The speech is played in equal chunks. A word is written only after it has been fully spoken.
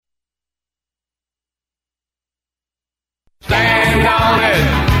stand on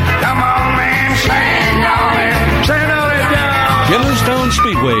it. Come on, man, stand on it. Stand on it now. Yellowstone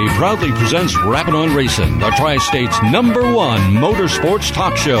Speedway proudly presents Rappin' on Racing, the Tri-State's #1 motorsports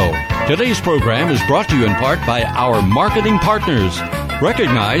talk show. Today's program is brought to you in part by our marketing partners.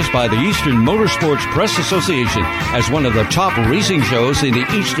 Recognized by the Eastern Motorsports Press Association as one of the top racing shows in the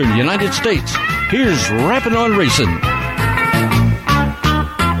eastern United States, here's Rappin' on Racing.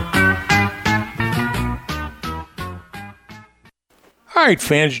 All right,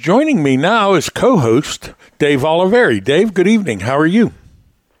 fans, joining me now is co-host Dave Oliveri. Dave, good evening. How are you?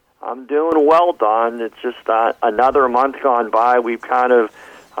 I'm doing well, Don. It's just another month gone by. We've kind of,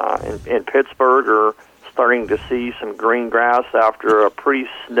 in Pittsburgh, are starting to see some green grass after a pretty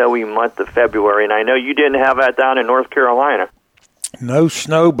snowy month of February. And I know you didn't have that down in North Carolina. No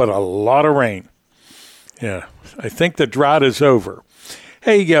snow, but a lot of rain. Yeah, I think the drought is over.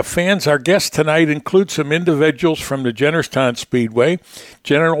 Hey, fans, our guest tonight includes some individuals from the Jennerstown Speedway,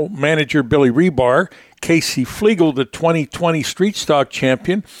 General Manager Billy Rebar, Casey Flegel, the 2020 Street Stock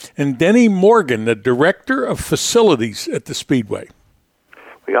Champion, and Denny Morgan, the Director of Facilities at the Speedway.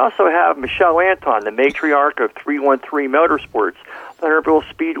 We also have Michelle Anton, the matriarch of 313 Motorsports, Leonardville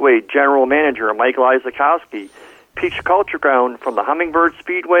Speedway General Manager Michael Isakowski, Peach Culturcone from the Hummingbird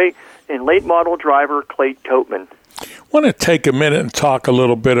Speedway, and late model driver Clayton Copeman. I want to take a minute and talk a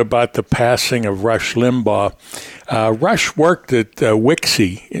little bit about the passing of Rush Limbaugh. Rush worked at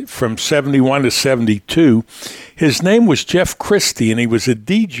Wixie from 71 to 72. His name was Jeff Christie, and he was a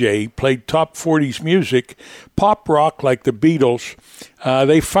DJ, played top 40s music, pop rock like the Beatles.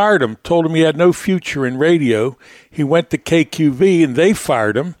 They fired him, told him he had no future in radio. He went to KQV, and they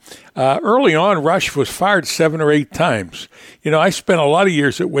fired him. Early on, Rush was fired 7 or 8 times. You know, I spent a lot of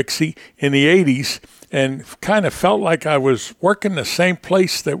years at Wixie in the 80s, and kind of felt like I was working the same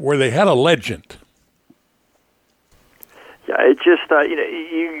place where they had a legend. Yeah, it just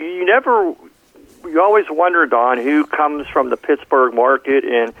you always wonder, Don, who comes from the Pittsburgh market,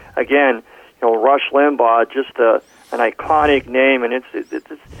 and again, Rush Limbaugh, just an iconic name, and it's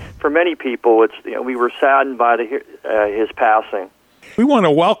for many people, we were saddened by his passing. We want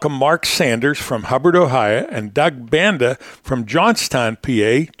to welcome Mark Sanders from Hubbard, Ohio, and Doug Banda from Johnstown,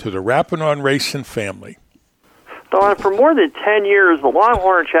 PA, to the Rappin' on Racing family. Don, for more than 10 years, the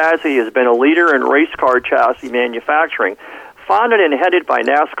Longhorn Chassis has been a leader in race car chassis manufacturing. Founded and headed by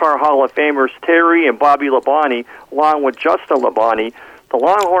NASCAR Hall of Famers Terry and Bobby Labonte, along with Justin Labonte, the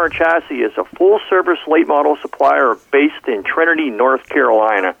Longhorn Chassis is a full-service late model supplier based in Trinity, North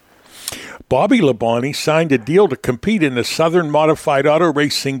Carolina. Bobby Labonte signed a deal to compete in the Southern Modified Auto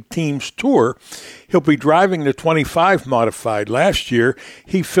Racing Teams Tour. He'll be driving the 25 Modified. Last year,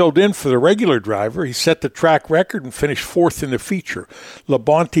 he filled in for the regular driver. He set the track record and finished 4th in the feature.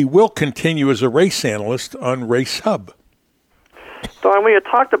 Labonte will continue as a race analyst on Race Hub. Don, we had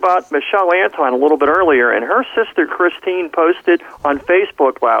talked about Michelle Anton a little bit earlier, and her sister Christine posted on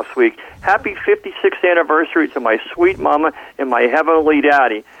Facebook last week, "Happy 56th anniversary to my sweet mama and my heavenly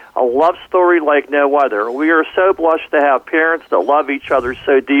daddy. A love story like no other. We are so blessed to have parents that love each other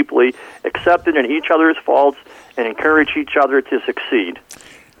so deeply, accepted in each other's faults, and encourage each other to succeed."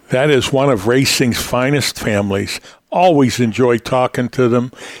 That is one of racing's finest families. Always enjoy talking to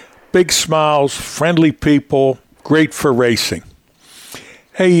them. Big smiles, friendly people, great for racing.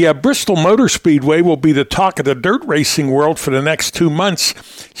 Hey, Bristol Motor Speedway will be the talk of the dirt racing world for the next 2 months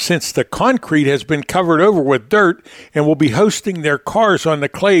since the concrete has been covered over with dirt and will be hosting their cars on the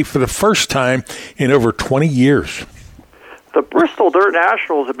clay for the first time in over 20 years. The Bristol Dirt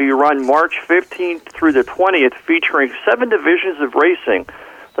Nationals will be run March 15th through the 20th, featuring 7 divisions of racing.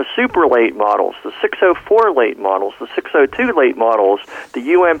 The Super Late models, the 604 Late models, the 602 Late models, the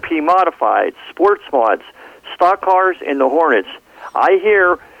UMP Modified, Sports Mods, Stock Cars, and the Hornets. I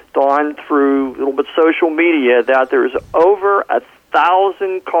hear, Dawn, through a little bit social media, that there's over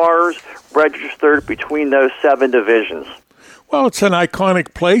 1,000 cars registered between those 7 divisions. Well, it's an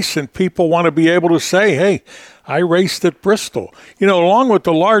iconic place, and people want to be able to say, hey, I raced at Bristol. You know, along with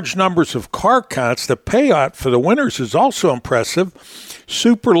the large numbers of car counts, the payout for the winners is also impressive.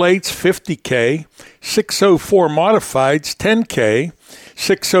 Super Lates, $50K, 604 Modifieds, $10K,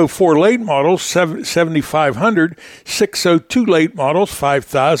 604 Late Models, $7,500, 602 Late Models,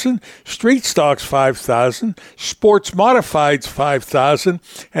 $5,000, Street Stocks, $5,000, Sports Modifieds, $5,000,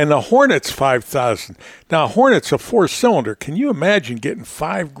 and the Hornets, $5,000. Now, Hornets, a 4-cylinder. Can you imagine getting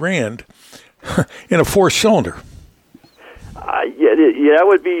 $5,000 in a 4-cylinder? Yeah, that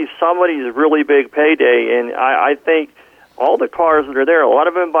would be somebody's really big payday, and I think all the cars that are there, a lot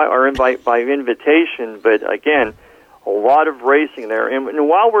of them are by invitation, but again, a lot of racing there. And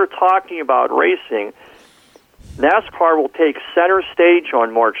while we're talking about racing, NASCAR will take center stage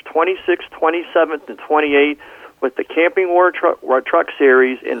on March 26th, 27th, and 28th with the Camping World Truck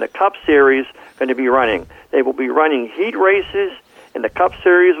Series and the Cup Series going to be running. They will be running heat races, and the Cup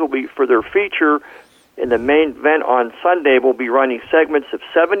Series will be for their feature. In the main event on Sunday, will be running segments of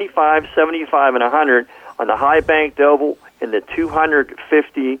 75, 75, and 100 on the high banked oval in the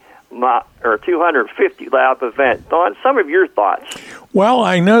 250 lap event. Don, some of your thoughts. Well,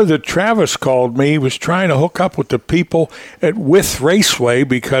 I know that Travis called me. He was trying to hook up with the people at Wythe Raceway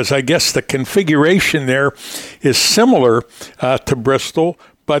because I guess the configuration there is similar to Bristol,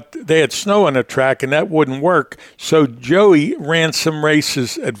 but they had snow on the track and that wouldn't work. So Joey ran some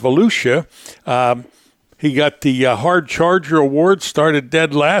races at Volusia. He got the Hard Charger Award, started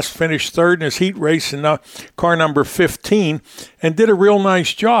dead last, finished third in his heat race in car number 15, and did a real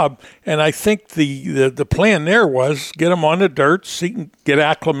nice job. And I think the plan there was get him on the dirt so he can get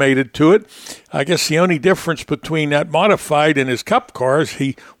acclimated to it. I guess the only difference between that modified and his Cup car is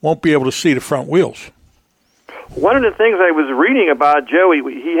he won't be able to see the front wheels. One of the things I was reading about Joey,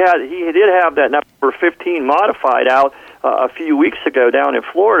 he did have that number 15 modified out a few weeks ago down in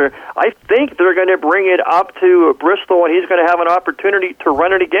Florida. I think they're going to bring it up to Bristol, and he's going to have an opportunity to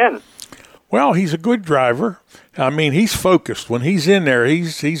run it again. Well, he's a good driver. I mean, he's focused. When he's in there,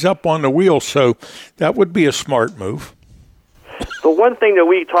 he's up on the wheel, so that would be a smart move. The one thing that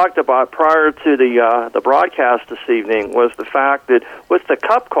we talked about prior to the broadcast this evening was the fact that with the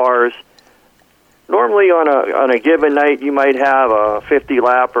Cup cars, normally on a given night you might have a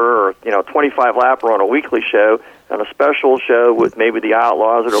 50-lapper or 25-lapper on a weekly show. On a special show with maybe the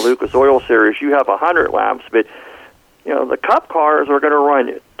Outlaws or the Lucas Oil Series, you have 100 laps. But the Cup cars are going to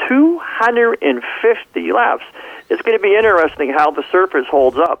run 250 laps. It's going to be interesting how the surface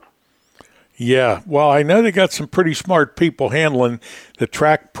holds up. Yeah, well, I know they got some pretty smart people handling the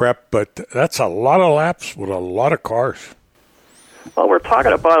track prep, but that's a lot of laps with a lot of cars. Well, we're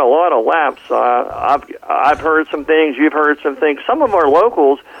talking about a lot of laps. I've heard some things. You've heard some things. Some of our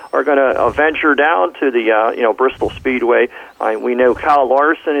locals are going to venture down to the Bristol Speedway. We know Cal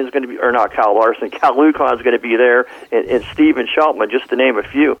Larson is going to be, or not Cal Larson, Cal Lucon is going to be there, and Steven Sheltman, just to name a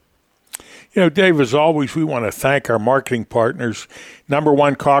few. Dave, as always, we want to thank our marketing partners, number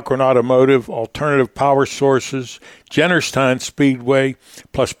one Cochran Automotive, Alternative Power Sources, Jennerstown Speedway,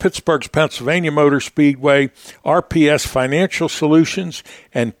 plus Pittsburgh's Pennsylvania Motor Speedway, RPS Financial Solutions,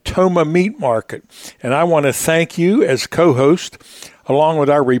 and Toma Meat Market. And I want to thank you as co-host, along with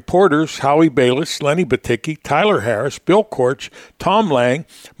our reporters, Howie Bayless, Lenny Baticki, Tyler Harris, Bill Korch, Tom Lang,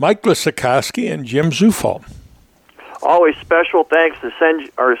 Mike Lisakowski, and Jim Zufall. Always special thanks to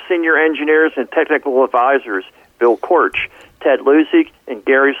our senior engineers and technical advisors, Bill Korch, Ted Luzik, and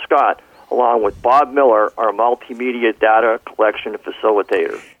Gary Scott, along with Bob Miller, our multimedia data collection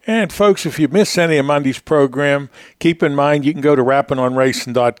facilitator. And, folks, if you miss any of Monday's program, keep in mind you can go to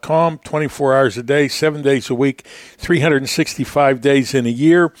rappinonracing.com 24 hours a day, 7 days a week, 365 days in a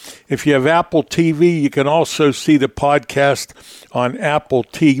year. If you have Apple TV, you can also see the podcast on Apple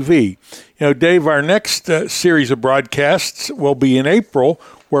TV. Dave, our next series of broadcasts will be in April,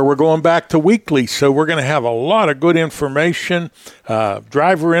 where we're going back to weekly. So we're going to have a lot of good information,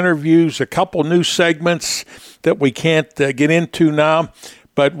 driver interviews, a couple new segments that we can't get into now.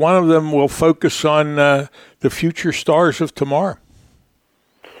 But one of them will focus on the future stars of tomorrow.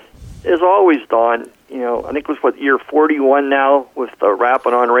 As always, Don, I think it was year 41 now with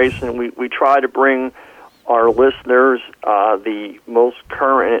Rapping on Racing. We try to bring our listeners the most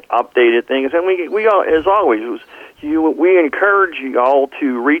current and updated things. And we as always, we encourage you all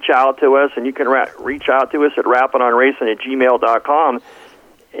to reach out to us, and you can reach out to us at rappingonracing@gmail.com.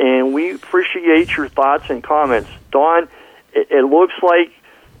 And we appreciate your thoughts and comments. Dawn, it looks like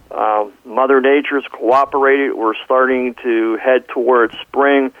Mother Nature's cooperated. We're starting to head towards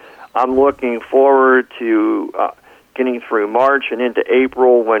spring. I'm looking forward to getting through March and into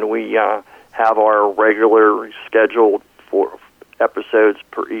April when we have our regular scheduled for episodes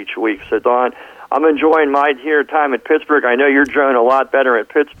per each week. So, Don, I'm enjoying my time in Pittsburgh. I know you're doing a lot better in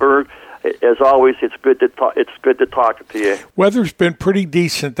Pittsburgh. As always, it's good to talk to you. Weather's been pretty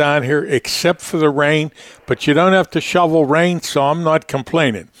decent down here, except for the rain. But you don't have to shovel rain, so I'm not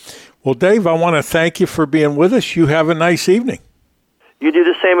complaining. Well, Dave, I want to thank you for being with us. You have a nice evening. You do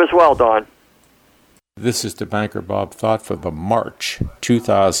the same as well, Don. This is the Banker Bob Thought for the March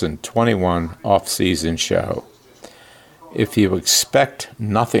 2021 off-season show. If you expect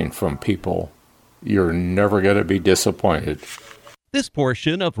nothing from people, you're never going to be disappointed. This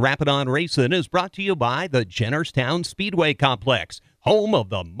portion of Rappin' on Racing is brought to you by the Jennerstown Speedway Complex, home of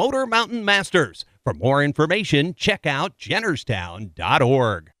the Motor Mountain Masters. For more information, check out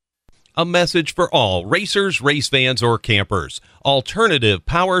jennerstown.org. A message for all racers, race fans, or campers. Alternative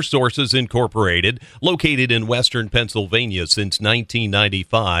Power Sources Incorporated, located in western Pennsylvania since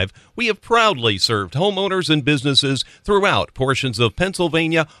 1995, we have proudly served homeowners and businesses throughout portions of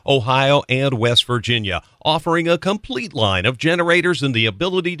Pennsylvania, Ohio, and West Virginia, offering a complete line of generators and the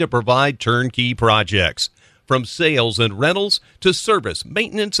ability to provide turnkey projects. From sales and rentals to service,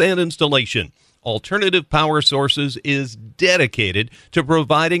 maintenance, and installation, Alternative Power Sources is dedicated to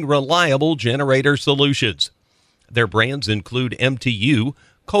providing reliable generator solutions. Their brands include MTU,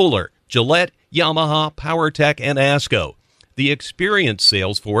 Kohler, Gillette, Yamaha, PowerTech, and ASCO. The experienced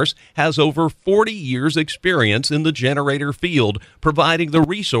sales force has over 40 years' experience in the generator field, providing the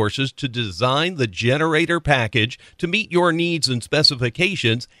resources to design the generator package to meet your needs and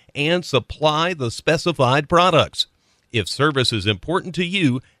specifications and supply the specified products. If service is important to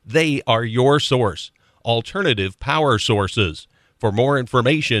you, they are your source. Alternative Power Sources. For more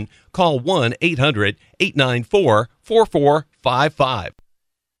information, call 1-800-894-4455.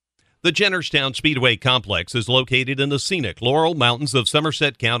 The Jennerstown Speedway Complex is located in the scenic Laurel Mountains of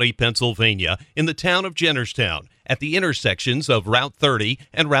Somerset County, Pennsylvania, in the town of Jennerstown, at the intersections of Route 30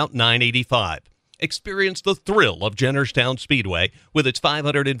 and Route 985. Experience the thrill of Jennerstown Speedway with its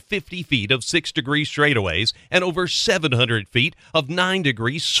 550 feet of 6-degree straightaways and over 700 feet of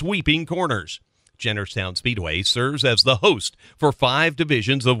 9-degree sweeping corners. Jennerstown Speedway serves as the host for 5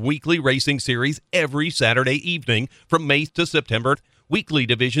 divisions of weekly racing series every Saturday evening from May to September. Weekly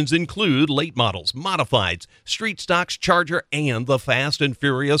divisions include late models, modifieds, street stocks, Charger, and the Fast and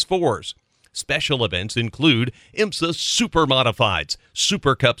Furious 4s. Special events include IMSA Super Modifieds,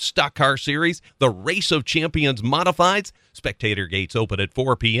 Super Cup Stock Car Series, the Race of Champions Modifieds. Spectator gates open at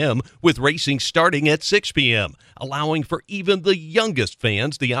 4 p.m. with racing starting at 6 p.m., allowing for even the youngest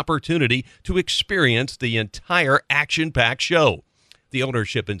fans the opportunity to experience the entire action-packed show. The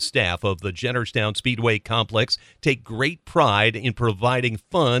ownership and staff of the Jennerstown Speedway Complex take great pride in providing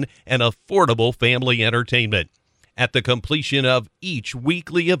fun and affordable family entertainment. At the completion of each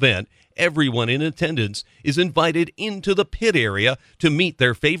weekly event, everyone in attendance is invited into the pit area to meet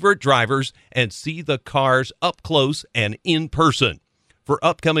their favorite drivers and see the cars up close and in person. For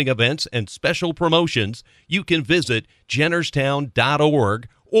upcoming events and special promotions, you can visit jennerstown.org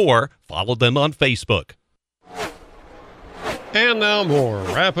or follow them on Facebook. And now more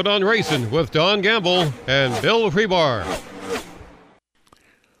Rapid on Racing with Don Gamble and Bill Rebar.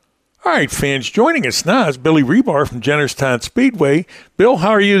 All right, fans, joining us now is Billy Rebar from Jennerstown Speedway. Bill,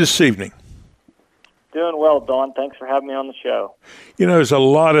 how are you this evening? Doing well, Don. Thanks for having me on the show. You know, there's a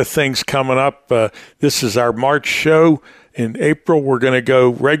lot of things coming up. This is our March show. In April, we're going to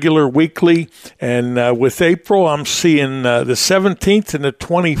go regular weekly. And with April, I'm seeing the 17th and the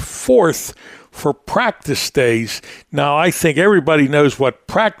 24th for practice days. Now, I think everybody knows what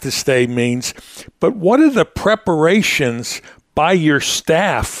practice day means, but what are the preparations by your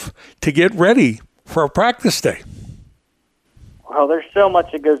staff to get ready for a practice day? Well, there's so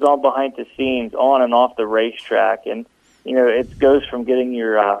much that goes on behind the scenes, on and off the racetrack. And, you know, it goes from getting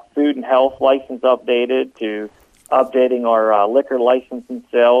your food and health license updated to updating our liquor license and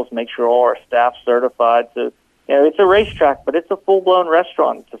sales, make sure all our staff's certified. So, you know, it's a racetrack, but it's a full-blown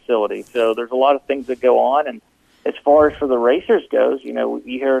restaurant facility. So there's a lot of things that go on. And as far as for the racers goes, you know,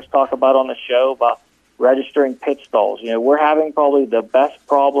 you hear us talk about on the show about registering pit stalls. You know, we're having probably the best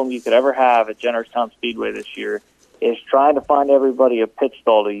problem you could ever have at Jennerstown Speedway this year is trying to find everybody a pit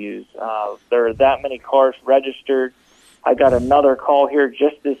stall to use. There are that many cars registered. I got another call here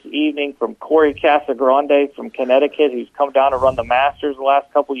just this evening from Corey Casagrande from Connecticut, who's come down to run the Masters the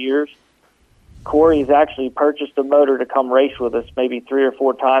last couple years. Corey's actually purchased a motor to come race with us maybe 3 or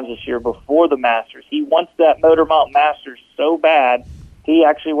 4 times this year before the Masters. He wants that Motor Mount Masters so bad, he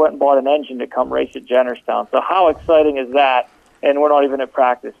actually went and bought an engine to come race at Jennerstown. So how exciting is that? And we're not even at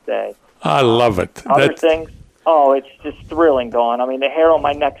practice day. I love it. Other things, oh, it's just thrilling, Dawn. I mean, the hair on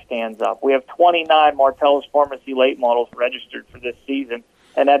my neck stands up. We have 29 Martellus Pharmacy late models registered for this season,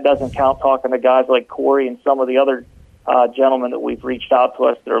 and that doesn't count talking to guys like Corey and some of the other gentlemen that we've reached out to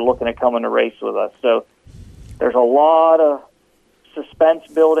us that are looking to come in a race with us. So there's a lot of suspense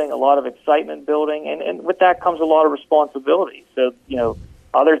building, a lot of excitement building, and with that comes a lot of responsibility. So, you know,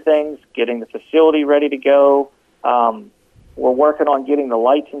 other things, getting the facility ready to go. We're working on getting the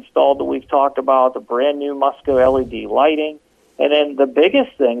lights installed that we've talked about, the brand new Musco LED lighting. And then the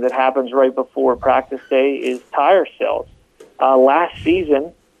biggest thing that happens right before practice day is tire sales. Last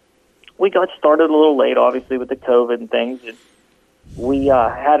season, we got started a little late, obviously, with the COVID and things. And we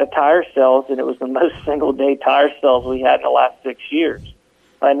had a tire sales, and it was the most single-day tire sales we had in the last 6 years.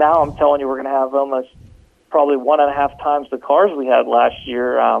 And now I'm telling you, we're going to have almost probably 1.5 times the cars we had last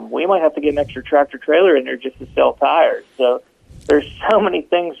year. We might have to get an extra tractor trailer in there just to sell tires. So there's so many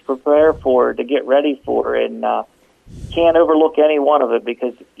things to prepare for, to get ready for, and can't overlook any one of it,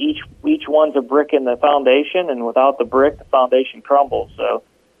 because each one's a brick in the foundation, and without the brick, the foundation crumbles. So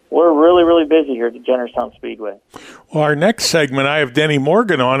we're really, really busy here at the Jennerstown Speedway. Well, our next segment, I have Denny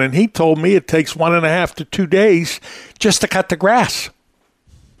Morgan on, and he told me it takes 1.5 to 2 days just to cut the grass.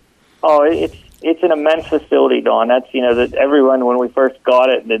 Oh, it's an immense facility, Don. That's, that everyone, when we first got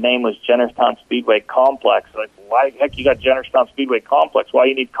it, the name was Jennerstown Speedway Complex. Like, why the heck you got Jennerstown Speedway Complex? Why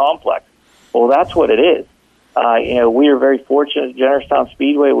you need complex? Well, that's what it is. We are very fortunate at Jennerstown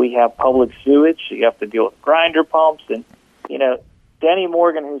Speedway. We have public sewage. You have to deal with grinder pumps. And, Denny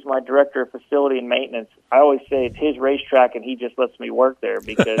Morgan, who's my director of facility and maintenance, I always say it's his racetrack, and he just lets me work there,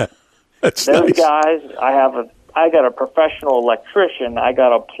 because That's those nice. guys, I got a professional electrician, I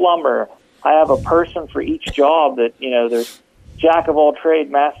got a plumber, I have a person for each job that, there's jack of all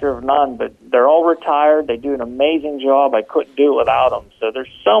trade, master of none, but they're all retired. They do an amazing job. I couldn't do it without them. So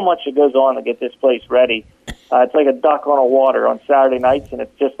there's so much that goes on to get this place ready. It's like a duck on a water on Saturday nights, and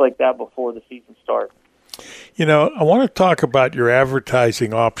it's just like that before the season starts. I want to talk about your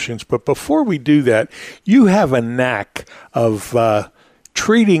advertising options, but before we do that, you have a knack of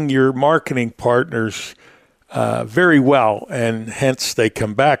treating your marketing partners very well, and hence they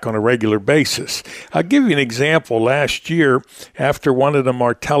come back on a regular basis. I'll give you an example. Last year, after one of the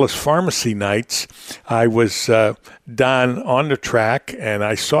Martellus Pharmacy nights, I was down on the track, and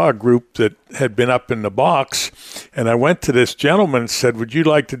I saw a group that had been up in the box, and I went to this gentleman and said, "Would you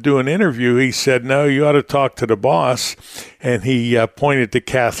like to do an interview?" He said, "No, you ought to talk to the boss," and he pointed to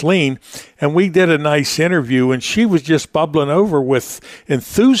Kathleen, and we did a nice interview, and she was just bubbling over with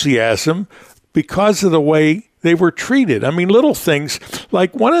enthusiasm because of the way they were treated. I mean, little things,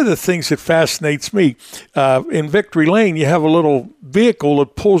 like one of the things that fascinates me, in Victory Lane, you have a little vehicle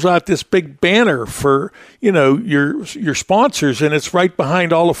that pulls out this big banner for, your sponsors, and it's right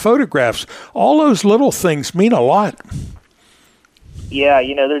behind all the photographs. All those little things mean a lot. Yeah,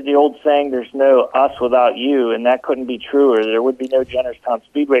 there's the old saying, there's no us without you, and that couldn't be truer. There would be no Jennerstown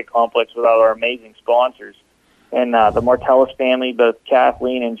Speedway Complex without our amazing sponsors. And the Martellus family, both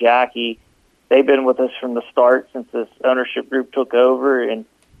Kathleen and Jackie, they've been with us from the start since this ownership group took over, and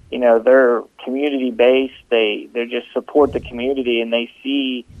they're community based. They just support the community, and they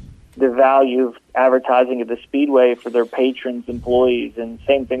see the value of advertising at the Speedway for their patrons, employees, and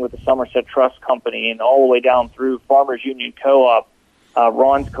same thing with the Somerset Trust Company, and all the way down through Farmers Union Co-op,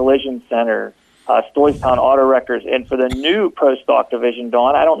 Ron's Collision Center, Stoystown Auto Wreckers, and for the new Pro Stock division,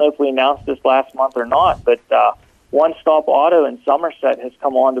 Don, I don't know if we announced this last month or not, but One Stop Auto in Somerset has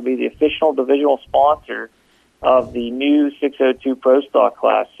come on to be the official divisional sponsor of the new 602 Pro Stock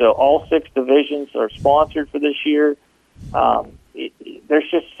class. So all 6 divisions are sponsored for this year.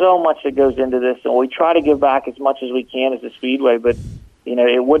 There's just so much that goes into this, and we try to give back as much as we can as a Speedway, but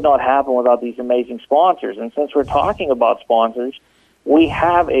it would not happen without these amazing sponsors. And since we're talking about sponsors, we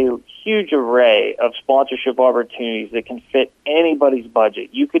have a huge array of sponsorship opportunities that can fit anybody's budget.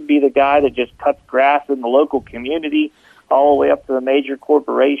 You could be the guy that just cuts grass in the local community all the way up to the major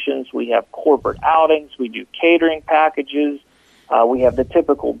corporations. We have corporate outings. We do catering packages. We have the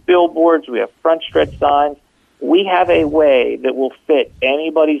typical billboards. We have front stretch signs. We have a way that will fit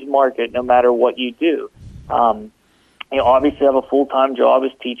anybody's market no matter what you do. Obviously, I have a full-time job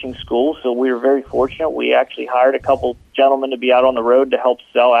as teaching school, so we were very fortunate. We actually hired a couple gentlemen to be out on the road to help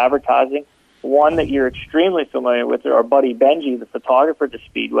sell advertising. One that you're extremely familiar with, our buddy Benji, the photographer at the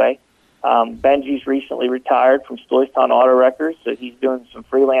Speedway. Benji's recently retired from Stoystown Auto Wreckers, so he's doing some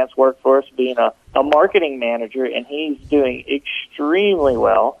freelance work for us, being a marketing manager, and he's doing extremely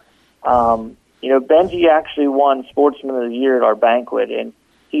well. Benji actually won Sportsman of the Year at our banquet, and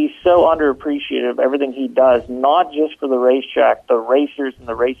he's so underappreciated of everything he does, not just for the racetrack, the racers and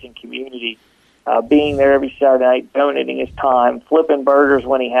the racing community, being there every Saturday night, donating his time, flipping burgers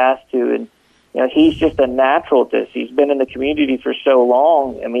when he has to. And, he's just a natural at this. He's been in the community for so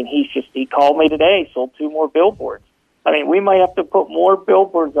long. I mean, he called me today, sold 2 more billboards. I mean, we might have to put more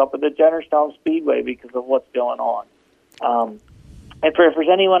billboards up at the Jennerstown Speedway because of what's going on. And if there's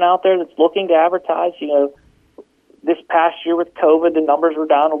anyone out there that's looking to advertise, this past year with COVID, the numbers were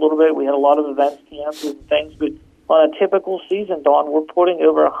down a little bit. We had a lot of events canceled and things, but on a typical season, Don, we're putting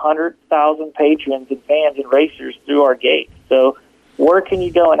over 100,000 patrons and fans and racers through our gates. So where can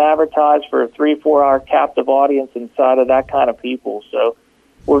you go and advertise for a 3-4 hour captive audience inside of that kind of people? So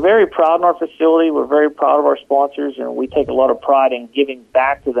we're very proud in our facility. We're very proud of our sponsors, and we take a lot of pride in giving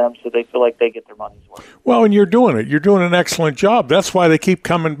back to them so they feel like they get their money's worth. Well, and you're doing it. You're doing an excellent job. That's why they keep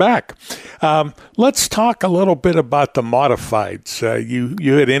coming back. Let's talk a little bit about the modifieds.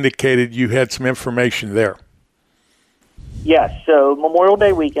 You had indicated you had some information there. Yes, so Memorial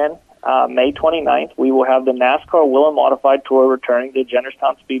Day weekend, May 29th, we will have the NASCAR Whelen Modified Tour returning to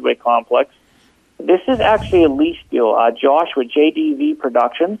Jennerstown Speedway Complex. This is actually a lease deal. Josh with JDV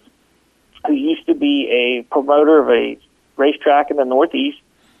Productions, who used to be a promoter of a racetrack in the Northeast,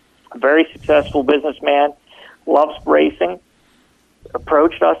 a very successful businessman, loves racing,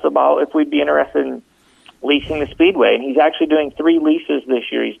 approached us about if we'd be interested in leasing the Speedway. And he's actually doing 3 leases this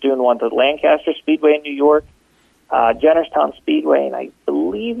year. He's doing one to Lancaster Speedway in New York, Jennerstown Speedway, and I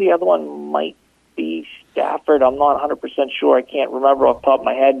believe the other one might be Stafford. I'm not 100% sure. I can't remember off the top of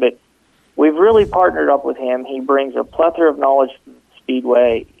my head, but we've really partnered up with him. He brings a plethora of knowledge to the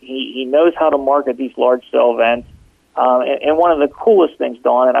Speedway. He knows how to market these large-scale events. And one of the coolest things,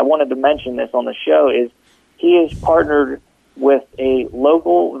 Don, and I wanted to mention this on the show, is he has partnered with a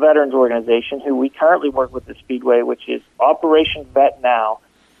local veterans organization who we currently work with the Speedway, which is Operation Vet Now.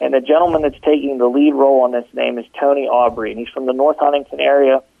 And the gentleman that's taking the lead role on this name is Tony Aubrey, and he's from the North Huntington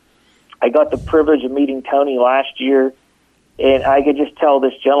area. I got the privilege of meeting Tony last year, and I could just tell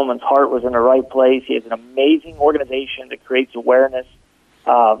this gentleman's heart was in the right place. He has an amazing organization that creates awareness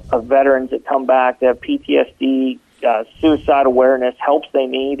of veterans that come back that have PTSD, suicide awareness, helps they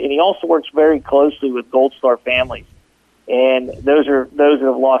need, and he also works very closely with Gold Star families. And those that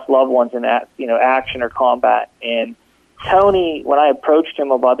have lost loved ones in action or combat. And Tony, when I approached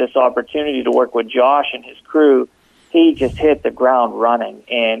him about this opportunity to work with Josh and his crew, he just hit the ground running.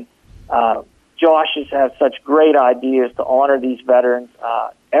 And Josh has such great ideas to honor these veterans.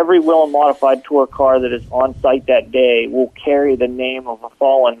 Every Whelen Modified Tour car that is on site that day will carry the name of a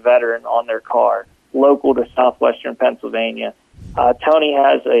fallen veteran on their car, local to southwestern Pennsylvania. Tony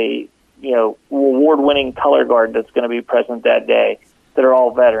has a award-winning color guard that's going to be present that day that are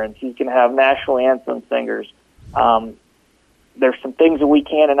all veterans. He's going to have national anthem singers. There's some things that we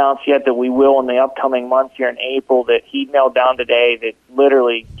can't announce yet that we will in the upcoming months here in April that he nailed down today that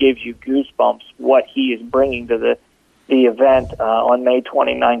literally gives you goosebumps what he is bringing to the event on May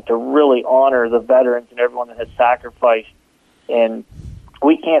 29th to really honor the veterans and everyone that has sacrificed. And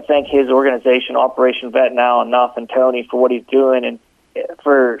we can't thank his organization, Operation Vet Now, enough, and Tony for what he's doing and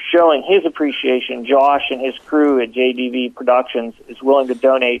for showing his appreciation. Josh and his crew at JDV Productions is willing to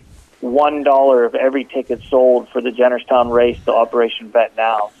donate $1 of every ticket sold for the Jennerstown race to Operation Vet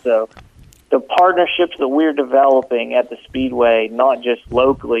Now. So the partnerships that we're developing at the Speedway, not just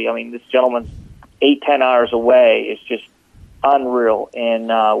locally, I mean, this gentleman's 8-10 hours away, is just unreal. And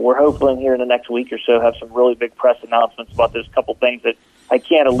we're hoping here in the next week or so have some really big press announcements about this couple things that I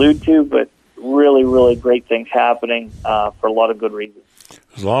can't allude to, but really, really great things happening for a lot of good reasons.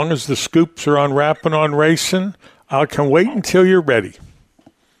 As long as the scoops are on Rapping on Racing, I can wait until you're ready.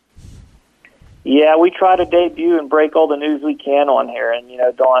 Yeah, we try to debut and break all the news we can on here. And,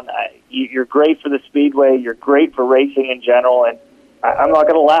 Dawn, you're great for the Speedway. You're great for racing in general. And I'm not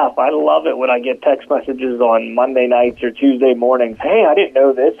going to laugh. I love it when I get text messages on Monday nights or Tuesday mornings. Hey, I didn't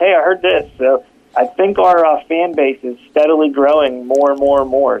know this. Hey, I heard this. So I think our fan base is steadily growing more and more and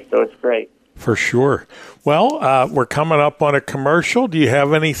more. So it's great. For sure. Well, we're coming up on a commercial. Do you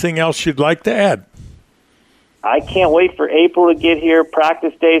have anything else you'd like to add? I can't wait for April to get here.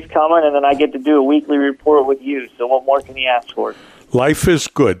 Practice day's coming, and then I get to do a weekly report with you. So what more can you ask for? Life is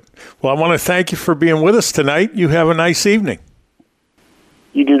good. Well, I want to thank you for being with us tonight. You have a nice evening.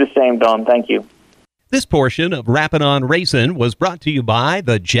 You do the same, Don. Thank you. This portion of Rappin' on Racin' was brought to you by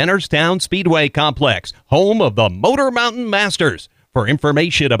the Jennerstown Speedway Complex, home of the Motor Mountain Masters. For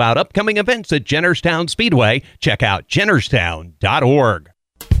information about upcoming events at Jennerstown Speedway, check out jennerstown.org.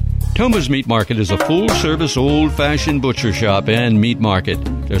 Toma's Meat Market is a full-service, old-fashioned butcher shop and meat market.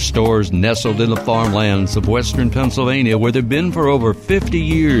 Their stores nestled in the farmlands of western Pennsylvania where they've been for over 50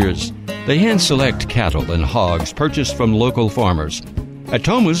 years. They hand-select cattle and hogs purchased from local farmers. At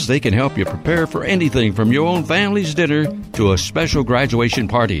Toma's, they can help you prepare for anything from your own family's dinner to a special graduation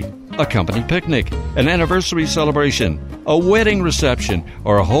party, a company picnic, an anniversary celebration, a wedding reception,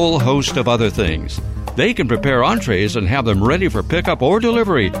 or a whole host of other things. They can prepare entrees and have them ready for pickup or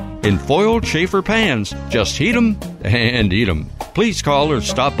delivery in foiled Schaefer pans. Just heat them and eat them. Please call or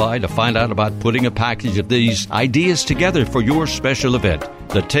stop by to find out about putting a package of these ideas together for your special event.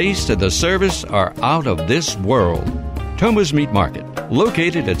 The taste and the service are out of this world. Toma's Meat Market,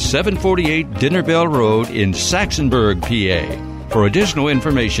 located at 748 Dinner Bell Road in Saxonburg, PA. For additional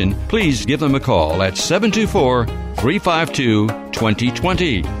information, please give them a call at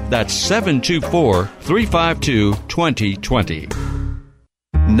 724-352-2020. That's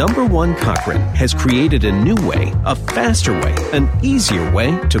 724-352-2020. Number One Cochrane has created a new way, a faster way, an easier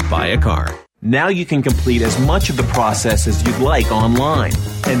way to buy a car. Now you can complete as much of the process as you'd like online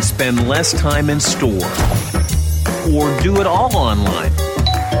and spend less time in store. or do it all online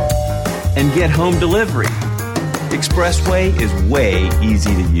and get home delivery. Expressway is way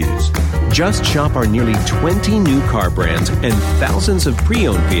easy to use. Just shop our nearly 20 new car brands and thousands of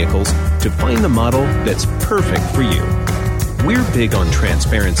pre-owned vehicles to find the model that's perfect for you. We're big on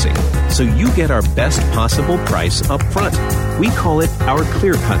transparency, so you get our best possible price up front. We call it our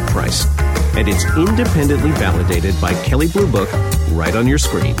clear-cut price, and it's independently validated by Kelley Blue Book right on your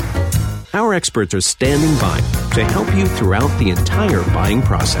screen. Our experts are standing by to help you throughout the entire buying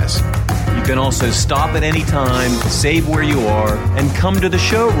process. You can also stop at any time, save where you are, and come to the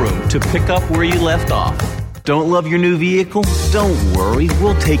showroom to pick up where you left off. Don't love your new vehicle? Don't worry,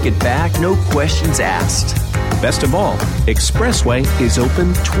 we'll take it back, no questions asked. Best of all, Expressway is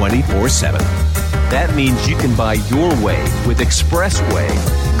open 24/7. That means you can buy your way with Expressway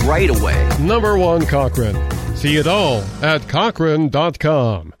right away. Number One Cochrane. See it all at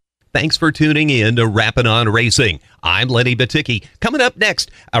Cochrane.com. Thanks for tuning in to Rappin' On Racing. I'm Lenny Baticki. Coming up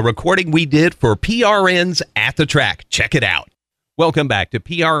next, a recording we did for PRN's At the Track. Check it out. Welcome back to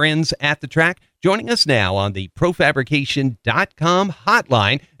PRN's At the Track. Joining us now on the ProFabrication.com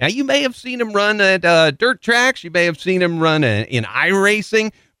hotline. Now, you may have seen him run at dirt tracks. You may have seen him run in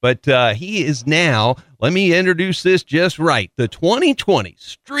iRacing. But he is now, let me introduce this just right, the 2020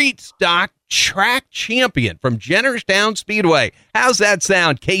 Street Stock Track Champion from Jennerstown Speedway. How's that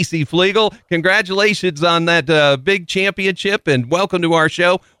sound, Casey Flegel? Congratulations on that big championship, and welcome to our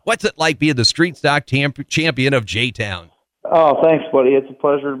show. What's it like being the Street Stock Champion of J-Town? Oh, thanks, buddy. It's a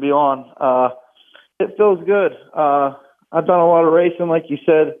pleasure to be on. It feels good. I've done a lot of racing, like you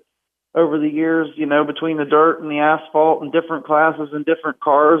said, over the years, you know, between the dirt and the asphalt and different classes and different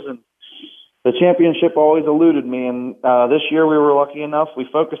cars, and the championship always eluded me. And this year we were lucky enough. We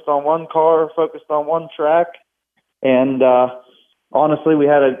focused on one car, focused on one track, and honestly, we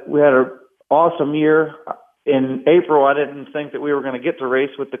had a awesome year. In April, I didn't think that we were going to get to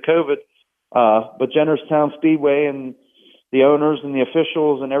race with the COVID, but Jennerstown Speedway and the owners and the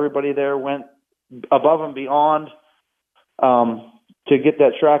officials and everybody there went above and beyond to get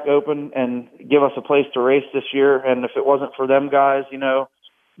that track open and give us a place to race this year. And if it wasn't for them guys, you know,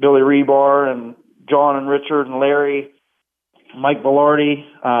 Billy Rebar and John and Richard and Larry, Mike Velarde,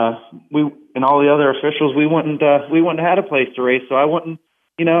 we and all the other officials, we wouldn't have had a place to race. So I wouldn't,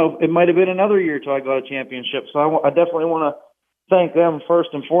 you know, it might have been another year till I got a championship. So I definitely want to thank them first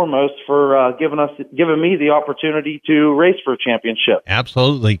and foremost for giving me the opportunity to race for a championship.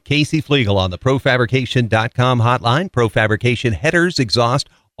 Absolutely. Casey Flegel on the ProFabrication.com hotline. ProFabrication headers, exhaust,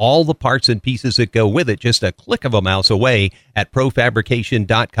 all the parts and pieces that go with it, just a click of a mouse away at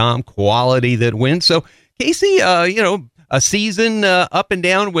ProFabrication.com. Quality that wins. So, Casey, a season up and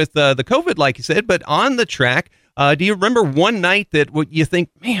down with the COVID, like you said, but on the track, do you remember one night that you think,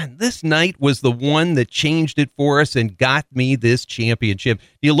 man, this night was the one that changed it for us and got me this championship?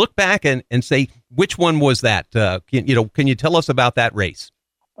 Do you look back and say, which one was that? Can you tell us about that race?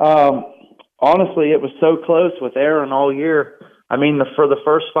 Honestly, it was so close with Aaron all year. I mean, for the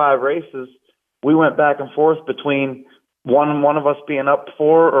first 5 races, we went back and forth between one of us being up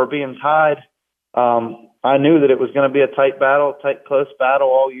 4 or being tied. I knew that it was going to be a tight, close battle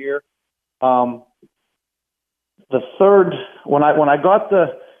all year. The third, when I won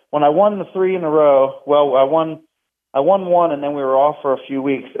the 3 in a row, well, I won 1 and then we were off for a few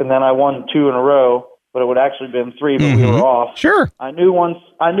weeks, and then I won 2 in a row, but it would actually been 3, but we were off. Sure. I knew once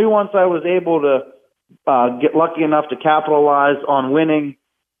I was able to get lucky enough to capitalize on winning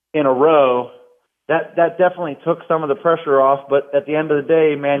in a row, that definitely took some of the pressure off. But at the end of the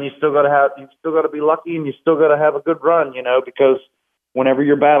day, man, you still got to be lucky, and you still got to have a good run, you know, because whenever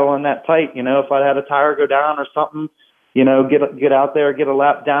you're battling that tight, you know, if I had a tire go down or something, you know, get out there, get a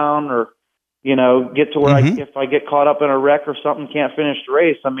lap down, or, you know, get to where if I get caught up in a wreck or something, can't finish the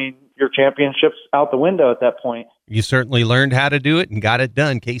race, I mean, your championship's out the window at that point. You certainly learned how to do it and got it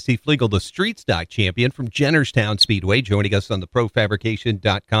done. Casey Flegel, the Street Stock Champion from Jennerstown Speedway, joining us on the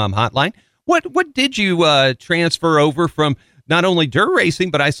ProFabrication.com hotline. What did you transfer over from not only dirt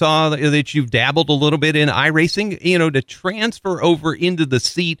racing, but I saw that you've dabbled a little bit in iRacing, you know, to transfer over into the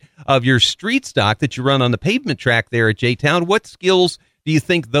seat of your street stock that you run on the pavement track there at J-Town. What skills do you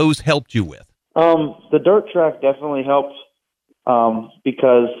think those helped you with? The dirt track definitely helped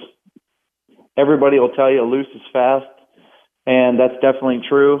because everybody will tell you loose is fast. and that's definitely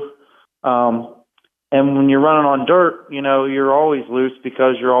true. And when you're running on dirt, you're always loose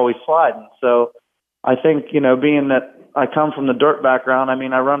because you're always sliding. So I think, being that I come from the dirt background,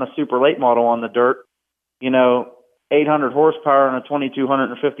 I run a super late model on the dirt, 800 horsepower in a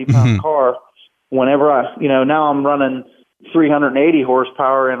 2,250 pound car. Whenever now I'm running 380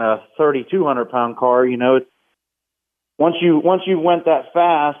 horsepower in a 3,200 pound car, it's, once you went that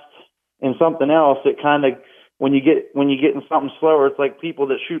fast in something else, it kind of, when you get in something slower, it's like people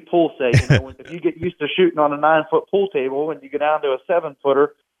that shoot pool say, if you get used to shooting on a 9-foot pool table, when you go down to a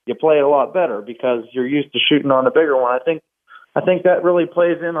 7-footer, you play it a lot better because you're used to shooting on a bigger one. I think that really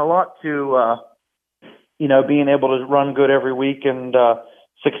plays in a lot to, being able to run good every week and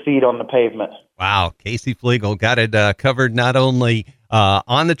succeed on the pavement. Wow. Casey Flegel got it covered not only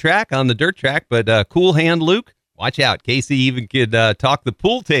on the track, on the dirt track, but cool hand Luke. Watch out. Casey even could talk the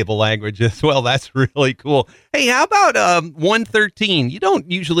pool table language as well. That's really cool. Hey, how about 113? You don't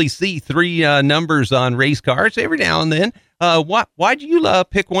usually see 3 numbers on race cars every now and then. Why'd you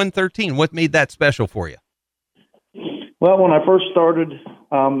pick 113? What made that special for you? Well, when I first started in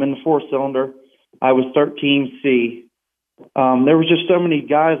the 4-cylinder, I was 13C. There was just so many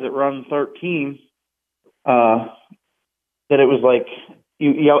guys that run 13 that it was like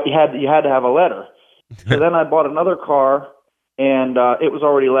you had to have a letter. So then I bought another car, and it was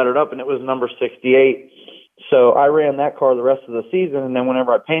already lettered up, and it was number 68. So I ran that car the rest of the season, and then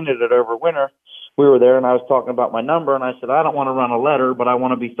whenever I painted it over winter, we were there, and I was talking about my number, and I said, I don't want to run a letter, but I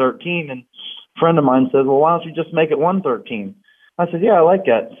want to be 13. And a friend of mine says, well, why don't you just make it 113? I said, yeah, I like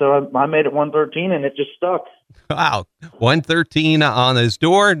that. So I made it 113, and it just stuck. Wow. 113 on his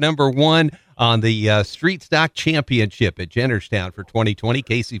door, number 1 on the Street Stock Championship at Jennerstown for 2020.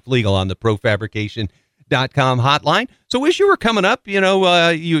 Casey Flegel on the ProFabrication.com hotline. So as you were coming up,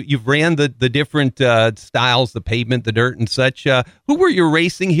 you've ran the different styles, the pavement, the dirt and such. Who were your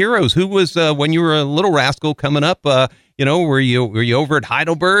racing heroes? Who was, when you were a little rascal coming up, were you over at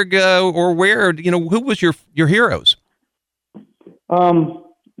Heidelberg or where? Who was your heroes?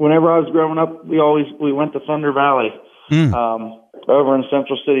 Whenever I was growing up, we went to Thunder Valley, over in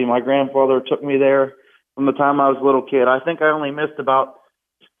Central City. My grandfather took me there from the time I was a little kid. I think I only missed about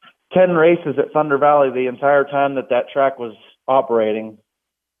 10 races at Thunder Valley the entire time that track was operating.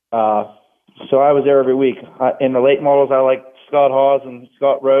 So I was there every week. In the late models, I liked Scott Hawes and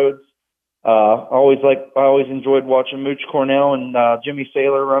Scott Rhodes. I always enjoyed watching Mooch Cornell and Jimmy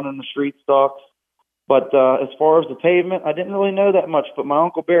Saylor running the street stocks. But as far as the pavement, I didn't really know that much. But my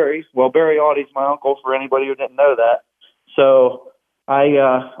Uncle Barry, Barry Audie's my uncle for anybody who didn't know that. So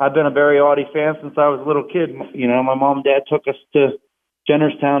I've been a Barry Audie fan since I was a little kid. My mom and dad took us to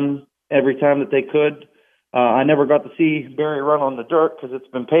Jennerstown every time that they could. I never got to see Barry run on the dirt because it's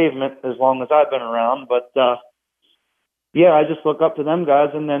been pavement as long as I've been around. But, I just look up to them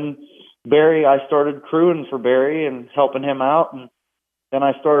guys. And then Barry, I started crewing for Barry and helping him out. And then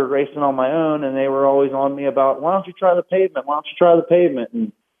I started racing on my own, and they were always on me about, why don't you try the pavement? Why don't you try the pavement?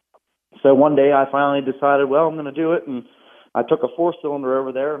 And so one day I finally decided, well, I'm going to do it. And I took a 4-cylinder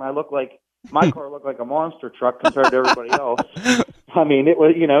over there, and my car looked like a monster truck compared to everybody else. It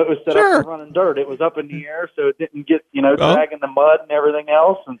was set up for running dirt. It was up in the air, so it didn't get, dragging the mud and everything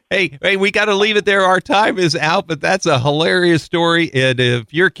else. And Hey, we got to leave it there. Our time is out, but that's a hilarious story. And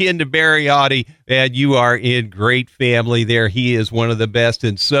if you're kin to Barry Audie, man, you are in great family there. He is one of the best,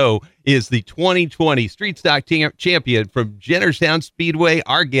 and so is the 2020 Street Stock Champion from Jennerstown Speedway,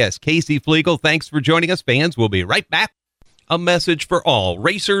 our guest, Casey Flegel. Thanks for joining us, fans. We'll be right back. A message for all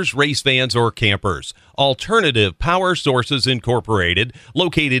racers, race fans, or campers. Alternative Power Sources Incorporated,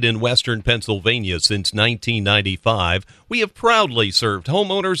 located in western Pennsylvania since 1995, we have proudly served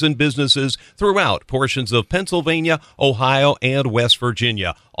homeowners and businesses throughout portions of Pennsylvania, Ohio, and West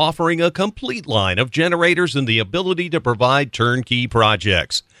Virginia, offering a complete line of generators and the ability to provide turnkey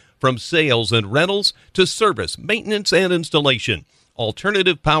projects. From sales and rentals to service, maintenance, and installation,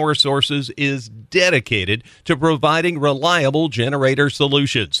 Alternative Power Sources is dedicated to providing reliable generator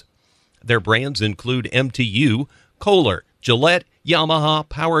solutions. Their brands include MTU, Kohler, Gillette, Yamaha,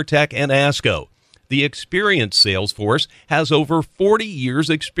 PowerTech, and ASCO. The experienced sales force has over 40 years'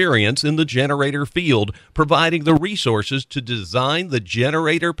 experience in the generator field, providing the resources to design the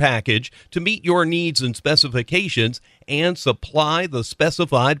generator package to meet your needs and specifications and supply the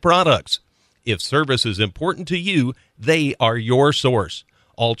specified products. If service is important to you, they are your source.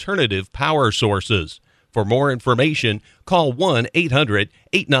 Alternative Power Sources. For more information, call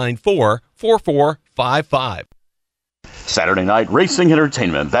 1-800-894-4455. Saturday night racing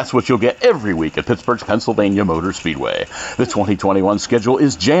entertainment. That's what you'll get every week at Pittsburgh's Pennsylvania Motor Speedway. The 2021 schedule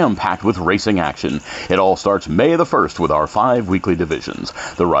is jam-packed with racing action. It all starts May the 1st with our 5 weekly divisions: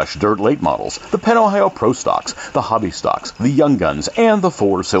 the Rush Dirt Late Models, the Penn Ohio Pro Stocks, the Hobby Stocks, the Young Guns, and the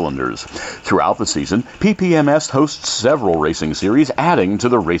 4 Cylinders. Throughout the season, PPMS hosts several racing series adding to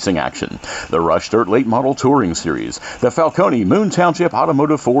the racing action: the Rush Dirt Late Model Touring Series, the Falcone Moon Township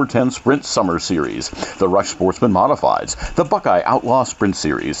Automotive 410 Sprint Summer Series, the Rush Sportsman Modifieds, the Buckeye Outlaw Sprint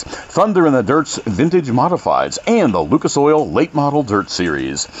Series, Thunder in the Dirt's Vintage Modifieds, and the Lucas Oil Late Model Dirt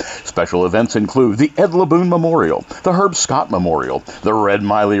Series. Special events include the Ed LeBoon Memorial, the Herb Scott Memorial, the Red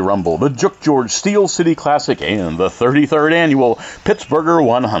Miley Rumble, the Jook George Steel City Classic, and the 33rd Annual Pittsburgher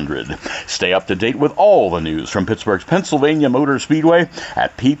 100. Stay up to date with all the news from Pittsburgh's Pennsylvania Motor Speedway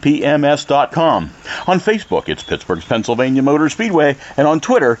at ppms.com. On Facebook, it's Pittsburgh's Pennsylvania Motor Speedway, and on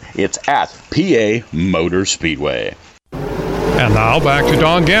Twitter, it's at PA Motor Speedway. And now back to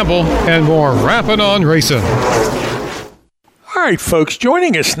Don Gamble and more Rappin' on Racing. All right, folks,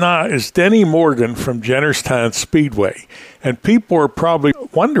 joining us now is Denny Morgan from Jennerstown Speedway. And people are probably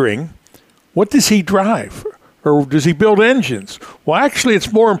wondering, what does he drive? Or does he build engines? Well, actually,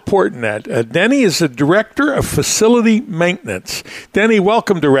 it's more important than that. Denny is the Director of Facility Maintenance. Denny,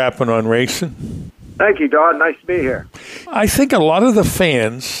 welcome to Rappin' on Racing. Thank you, Don. Nice to be here. I think a lot of the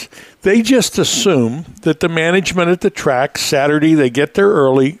fans, they just assume that the management at the track, Saturday, they get there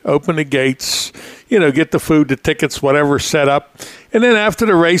early, open the gates, get the food, the tickets, whatever set up. And then after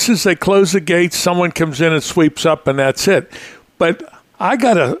the races, they close the gates, someone comes in and sweeps up, and that's it. But I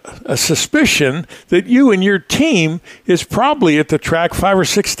got a suspicion that you and your team is probably at the track 5 or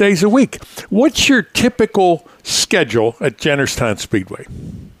 6 days a week. What's your typical schedule at Jennerstown Speedway?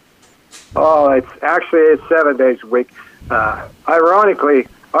 Oh, it's 7 days a week. Ironically,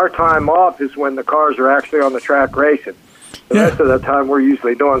 our time off is when the cars are actually on the track racing. The rest of the time, we're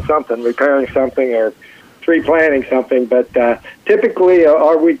usually doing something, repairing something or pre-planning something. But typically,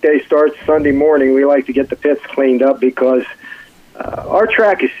 our weekday starts Sunday morning. We like to get the pits cleaned up because our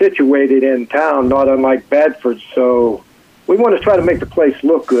track is situated in town, not unlike Bedford. So we want to try to make the place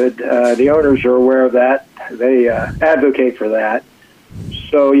look good. The owners are aware of that. They advocate for that.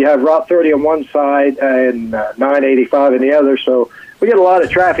 So you have Route 30 on one side and 985 on the other. So we get a lot of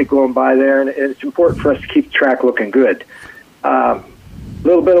traffic going by there, and it's important for us to keep the track looking good. A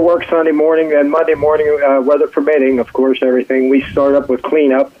little bit of work Sunday morning, and Monday morning, weather permitting, of course, everything. We start up with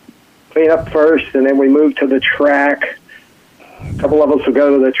cleanup first, and then we move to the track. A couple of us will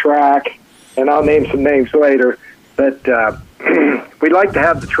go to the track, and I'll name some names later. But we'd like to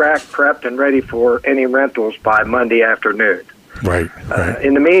have the track prepped and ready for any rentals by Monday afternoon. Right.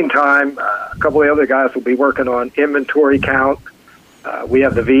 In the meantime, a couple of the other guys will be working on inventory count. We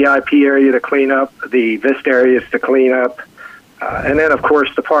have the VIP area to clean up, the Vista areas to clean up, and then, of course,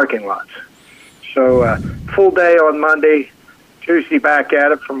 the parking lots. So full day on Monday, Tuesday back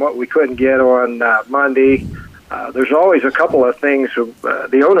at it from what we couldn't get on Monday. There's always a couple of things.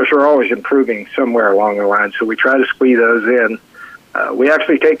 The owners are always improving somewhere along the line, so we try to squeeze those in. We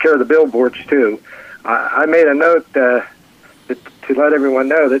actually take care of the billboards, too. I made a note to let everyone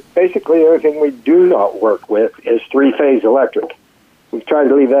know that basically the only thing we do not work with is three-phase electric. We've tried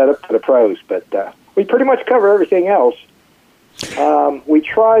to leave that up to the pros, but we pretty much cover everything else. We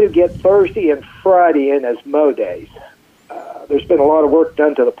try to get Thursday and Friday in as mow days. There's been a lot of work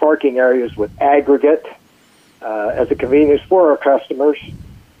done to the parking areas with aggregate as a convenience for our customers,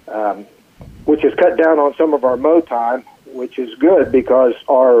 which has cut down on some of our mow time, which is good because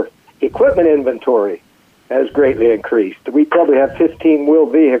our equipment inventory has greatly increased. We probably have 15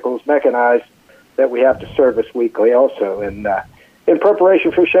 wheeled vehicles mechanized that we have to service weekly also, and in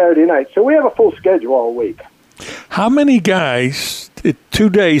preparation for Saturday night. So we have a full schedule all week. How many guys, 2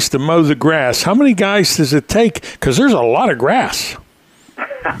 days to mow the grass, how many guys does it take? Because there's a lot of grass.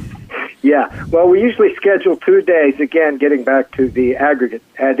 Yeah, well, we usually schedule 2 days. Again, getting back to the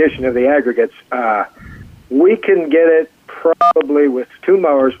addition of the aggregates, we can get it probably with 2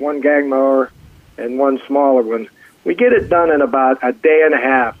 mowers, one gang mower and one smaller one. We get it done in about a day and a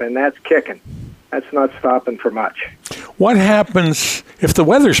half, and that's kicking. That's not stopping for much. What happens if the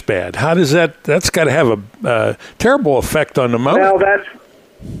weather's bad? How does that's got to have a terrible effect on the mower. Well,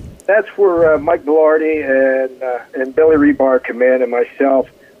 that's where Mike Velarde and Billy Rebar come in, and myself.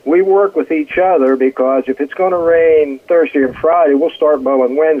 We work with each other because if it's going to rain Thursday and Friday, we'll start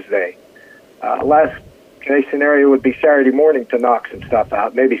mowing Wednesday. Last case scenario would be Saturday morning to knock some stuff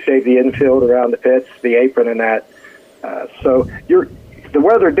out, maybe save the infield around the pits, the apron and that. So the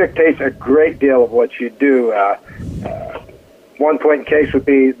weather dictates a great deal of what you do. One point in case would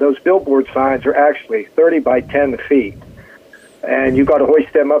be those billboard signs are actually 30 by 10 feet. and you got to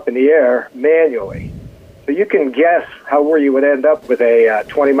hoist them up in the air manually. So you can guess where you would end up with a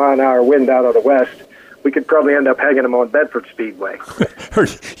 20-mile-an-hour wind out of the west. We could probably end up hanging them on Bedford Speedway. Or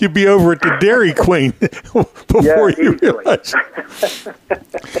you'd be over at the Dairy Queen before you realize.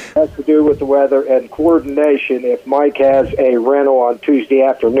 It has to do with the weather and coordination. If Mike has a rental on Tuesday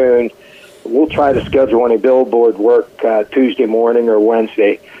afternoon, we'll try to schedule any billboard work Tuesday morning or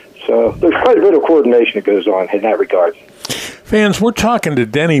Wednesday. So there's quite a bit of coordination that goes on in that regard. Fans, we're talking to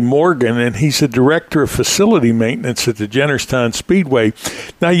Denny Morgan, and he's the Director of Facility Maintenance at the Jennerstown Speedway.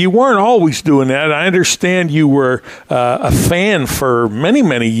 Now, you weren't always doing that. I understand you were a fan for many,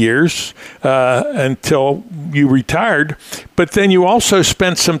 many years until you retired, but then you also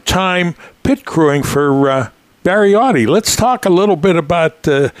spent some time pit crewing for Barry Audi. Let's talk a little bit about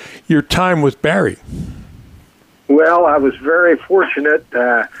your time with Barry. Well, I was very fortunate.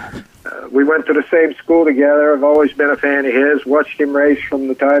 We went to the same school together. I've always been a fan of his, watched him race from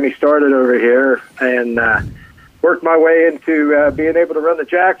the time he started over here, and worked my way into being able to run the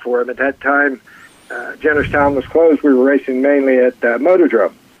jack for him. At that time, Jennerstown was closed. We were racing mainly at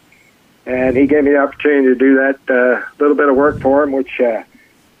Motordrome. And he gave me the opportunity to do that little bit of work for him,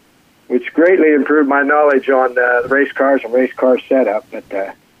 which greatly improved my knowledge on the race cars and race car setup.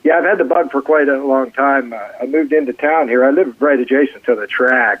 But yeah, I've had the bug for quite a long time. I moved into town here. I lived right adjacent to the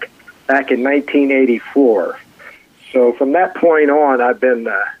track back in 1984. So from that point on, I've been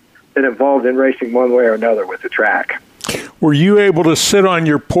involved in racing one way or another with the track. Were you able to sit on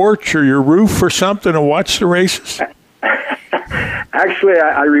your porch or your roof or something and watch the races? Actually,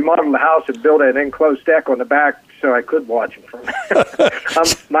 I remodeled the house and built an enclosed deck on the back so I could watch them from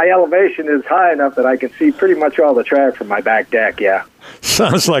my elevation is high enough that I can see pretty much all the track from my back deck, yeah.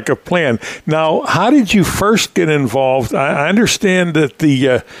 Sounds like a plan. Now, how did you first get involved? I understand that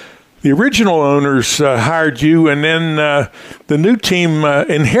the original owners hired you, and then the new team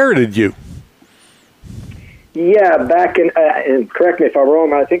inherited you. Yeah, back in, and correct me if I'm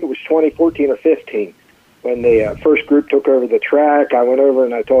wrong, I think it was 2014 or 15 when the first group took over the track. I went over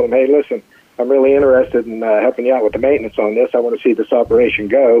and I told them, hey, listen, I'm really interested in helping you out with the maintenance on this. I want to see this operation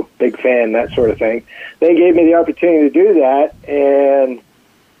go. Big fan, that sort of thing. They gave me the opportunity to do that, and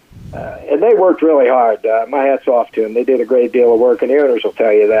they worked really hard. My hat's off to them. They did a great deal of work, and the owners will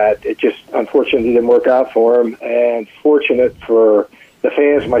tell you that. It just unfortunately didn't work out for them, and fortunate for the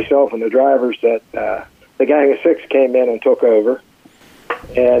fans, myself, and the drivers that the Gang of Six came in and took over.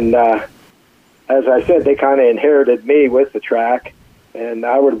 And as I said, they kind of inherited me with the track. And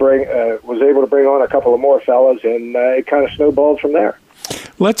I was able to bring on a couple of more fellas, and it kind of snowballed from there.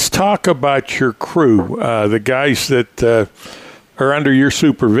 Let's talk about your crew, the guys that are under your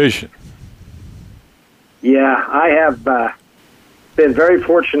supervision. Yeah, I have been very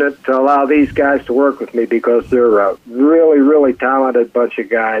fortunate to allow these guys to work with me because they're a really, really talented bunch of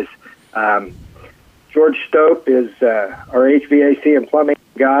guys. George Stope is our HVAC and plumbing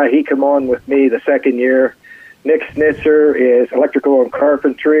guy. He came on with me the second year. Nick Snitzer is electrical and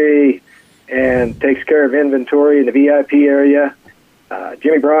carpentry and takes care of inventory in the VIP area.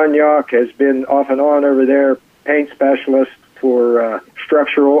 Jimmy Bronyok has been off and on over there, paint specialist for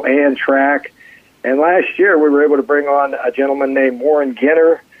structural and track. And last year we were able to bring on a gentleman named Warren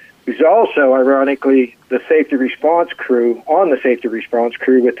Ginner, who's also, ironically, the safety response crew, on the safety response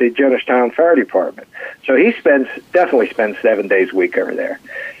crew with the Jennerstown Fire Department. So he definitely spends 7 days a week over there.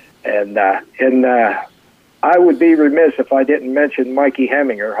 And I would be remiss if I didn't mention Mikey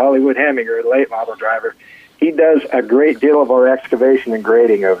Heminger, Hollywood Heminger, the late model driver. He does a great deal of our excavation and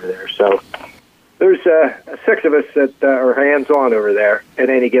grading over there. So there's 6 of us that are hands-on over there at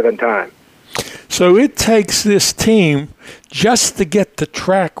any given time. So it takes this team just to get the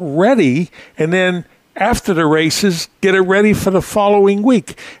track ready, and then after the races, get it ready for the following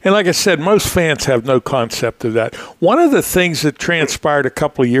week. And like I said, most fans have no concept of that. One of the things that transpired a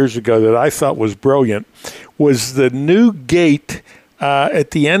couple of years ago that I thought was brilliant was the new gate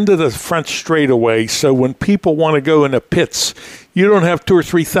at the end of the front straightaway. So when people want to go in the pits, you don't have 2,000 or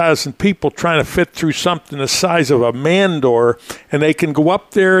 3,000 people trying to fit through something the size of a man door, and they can go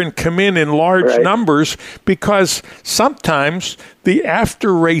up there and come in large numbers, because sometimes the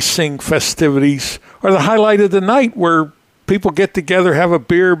after racing festivities are the highlight of the night, where people get together, have a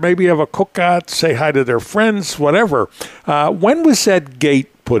beer, maybe have a cookout, say hi to their friends, whatever. When was that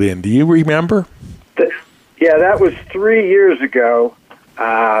gate put in? Do you remember? Yeah, that was 3 years ago,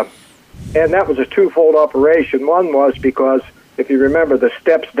 and that was a twofold operation. One was because, if you remember, the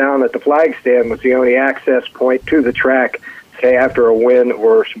steps down at the flag stand was the only access point to the track, say after a win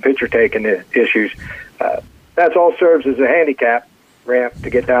or some picture taking issues. That all serves as a handicap ramp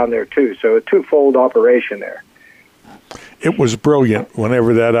to get down there too. So a twofold operation there. it was brilliant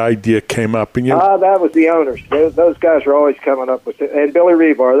whenever that idea came up. And that was the owners. Those guys are always coming up with it. And Billy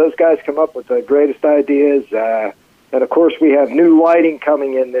Rebar, those guys come up with the greatest ideas. And, of course, we have new lighting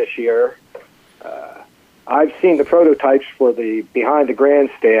coming in this year. I've seen the prototypes for the behind the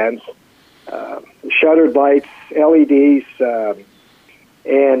grandstands, shuttered lights, LEDs,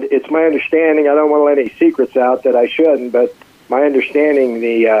 and it's my understanding, I don't want to let any secrets out that I shouldn't, but my understanding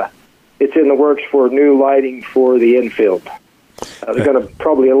it's in the works for new lighting for the infield. They're going to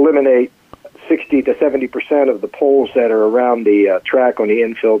probably eliminate 60 to 70% of the poles that are around the track on the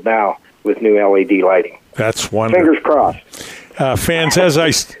infield now with new LED lighting. That's wonderful. Fingers crossed. Fans, as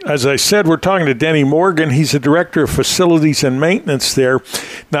I said, we're talking to Denny Morgan. He's the Director of Facilities and Maintenance there.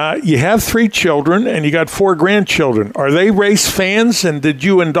 Now, you have 3 children and you got 4 grandchildren. Are they race fans, and did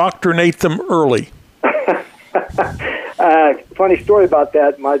you indoctrinate them early? Funny story about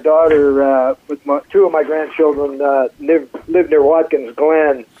that. My daughter, with 2 of my grandchildren, lived near Watkins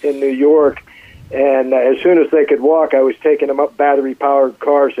Glen in New York, and as soon as they could walk, I was taking them up battery-powered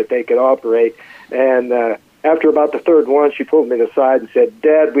cars that they could operate, and after about the 3rd one, she pulled me to the side and said,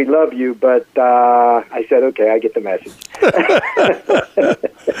 "Dad, we love you," but I said, "Okay, I get the message."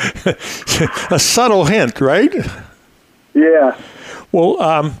 A subtle hint, right? Yeah.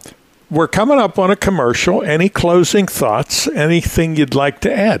 Well, we're coming up on a commercial. Any closing thoughts? Anything you'd like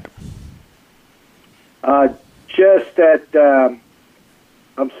to add? Just that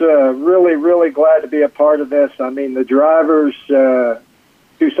I'm so really, really glad to be a part of this. I mean, the drivers do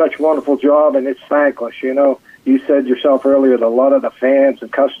such a wonderful job, and it's thankless. You know, you said yourself earlier that a lot of the fans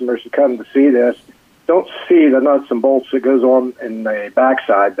and customers who come to see this don't see the nuts and bolts that goes on in the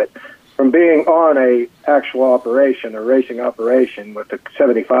backside, but from being on a actual operation, a racing operation with the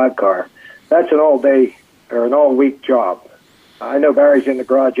 75 car, that's an all-day or an all-week job. I know Barry's in the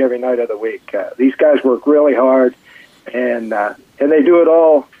garage every night of the week. These guys work really hard, and they do it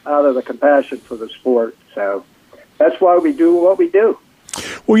all out of the compassion for the sport. So that's why we do what we do.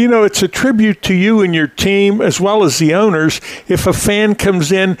 Well, you know, it's a tribute to you and your team as well as the owners if a fan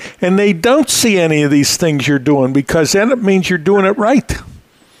comes in and they don't see any of these things you're doing, because then it means you're doing it right.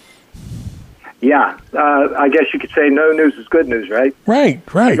 Yeah, I guess you could say no news is good news, right? Right.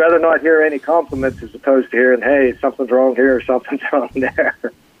 I'd rather not hear any compliments as opposed to hearing, hey, something's wrong here or something's wrong there.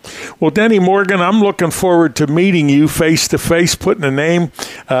 Well, Denny Morgan, I'm looking forward to meeting you face-to-face, putting a name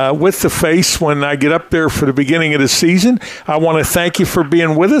with the face when I get up there for the beginning of the season. I want to thank you for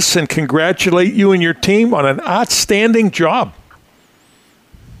being with us and congratulate you and your team on an outstanding job.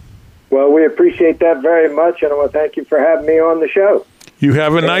 Well, we appreciate that very much, and I want to thank you for having me on the show. You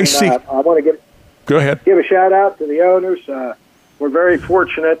have a nice season. I want to Go ahead. Give a shout-out to the owners. We're very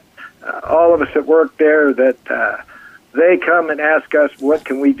fortunate, all of us that work there, that they come and ask us, what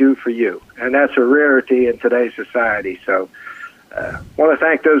can we do for you? And that's a rarity in today's society. So I want to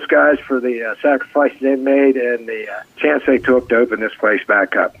thank those guys for the sacrifices they made and the chance they took to open this place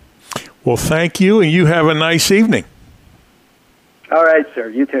back up. Well, thank you, and you have a nice evening. All right, sir.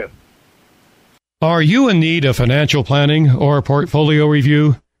 You too. Are you in need of financial planning or portfolio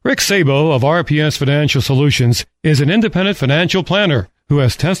review? Rick Sabo of RPS Financial Solutions is an independent financial planner who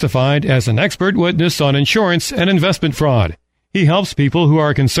has testified as an expert witness on insurance and investment fraud. He helps people who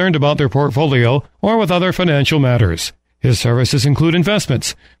are concerned about their portfolio or with other financial matters. His services include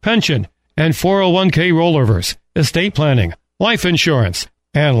investments, pension, and 401k rollovers, estate planning, life insurance,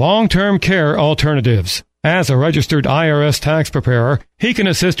 and long-term care alternatives. As a registered IRS tax preparer, he can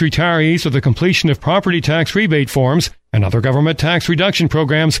assist retirees with the completion of property tax rebate forms and other government tax reduction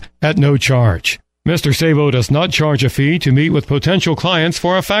programs at no charge. Mr. Sabo does not charge a fee to meet with potential clients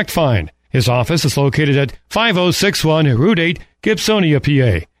for a fact find. His office is located at 5061 Route 8, Gibsonia,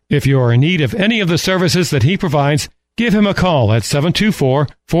 PA. If you are in need of any of the services that he provides, give him a call at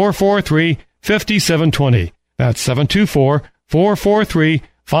 724-443-5720. That's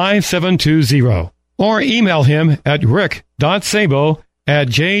 724-443-5720. Or email him at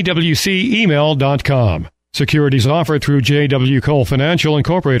rick.sabo@jwcemail.com. Securities offered through J.W. Cole Financial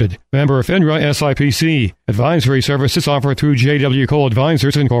Incorporated, member of FINRA SIPC. Advisory services offered through J.W. Cole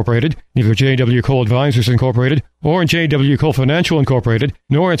Advisors Incorporated. Neither J.W. Cole Advisors Incorporated or J.W. Cole Financial Incorporated,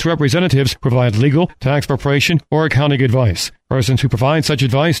 nor its representatives provide legal, tax preparation, or accounting advice. Persons who provide such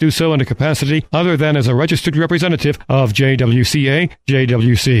advice do so in a capacity other than as a registered representative of JWCA,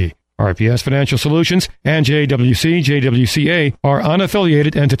 JWC. RPS Financial Solutions and JWC, JWCA are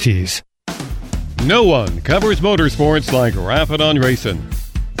unaffiliated entities. No one covers motorsports like Rapid on Racing.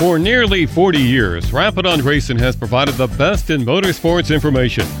 For nearly 40 years, Rapid on Racing has provided the best in motorsports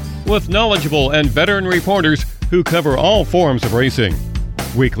information with knowledgeable and veteran reporters who cover all forms of racing.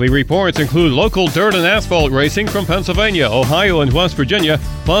 Weekly reports include local dirt and asphalt racing from Pennsylvania, Ohio, and West Virginia,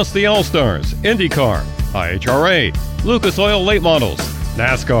 plus the All-Stars, IndyCar, IHRA, Lucas Oil Late Models,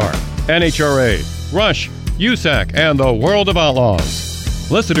 NASCAR, NHRA, Rush, USAC, and the World of Outlaws.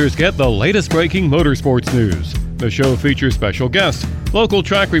 Listeners get the latest breaking motorsports news. The show features special guests, local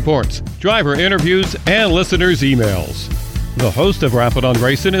track reports, driver interviews, and listeners' emails. The host of Rapid on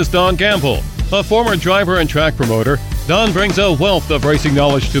Racing is Don Gamble. A former driver and track promoter, Don brings a wealth of racing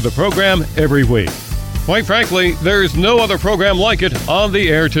knowledge to the program every week. Quite frankly, there's no other program like it on the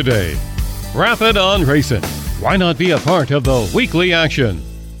air today. Rapid on Racing. Why not be a part of the weekly action?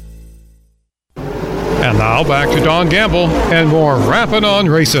 And now back to Don Gamble and more Rapid on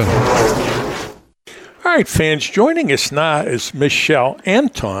Racing. All right, fans, joining us now is Michelle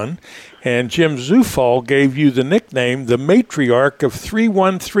Anton, and Jim Zufall gave you the nickname, the matriarch of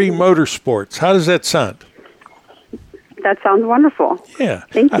 313 Motorsports. How does that sound? That sounds wonderful. Yeah.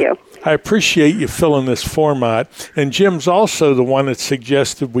 Thank you. I appreciate you filling this format. And Jim's also the one that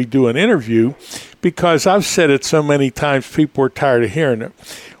suggested we do an interview because I've said it so many times, people are tired of hearing it.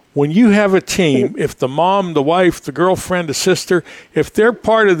 When you have a team, if the mom, the wife, the girlfriend, the sister, if they're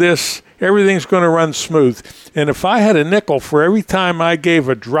part of this, everything's going to run smooth. And if I had a nickel for every time I gave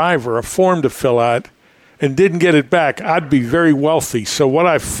a driver a form to fill out and didn't get it back, I'd be very wealthy. So what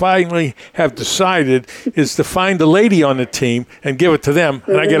I finally have decided is to find a lady on the team and give it to them,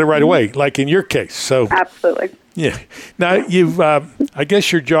 and I get it right away, like in your case. So absolutely. Yeah. Now, you've, I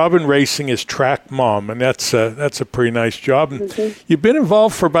guess your job in racing is track mom, and that's a pretty nice job. And you've been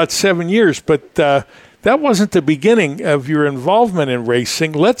involved for about 7 years, but that wasn't the beginning of your involvement in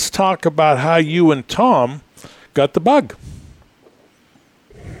racing. Let's talk about how you and Tom got the bug.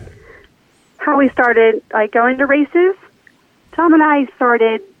 How we started going to races. Tom and I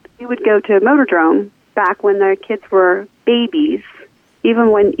started, we would go to Motordrome back when the kids were babies,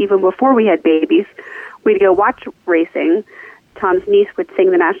 even before we had babies. We'd go watch racing. Tom's niece would sing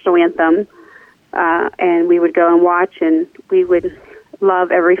the national anthem, and we would go and watch, and we would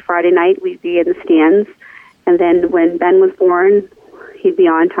love every Friday night. We'd be in the stands. And then when Ben was born, he'd be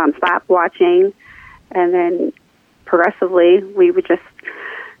on Tom's lap watching. And then progressively, we would just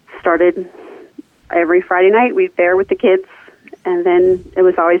started every Friday night. We'd be there with the kids. And then it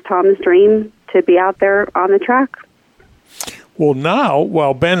was always Tom's dream to be out there on the track. Well,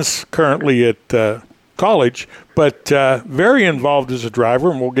 now, Ben's currently at college, but very involved as a driver,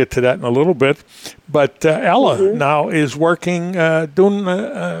 and we'll get to that in a little bit. But Ella now is working, doing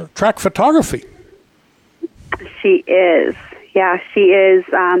track photography. She is. Yeah, she is.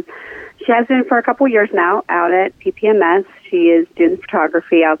 She has been for a couple years now out at PPMS. She is doing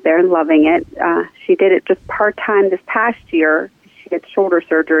photography out there and loving it. She did it just part-time this past year. She had shoulder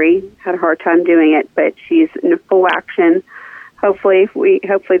surgery, had a hard time doing it, but she's in full action. Hopefully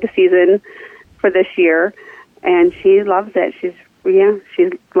the season for this year, and she loves it. She's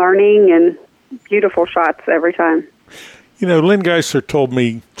learning, and beautiful shots every time. You know, Lynn Geisler told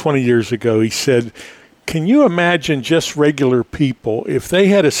me 20 years ago, he said, can you imagine just regular people if they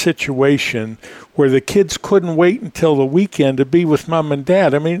had a situation where the kids couldn't wait until the weekend to be with mom and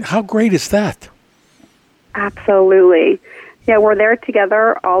dad? I mean, how great is that? Absolutely. Yeah, we're there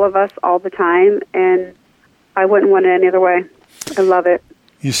together, all of us, all the time, and I wouldn't want it any other way. I love it.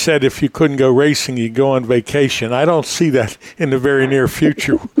 You said if you couldn't go racing, you'd go on vacation. I don't see that in the very near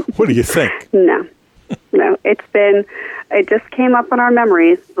future. What do you think? No. It just came up in our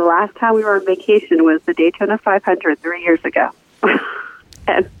memories. The last time we were on vacation was the Daytona 500 3 years ago.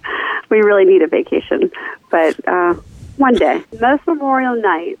 And we really need a vacation. But one day. Most Memorial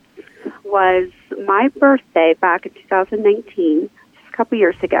Night was my birthday back in 2019, just a couple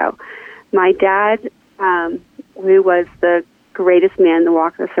years ago. My dad, who was the greatest man to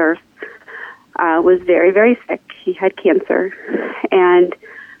walk this earth, was very, very sick. He had cancer, and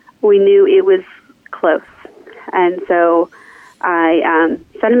we knew it was close. And so I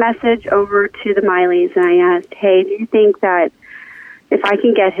sent a message over to the Mileys, and I asked, hey, do you think that if I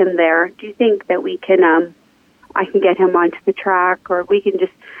can get him there, do you think that we can, I can get him onto the track, or we can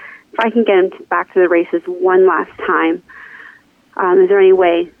just, if I can get him back to the races one last time, is there any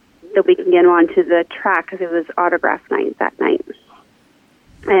way that we can get him onto the track, because it was autograph night that night?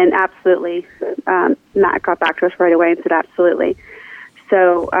 And absolutely, Matt got back to us right away and said absolutely.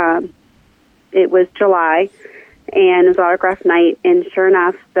 So it was July, and it was autograph night, and sure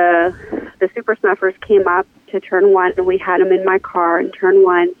enough, the Super Snuffers came up to turn one, and we had them in my car in turn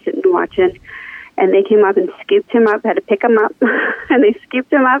one, sitting watching, and they came up and scooped him up, had to pick him up, and they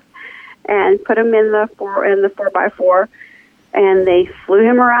scooped him up and put him in the 4x4, and they flew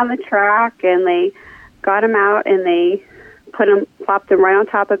him around the track, and they got him out, and they put plopped them right on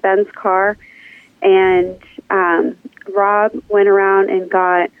top of Ben's car, and Rob went around and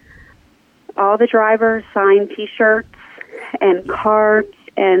got all the drivers signed T-shirts and cards,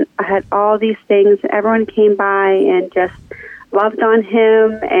 and I had all these things. Everyone came by and just loved on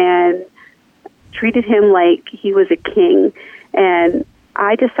him and treated him like he was a king. And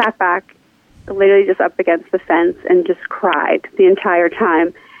I just sat back, literally just up against the fence, and just cried the entire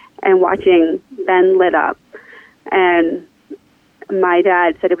time, and watching Ben lit up. And my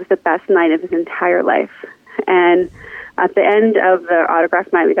dad said it was the best night of his entire life. And at the end of the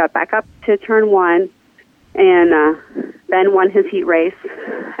autograph night, we got back up to turn one, and Ben won his heat race.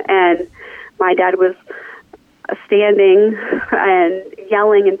 And my dad was standing and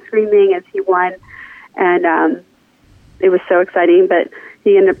yelling and screaming as he won. And it was so exciting, but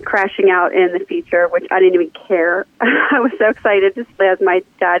he ended up crashing out in the feature, which I didn't even care. I was so excited to as my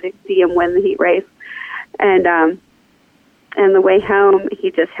dad to see him win the heat race. And on the way home,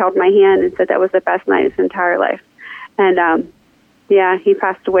 he just held my hand and said that was the best night of his entire life. And, he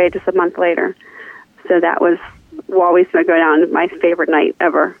passed away just a month later. So that was always going to go down as my favorite night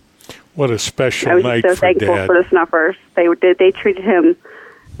ever. What a special night for Dad. I was so thankful for the Snuffers. They treated him.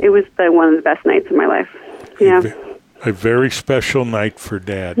 It was one of the best nights of my life. Yeah. A very special night for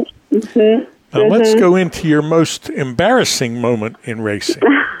Dad. Mm-hmm. Now let's go into your most embarrassing moment in racing.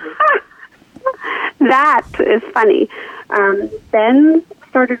 That is funny. Ben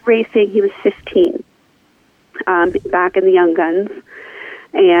started racing, he was 15, back in the Young Guns.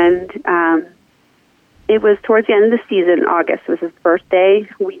 And it was towards the end of the season, August. It was his birthday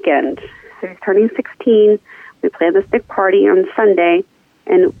weekend. So he was turning 16. We planned this big party on Sunday,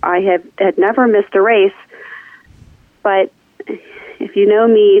 and I had never missed a race. But if you know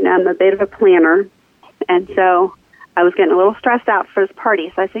me, I'm a bit of a planner, and so I was getting a little stressed out for this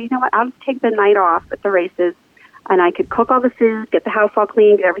party. So I said, you know what, I'll just take the night off at the races, and I could cook all the food, get the house all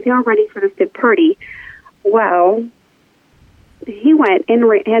clean, get everything all ready for this big party. Well, he went and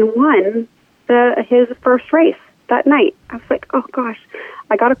won his first race that night. I was like, oh, gosh.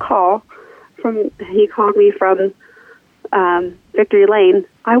 I got a call he called me from Victory Lane.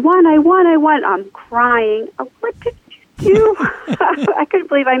 I won. I'm crying. Oh, what did you do? I couldn't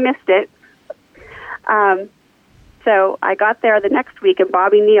believe I missed it. So I got there the next week, and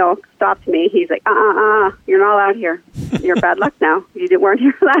Bobby Neal stopped me. He's like, you're not allowed here. You're bad luck now. You weren't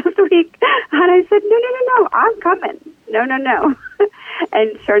here last week. And I said, no, I'm coming. No.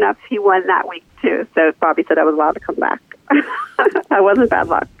 And sure enough, he won that week, too. So Bobby said I was allowed to come back. I wasn't bad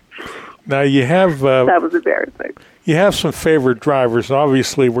luck. Now, you have... that was embarrassing. You have some favorite drivers.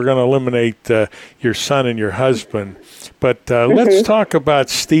 Obviously, we're going to eliminate your son and your husband. But let's talk about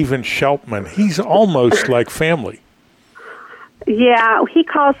Steven Sheltman. He's almost like family. Yeah, he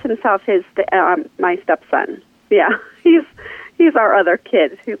calls himself my stepson. Yeah, he's our other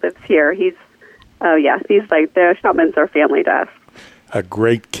kid who lives here. He's like the Sheltmans are family to us. A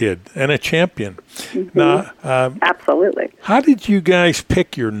great kid and a champion. Mm-hmm. Now, absolutely. How did you guys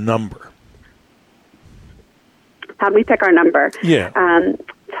pick your number? How did we pick our number? Yeah.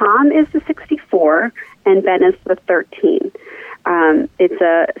 Tom is the 64, and Ben is the 13. It's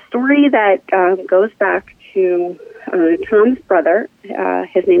a story that goes back to Tom's brother.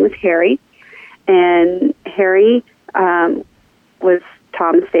 His name was Harry, and Harry was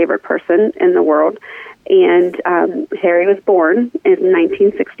Tom's favorite person in the world. And Harry was born in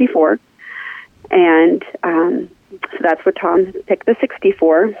 1964, and so that's what Tom picked, the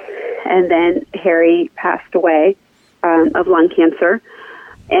 64. And then Harry passed away of lung cancer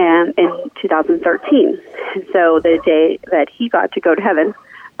in 2013. And so the day that he got to go to heaven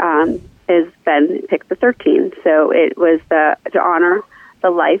is Ben picked the 13. So it was to honor the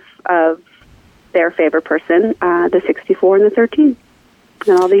life of their favorite person, the 64 and the 13,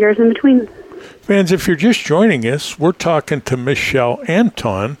 and all the years in between. Fans, if you're just joining us, we're talking to Michelle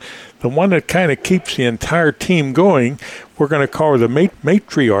Anton, the one that kind of keeps the entire team going. We're going to call her the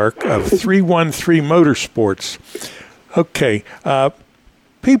matriarch of 313 Motorsports. Okay,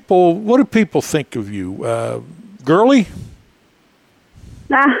 what do people think of you? Girly?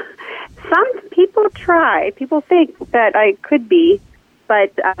 Some people try. People think that I could be,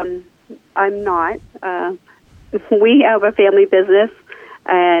 but I'm not. We have a family business,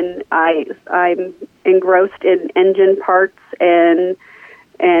 and I'm engrossed in engine parts and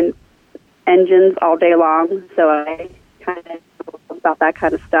engines all day long. So I kind of know about that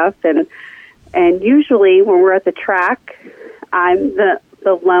kind of stuff. And usually when we're at the track, I'm the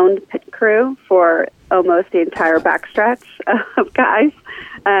lone pit crew for almost the entire backstretch of guys.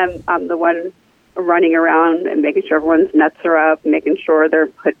 I'm the one running around and making sure everyone's nuts are up, making sure their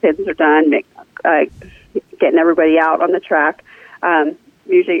put pins are done, getting everybody out on the track.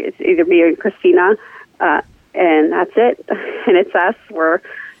 Usually it's either me or Christina, and that's it. And it's us. We're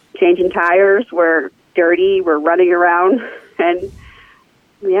changing tires. We're dirty. We're running around. And,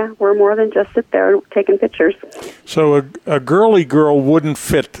 yeah, we're more than just sit there taking pictures. So a girly girl wouldn't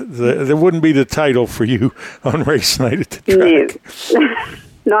fit. There wouldn't be the title for you on race night at the track.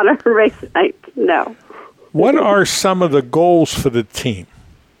 No. Not a race night, no. What are some of the goals for the team?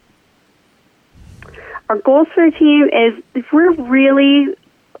 Our goals for the team is we're really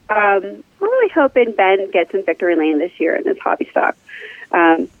hoping Ben gets in victory lane this year in his hobby stock.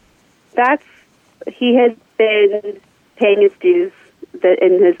 He has been paying his dues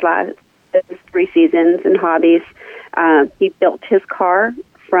in his last 3 seasons in hobbies. He built his car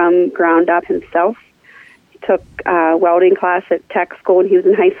from ground up himself. He took welding class at tech school when he was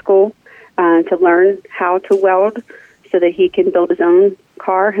in high school to learn how to weld so that he can build his own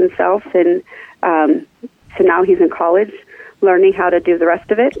car himself. And so now he's in college learning how to do the rest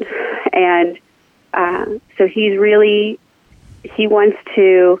of it. And so he wants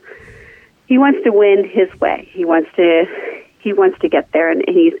to win his way. He wants to get there, and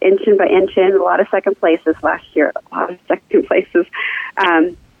he's inch by inch in a lot of second places last year, but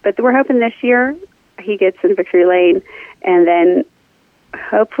we're hoping this year he gets in victory lane, and then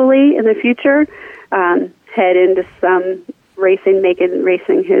hopefully in the future head into some racing, making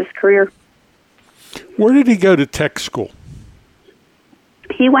racing his career. Where did he go to tech school?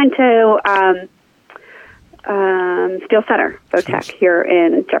 He went to Steel Center, Votech, here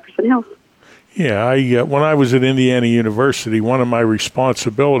in Jefferson Hills. Yeah, when I was at Indiana University, one of my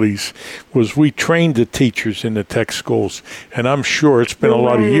responsibilities was we trained the teachers in the tech schools, and I'm sure it's been a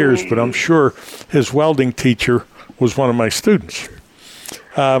lot of years, but I'm sure his welding teacher was one of my students.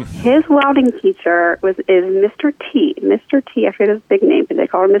 His welding teacher is Mr. T. Mr. T, I forget his big name, but they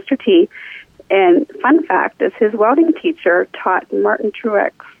call him Mr. T. And fun fact is his welding teacher taught Martin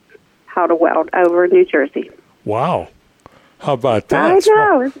Truex how to weld over in New Jersey. Wow. How about that? I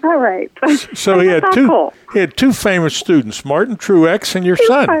know, isn't that right? So he had two famous students, Martin Truex and your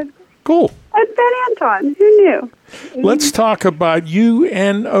son. Fun. Cool. And Ben Anton, who knew? Let's talk about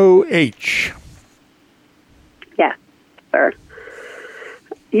UNOH. Yes, sir.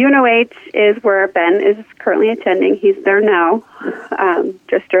 UNOH is where Ben is currently attending. He's there now.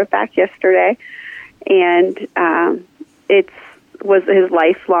 Just drove back yesterday. And it was his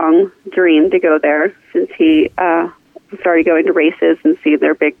lifelong dream to go there since he started going to races and seeing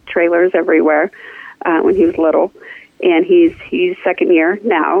their big trailers everywhere when he was little. And he's second year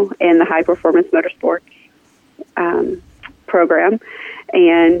now in the high performance motorsports program,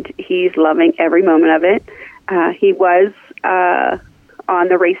 and he's loving every moment of it. He was on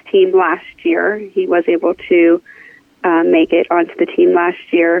the race team last year. He was able to make it onto the team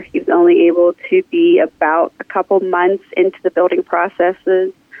last year. He was only able to be about a couple months into the building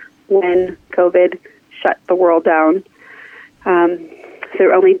processes when COVID shut the world down. So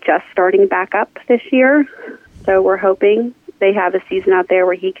they're only just starting back up this year. So we're hoping they have a season out there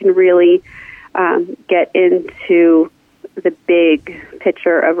where he can really get into the big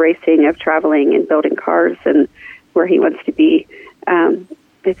picture of racing, of traveling and building cars, and where he wants to be.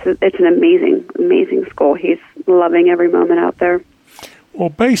 It's an amazing school. He's loving every moment out there. Well,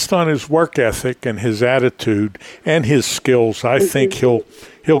 based on his work ethic and his attitude and his skills, I think he'll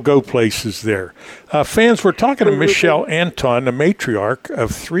go places there. Fans, we're talking to Michelle Anton, the matriarch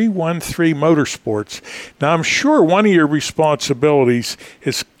of 313 Motorsports. Now, I'm sure one of your responsibilities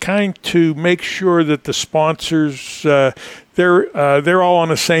is to make sure that the sponsors, they're all on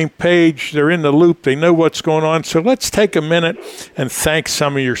the same page. They're in the loop. They know what's going on. So let's take a minute and thank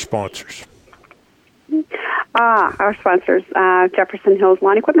some of your sponsors. Our sponsors, Jefferson Hills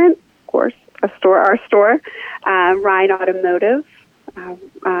Lawn Equipment, of course, our store, Ryan Automotive,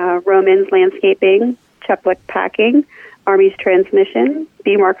 Romans Landscaping, Cheplick Packing, Army's Transmission,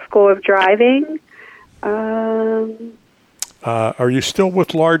 B-Mark School of Driving. Are you still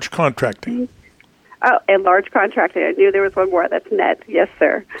with Large Contracting? Oh, and Large Contracting. I knew there was one more. That's Ned. Yes,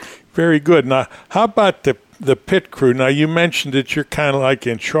 sir. Very good. Now, how about the pit crew? Now, you mentioned that you're kind of like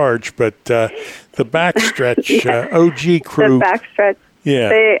in charge, but the backstretch OG crew. The backstretch. Yeah.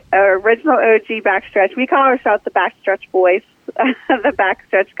 The original OG backstretch. We call ourselves the backstretch boys. The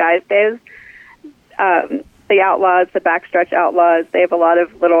backstretch guys. There's the Outlaws, the backstretch Outlaws. They have a lot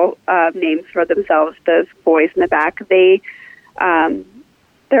of little names for themselves. Those boys in the back. They're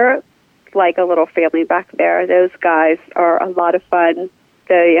like a little family back there. Those guys are a lot of fun.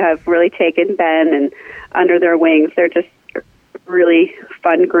 They have really taken Ben and under their wings. They're just a really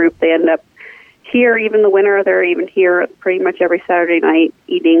fun group. They end up here, even the winter, they're even here pretty much every Saturday night,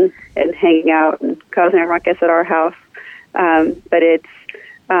 eating and hanging out and causing a ruckus at our house. But it's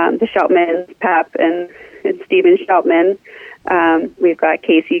the Sheltmans, Pep and Steven Sheltman. We've got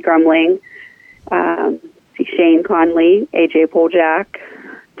Casey Grumling, Shane Conley, AJ Poljak,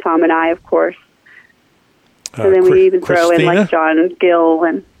 Tom and I, of course. And then we even throw in like John Gill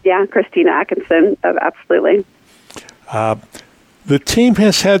and Christina Atkinson. Absolutely. The team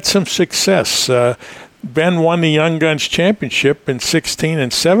has had some success. Ben won the Young Guns Championship in 16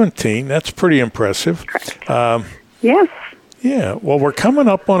 and 17. That's pretty impressive. Yes. Yeah. Well, we're coming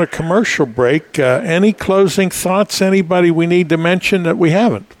up on a commercial break. Any closing thoughts? Anybody we need to mention that we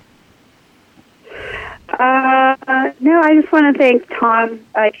haven't? No, I just want to thank Tom.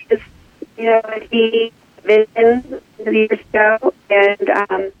 He visioned years ago,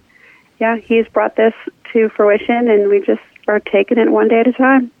 and he's brought this to fruition, and we just are taking it one day at a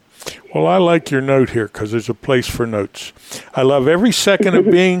time. Well, I like your note here because there's a place for notes. I love every second of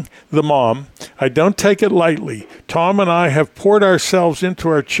being the mom. I don't take it lightly. Tom and I have poured ourselves into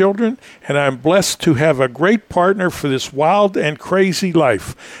our children, and I'm blessed to have a great partner for this wild and crazy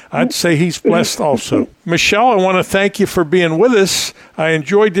life. I'd say he's blessed also. Michelle, I want to thank you for being with us. I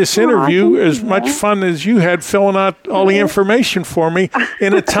enjoyed this interview as much fun as you had filling out all the information for me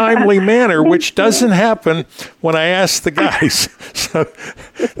in a timely manner, which doesn't happen when I ask the guys. So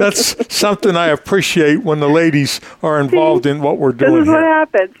that's something I appreciate when the ladies are involved in what we're doing. This is here. what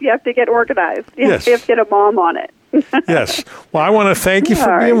happens. You have to get organized. You have to get a mom on it. Yes. Well, I want to thank you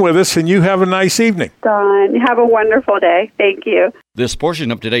for being with us, and you have a nice evening. Don, have a wonderful day. Thank you. This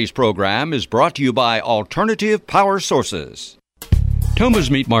portion of today's program is brought to you by Alternative Power Sources.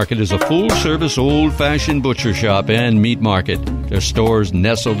 Toma's Meat Market is a full-service, old-fashioned butcher shop and meat market. Their stores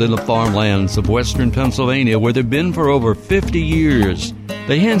nestled in the farmlands of western Pennsylvania, where they've been for over 50 years.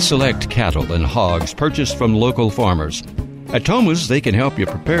 They hand-select cattle and hogs purchased from local farmers. At Toma's, they can help you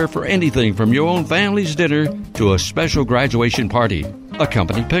prepare for anything from your own family's dinner to a special graduation party, a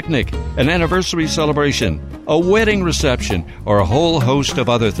company picnic, an anniversary celebration, a wedding reception, or a whole host of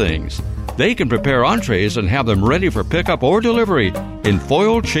other things. They can prepare entrees and have them ready for pickup or delivery in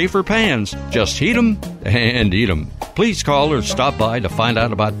foil chafer pans. Just heat them and eat them. Please call or stop by to find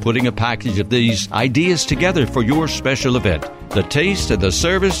out about putting a package of these ideas together for your special event. The taste and the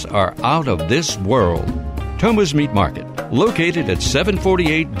service are out of this world. Toma's Meat Market, located at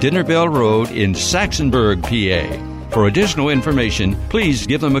 748 Dinner Bell Road in Saxonburg, PA. For additional information, please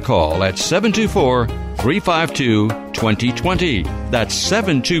give them a call at 724-352-2020. That's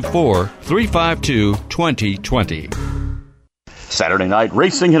 724-352-2020. Saturday night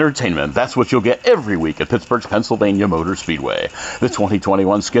racing entertainment. That's what you'll get every week at Pittsburgh's Pennsylvania Motor Speedway. The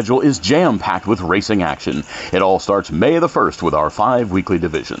 2021 schedule is jam-packed with racing action. It all starts May the 1st with our 5 weekly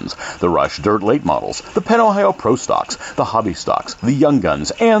divisions: the Rush Dirt Late Models, the Penn Ohio Pro Stocks, the Hobby Stocks, the Young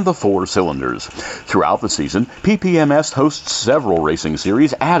Guns, and the 4 Cylinders. Throughout the season, PPMS hosts several racing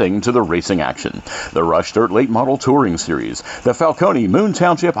series adding to the racing action: the Rush Dirt Late Model Touring Series, the Falcone Moon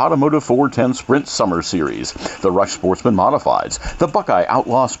Township Automotive 410 Sprint Summer Series, the Rush Sportsman Modifieds, the Buckeye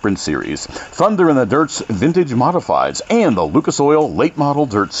Outlaw Sprint Series, Thunder in the Dirt's Vintage Modifieds, and the Lucas Oil Late Model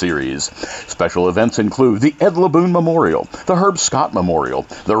Dirt Series. Special events include the Ed LeBoon Memorial, the Herb Scott Memorial,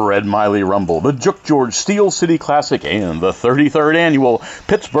 the Red Miley Rumble, the Jook George Steel City Classic, and the 33rd Annual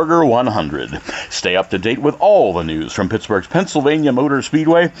Pittsburgher 100. Stay up to date with all the news from Pittsburgh's Pennsylvania Motor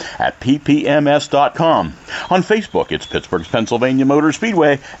Speedway at ppms.com. On Facebook, it's Pittsburgh's Pennsylvania Motor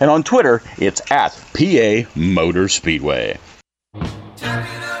Speedway, and on Twitter, it's at PA Motor Speedway.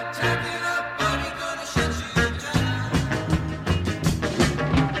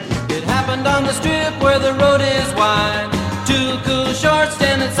 It happened on the strip where the road is wide. 2 cool shorts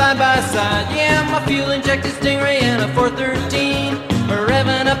standing side by side. Yeah, my fuel injected Stingray and a 413 are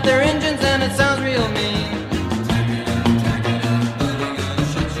revving up their engines and it sounds real mean.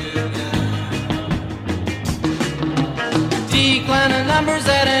 Declining numbers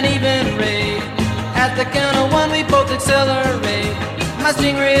at an even rate. At the count of 1 we both accelerate. My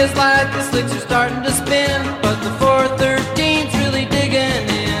Stingray is like the slicks are starting to spin, but the 413's really digging in.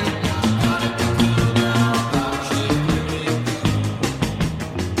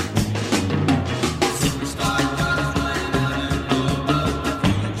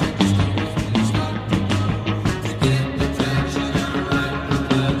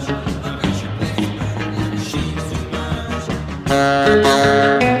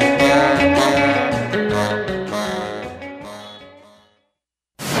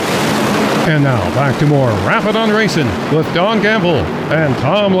 And now, back to more Rapid on Racing with Don Gamble and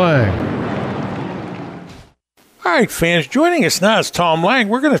Tom Lang. All right, fans, joining us now is Tom Lang.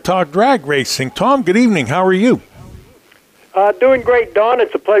 We're going to talk drag racing. Tom, good evening. How are you? Doing great, Don.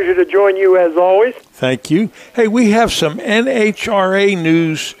 It's a pleasure to join you as always. Thank you. Hey, we have some NHRA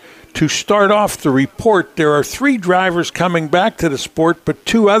news to start off the report. There are 3 drivers coming back to the sport, but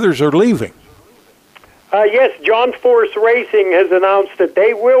 2 others are leaving. Yes, John Force Racing has announced that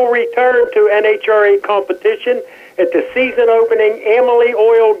they will return to NHRA competition at the season-opening Amalie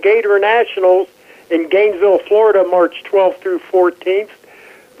Oil Gator Nationals in Gainesville, Florida, March 12th through 14th.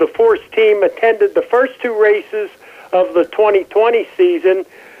 The Force team attended the first 2 races of the 2020 season,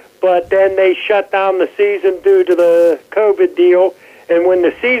 but then they shut down the season due to the COVID deal. And when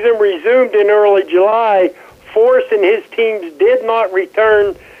the season resumed in early July, Force and his teams did not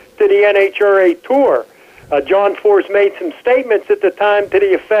return to the NHRA Tour. John Force made some statements at the time to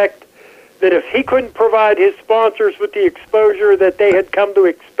the effect that if he couldn't provide his sponsors with the exposure that they had come to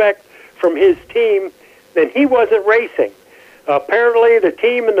expect from his team, then he wasn't racing. Apparently, the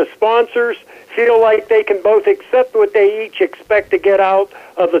team and the sponsors feel like they can both accept what they each expect to get out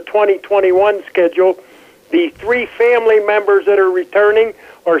of the 2021 schedule. The 3 family members that are returning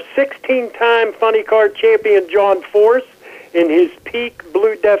are 16-time funny car champion John Force in his Peak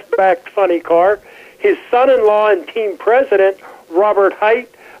Blue Death-backed funny car, his son-in-law and team president, Robert Height,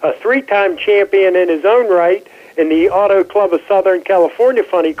 a 3-time champion in his own right in the Auto Club of Southern California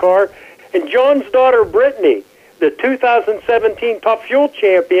funny car, and John's daughter, Brittany, the 2017 Top Fuel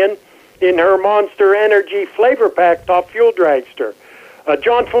champion in her Monster Energy Flavor Pack Top Fuel dragster.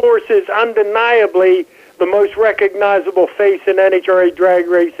 John Force is undeniably the most recognizable face in NHRA drag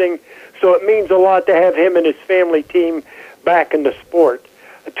racing, so it means a lot to have him and his family team back in the sport.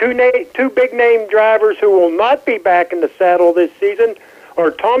 2 big-name drivers who will not be back in the saddle this season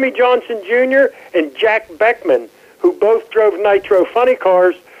are Tommy Johnson Jr. and Jack Beckman, who both drove Nitro funny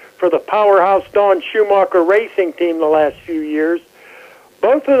cars for the powerhouse Don Schumacher Racing team the last few years.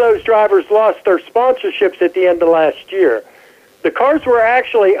 Both of those drivers lost their sponsorships at the end of last year. The cars were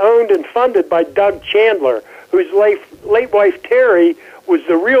actually owned and funded by Doug Chandler, whose late wife Terry was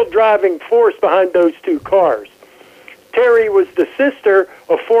the real driving force behind those 2 cars. Terry was the sister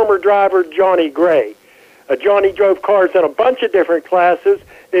of former driver Johnny Gray. Johnny drove cars in a bunch of different classes.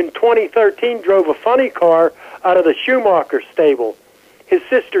 In 2013, drove a funny car out of the Schumacher stable. His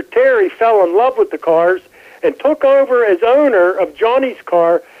sister Terry fell in love with the cars and took over as owner of Johnny's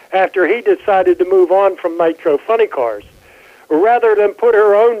car after he decided to move on from Nitro funny cars. Rather than put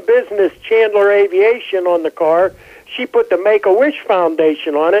her own business, Chandler Aviation, on the car, she put the Make-A-Wish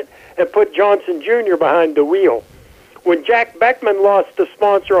Foundation on it and put Johnson Jr. behind the wheel. When Jack Beckman lost the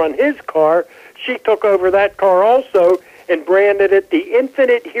sponsor on his car, she took over that car also and branded it the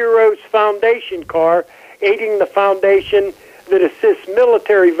Infinite Heroes Foundation car, aiding the foundation that assists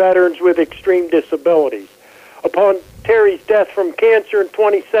military veterans with extreme disabilities. Upon Terry's death from cancer in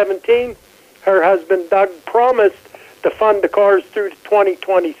 2017, her husband Doug promised to fund the cars through the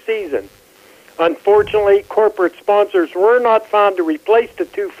 2020 season. Unfortunately, corporate sponsors were not found to replace the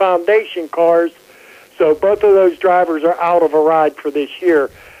 2 foundation cars, so both of those drivers are out of a ride for this year.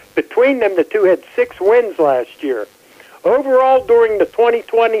 Between them, the 2 had 6 wins last year. Overall, during the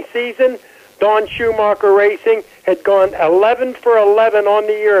 2020 season, Don Schumacher Racing had gone 11 for 11 on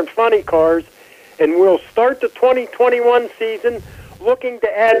the year in funny cars, and will start the 2021 season looking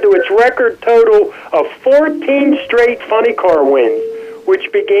to add to its record total of 14 straight funny car wins,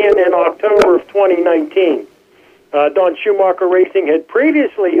 which began in October of 2019. Don Schumacher Racing had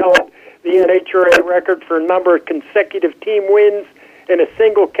previously held the NHRA record for a number of consecutive team wins in a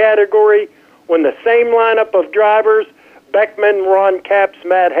single category when the same lineup of drivers, Beckman, Ron Capps,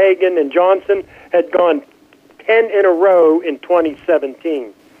 Matt Hagan, and Johnson, had gone 10 in a row in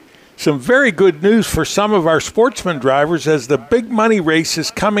 2017. Some very good news for some of our sportsman drivers as the big money race is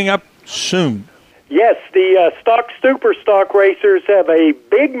coming up soon. Yes, the stock super stock racers have a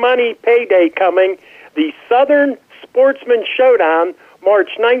big money payday coming. The Southern Sportsman Showdown,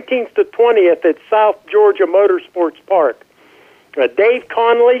 March 19th to 20th at South Georgia Motorsports Park. Dave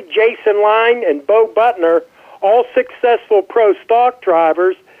Conley, Jason Line, and Bo Butner, all successful pro stock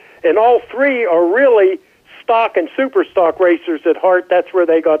drivers, and all 3 are really stock and super stock racers at heart. That's where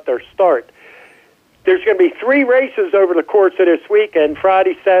they got their start. There's going to be 3 races over the course of this weekend,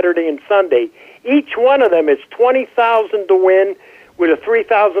 Friday, Saturday, and Sunday. Each one of them is $20,000 to win with a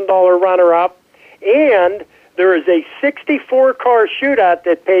 $3,000 runner-up, and there is a 64-car shootout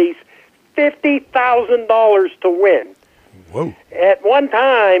that pays $50,000 to win. Whoa. At one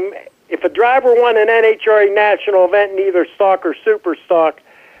time, if a driver won an NHRA national event in either stock or super stock,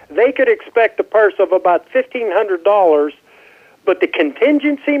 they could expect a purse of about $1,500, But the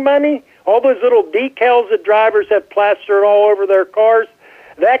contingency money, all those little decals that drivers have plastered all over their cars,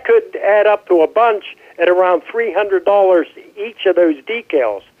 that could add up to a bunch at around $300 each of those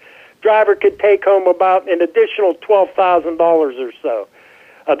decals. Driver could take home about an additional $12,000 or so.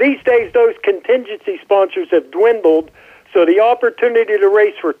 These days, those contingency sponsors have dwindled, so the opportunity to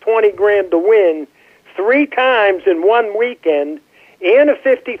race for $20,000 to win 3 times in one weekend and a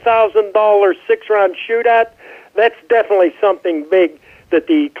 $50,000 6-round shootout, that's definitely something big that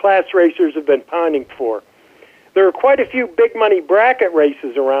the class racers have been pining for. There are quite a few big money bracket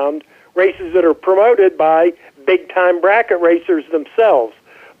races around, races that are promoted by big-time bracket racers themselves.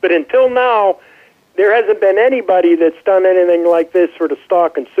 But until now, there hasn't been anybody that's done anything like this for the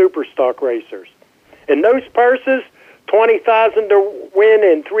stock and super stock racers. And those purses, $20,000 to win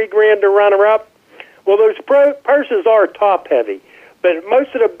and $3,000 to runner-up, well, those purses are top-heavy. But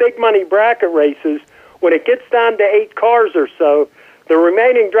most of the big money bracket races, when it gets down to 8 cars or so, the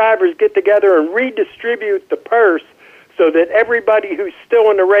remaining drivers get together and redistribute the purse so that everybody who's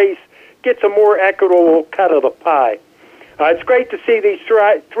still in the race gets a more equitable cut of the pie. It's great to see these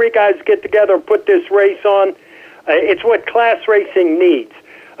 3 guys get together and put this race on. It's what class racing needs.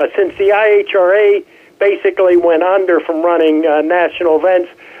 Since the IHRA basically went under from running national events,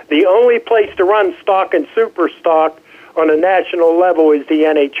 the only place to run stock and super stock on a national level is the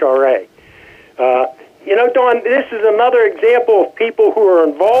NHRA. Don, this is another example of people who are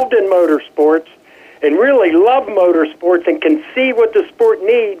involved in motorsports and really love motorsports and can see what the sport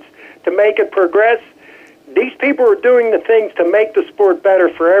needs to make it progress. These people are doing the things to make the sport better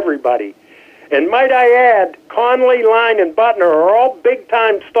for everybody. And might I add, Conley, Line, and Butner are all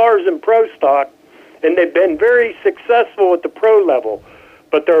big-time stars in pro stock, and they've been very successful at the pro level.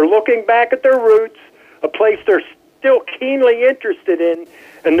 But they're looking back at their roots, a place they're still keenly interested in,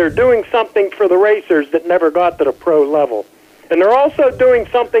 and they're doing something for the racers that never got to the pro level. And they're also doing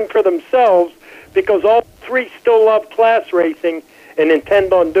something for themselves because all 3 still love class racing and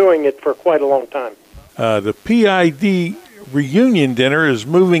intend on doing it for quite a long time. The PID reunion dinner is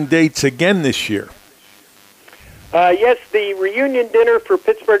moving dates again this year. Yes, the reunion dinner for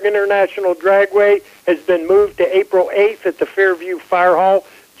Pittsburgh International Dragway has been moved to April 8th at the Fairview Fire Hall,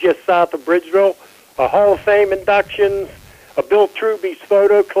 just south of Bridgeville. A Hall of Fame inductions, a Bill Truby's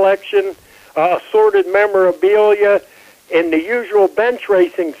photo collection, assorted memorabilia, and the usual bench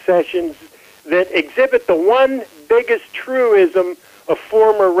racing sessions that exhibit the one biggest truism of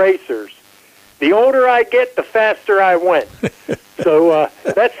former racers. The older I get, the faster I went. So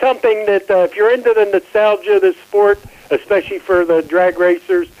that's something that if you're into the nostalgia of the sport, especially for the drag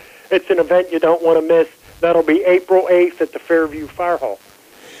racers, it's an event you don't want to miss. That'll be April 8th at the Fairview Fire Hall.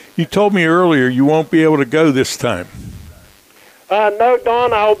 You told me earlier you won't be able to go this time. No,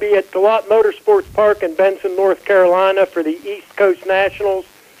 Don, I'll be at Galat Motorsports Park in Benson, North Carolina for the East Coast Nationals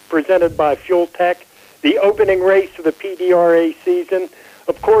presented by Fuel Tech, the opening race of the PDRA season.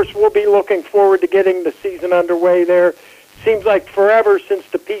 Of course, we'll be looking forward to getting the season underway there. Seems like forever since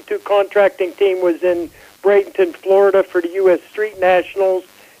the P2 contracting team was in Bradenton, Florida for the U.S. Street Nationals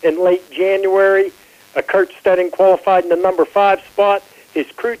in late January. Kurt Stedding qualified in the number 5 spot. His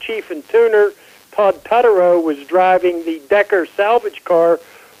crew chief and tuner, Todd Tutterow, was driving the Decker salvage car,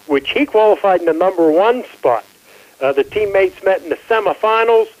 which he qualified in the number 1 spot. The teammates met in the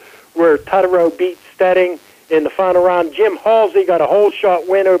semifinals, where Tutterow beat Stedding in the final round. Jim Halsey got a whole shot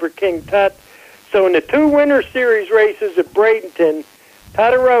win over King Tut. So in the 2 Winter Series races at Bradenton,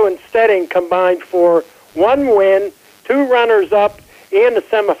 Tutterow and Stedding combined for 1 win, 2 runners-up, and a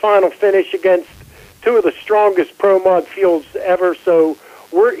semifinal finish against 2 of the strongest pro mod fields ever. So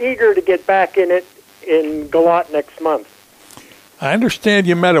we're eager to get back in it in Galat next month. I understand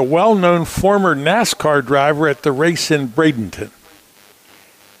you met a well-known former NASCAR driver at the race in Bradenton.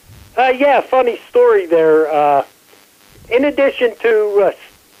 Yeah, funny story there. In addition to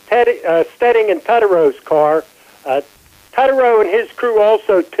Stedding and Tutterow's car, Tutterow and his crew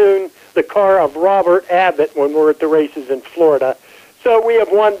also tuned the car of Robert Abbott when we're at the races in Florida. So we have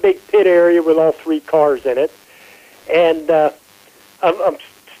one big pit area with all 3 cars in it. And I'm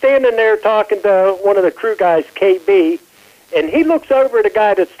standing there talking to one of the crew guys, KB, and he looks over at the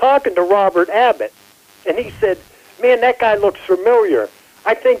guy that's talking to Robert Abbott. And he said, "Man, that guy looks familiar.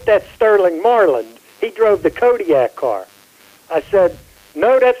 I think that's Sterling Marlin. He drove the Kodiak car." I said,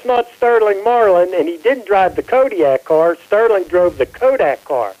 "No, that's not Sterling Marlin, and he didn't drive the Kodiak car. Sterling drove the Kodak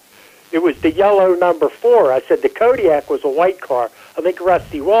car. It was the yellow number 4. I said, the Kodiak was a white car. I think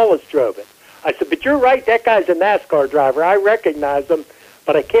Rusty Wallace drove it. I said, but you're right, that guy's a NASCAR driver. I recognize him,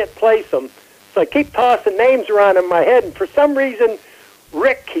 but I can't place him. So I keep tossing names around in my head, and for some reason,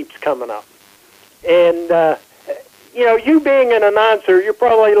 Rick keeps coming up. And, you being an announcer, you're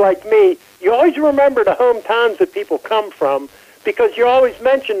probably like me. You always remember the hometowns that people come from because you always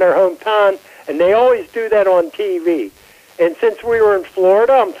mention their hometown, and they always do that on TV. And since we were in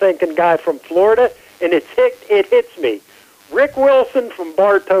Florida, I'm thinking guy from Florida, and it hits me. Rick Wilson from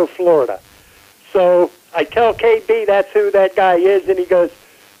Bartow, Florida. So I tell KB that's who that guy is, and he goes,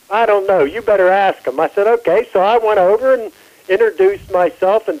 I don't know. You better ask him. I said, okay. So I went over and introduced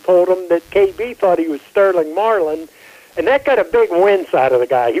myself and told him that KB thought he was Sterling Marlin, and that got a big wince out of the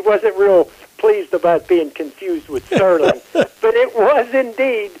guy. He wasn't real pleased about being confused with Sterling, but it was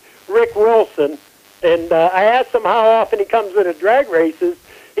indeed Rick Wilson. And I asked him how often he comes to the drag races.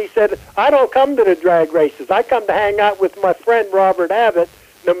 He said, I don't come to the drag races. I come to hang out with my friend Robert Abbott,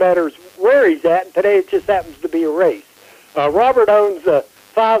 no matter where he's at, and today it just happens to be a race. Robert owns a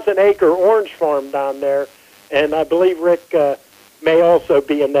 1,000-acre orange farm down there, and I believe Rick may also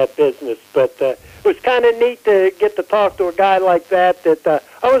be in that business. But it was kind of neat to get to talk to a guy like that.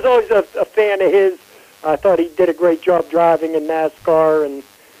 I was always a fan of his. I thought he did a great job driving in NASCAR and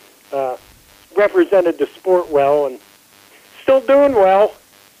represented the sport well, and still doing well.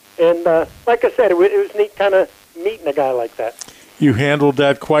 And like I said, it was neat kind of meeting a guy like that. You handled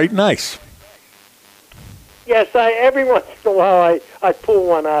that quite nice. Yes, every once in a while I pull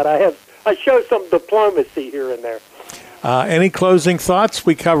one out. I show some diplomacy here and there. Any closing thoughts?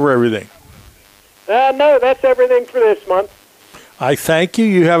 We cover everything. No, that's everything for this month. I thank you.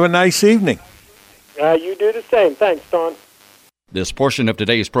 You have a nice evening. You do the same. Thanks, Don. This portion of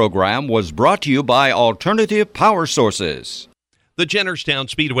today's program was brought to you by Alternative Power Sources. The Jennerstown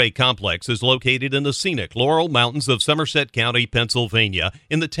Speedway Complex is located in the scenic Laurel Mountains of Somerset County, Pennsylvania,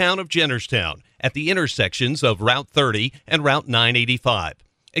 in the town of Jennerstown, at the intersections of Route 30 and Route 985.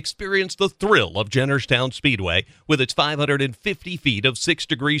 Experience the thrill of Jennerstown Speedway with its 550 feet of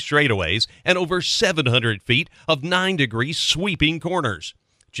 6-degree straightaways and over 700 feet of 9-degree sweeping corners.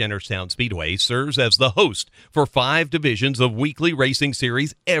 Jennerstown Speedway serves as the host for 5 divisions of weekly racing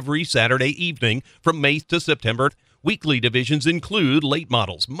series every Saturday evening from May to September. Weekly divisions include late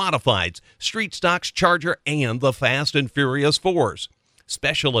models, modifieds, street stocks, Charger, and the Fast and Furious 4s.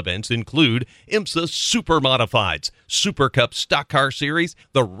 Special events include IMSA Super Modifieds, Super Cup Stock Car Series,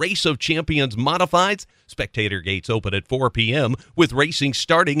 the Race of Champions Modifieds. Spectator gates open at 4 p.m. with racing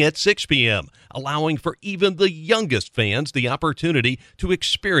starting at 6 p.m., allowing for even the youngest fans the opportunity to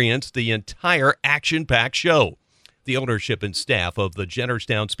experience the entire action-packed show. The ownership and staff of the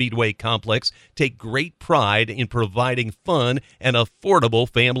Jennerstown Speedway Complex take great pride in providing fun and affordable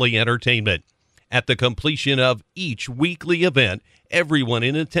family entertainment. At the completion of each weekly event, everyone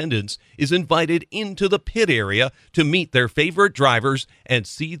in attendance is invited into the pit area to meet their favorite drivers and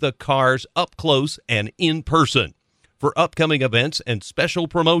see the cars up close and in person. For upcoming events and special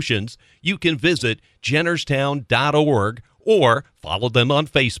promotions, you can visit jennerstown.org or follow them on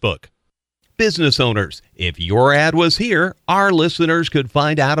Facebook. Business owners, if your ad was here, our listeners could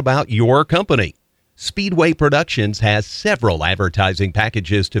find out about your company. Speedway Productions has several advertising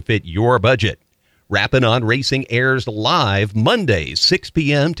packages to fit your budget. Rappin' on Racing airs live Mondays, 6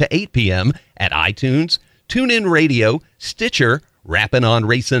 p.m. to 8 p.m. at iTunes, TuneIn Radio, Stitcher,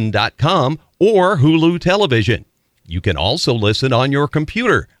 rappinonracing.com, or Hulu Television. You can also listen on your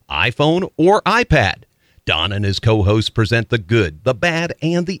computer, iPhone, or iPad. Don and his co-hosts present the good, the bad,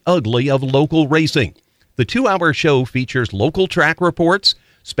 and the ugly of local racing. The 2-hour show features local track reports,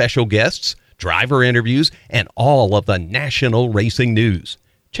 special guests, driver interviews, and all of the national racing news.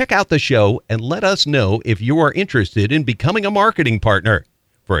 Check out the show and let us know if you are interested in becoming a marketing partner.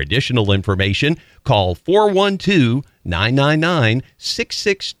 For additional information, call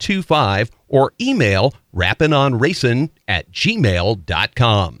 412-999-6625 or email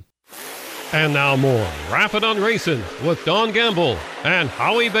rappinonracing@gmail.com. And now more Rappin' on Racing with Don Gamble and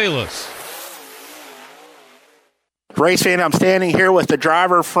Howie Bayless. Race fan, I'm standing here with the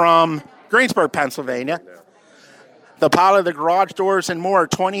driver from Greensburg, Pennsylvania. The pilot of the garage doors and more,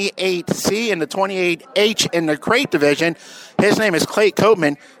 28C and the 28H in the crate division. His name is Clay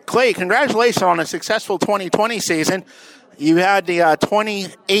Copeman. Clay, congratulations on a successful 2020 season. You had the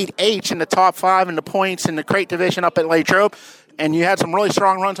 28H in the top 5 in the points in the crate division up at Latrobe, and you had some really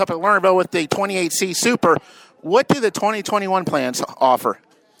strong runs up at Lernerville with the 28C Super. What do the 2021 plans offer?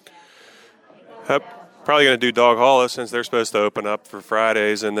 Probably going to do Dog Hollow since they're supposed to open up for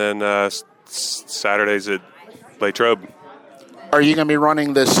Fridays, and then Saturdays at Latrobe. Are you going to be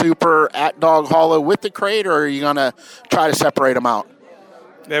running the Super at Dog Hollow with the crate, or are you going to try to separate them out?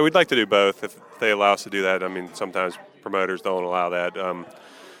 Yeah, we'd like to do both if they allow us to do that. I mean, sometimes promoters don't allow that.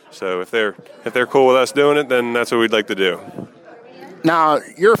 So if they're cool with us doing it, then that's what we'd like to do. Now,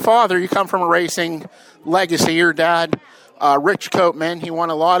 your father, you come from a racing legacy. Your dad, Rich Copeman, he won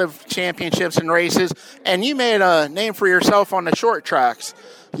a lot of championships and races, and you made a name for yourself on the short tracks.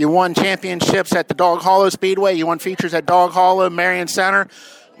 You won championships at the Dog Hollow Speedway. You won features at Dog Hollow, Marion Center.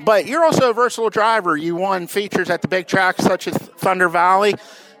 But you're also a versatile driver. You won features at the big tracks such as Thunder Valley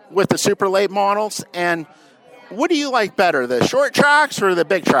with the super late models. And what do you like better, the short tracks or the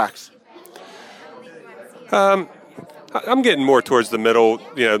big tracks? I'm getting more towards the middle,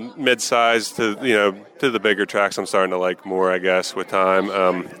 mid-size to the bigger tracks. I'm starting to like more, I guess, with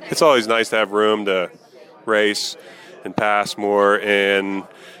time. It's always nice to have room to race and pass more. And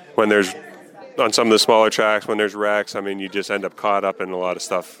when there's on some of the smaller tracks, when there's wrecks, you just end up caught up in a lot of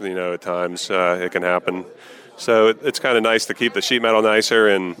stuff. At times it can happen. So it's kind of nice to keep the sheet metal nicer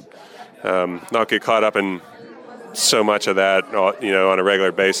and not get caught up in so much of that, on a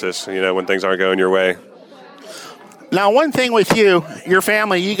regular basis. When things aren't going your way. Now, one thing with you, your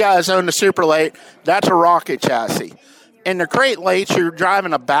family, you guys own the Super Late. That's a rocket chassis. In the Crate Lates, you're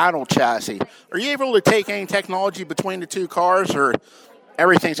driving a battle chassis. Are you able to take any technology between the two cars, or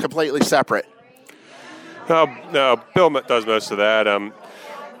everything's completely separate? No, Bill does most of that. I don't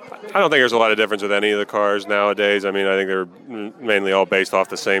think there's a lot of difference with any of the cars nowadays. I think they're mainly all based off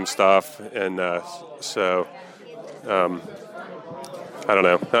the same stuff. And so I don't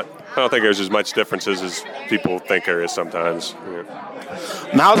know. I don't think there's as much differences as people think there is sometimes. Yeah.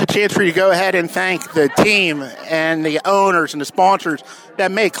 Now's a chance for you to go ahead and thank the team and the owners and the sponsors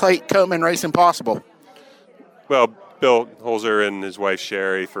that make Clayton Copeman Racing possible. Well, Bill Holzer and his wife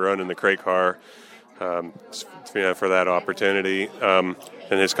Sherry for owning the crate car, for that opportunity, and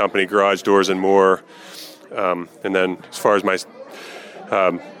his company Garage Doors and More. And then as far as my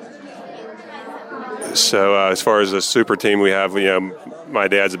as far as the super team, we have, my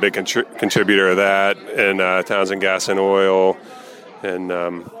dad's a big contributor of that, and Townsend Gas and Oil, and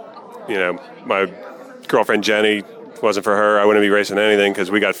my girlfriend Jenny. If it wasn't for her, I wouldn't be racing anything because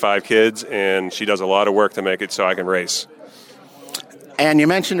we got 5 kids, and she does a lot of work to make it so I can race. And you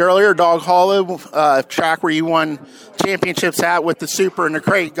mentioned earlier Dog Hollow, track where you won championships at with the Super and the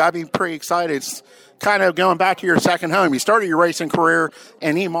Crate. Got me pretty excited. It's kind of going back to your second home. You started your racing career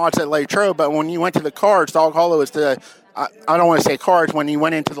in E-Mods at Latrobe, but when you went to the cars, Dog Hollow is I don't want to say cars, when you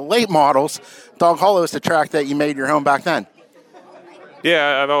went into the late models, Dog Hollow is the track that you made your home back then.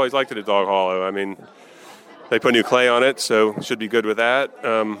 Yeah, I've always liked it at Dog Hollow. They put new clay on it, so should be good with that.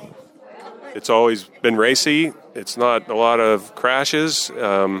 It's always been racy. It's not a lot of crashes.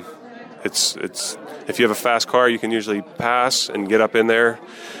 It's if you have a fast car, you can usually pass and get up in there.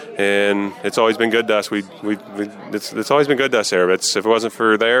 And it's always been good to us. It's always been good to us there. But if it wasn't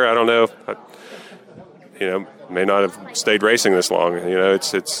for there, I don't know. May not have stayed racing this long.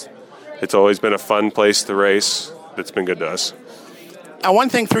 It's always been a fun place to race. That's been good to us. Now, one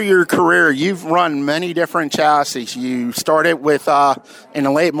thing through your career, you've run many different chassis. You started with in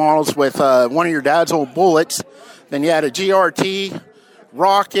the late models with one of your dad's old Bullets. Then you had a GRT,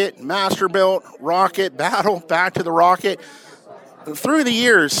 Rocket, Masterbuilt, Rocket, Battle, back to the Rocket. Through the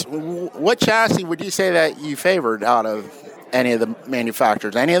years, what chassis would you say that you favored out of any of the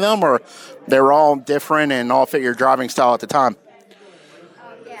manufacturers? Any of them, or they were all different and all fit your driving style at the time?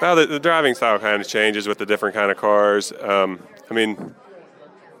 Well, the driving style kind of changes with the different kind of cars.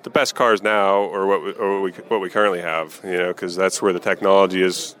 The best cars now are what we currently have, because that's where the technology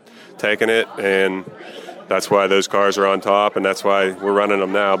is taking it, and that's why those cars are on top, and that's why we're running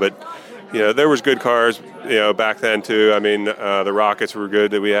them now. But there was good cars, back then too. The Rockets were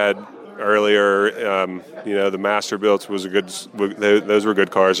good that we had earlier. The Masterbuilts was those were good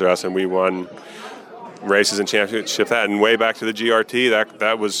cars for us, and we won races and championships. That, and way back to the GRT,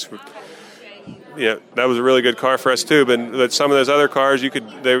 that was. That was a really good car for us too. But some of those other cars,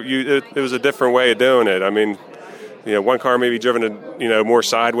 it was a different way of doing it. One car may be driven, more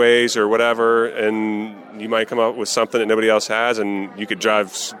sideways or whatever, and you might come up with something that nobody else has, and you could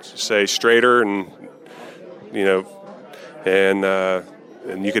drive, say, straighter, and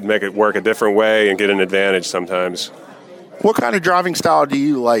and you could make it work a different way and get an advantage sometimes. What kind of driving style do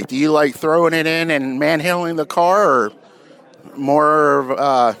you like? Do you like throwing it in and manhandling the car, or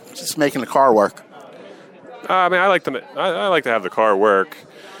more just making the car work? I like to have the car work.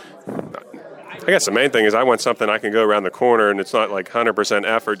 I guess the main thing is I want something I can go around the corner, and it's not like 100%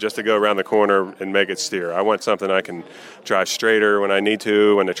 effort just to go around the corner and make it steer. I want something I can drive straighter when I need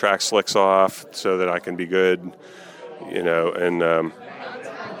to, when the track slicks off, so that I can be good,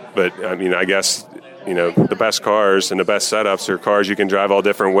 but I guess, the best cars and the best setups are cars you can drive all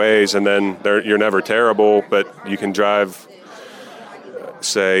different ways, and then you're never terrible, but you can drive,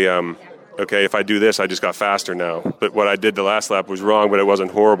 say, okay, if I do this, I just got faster now. But what I did the last lap was wrong, but it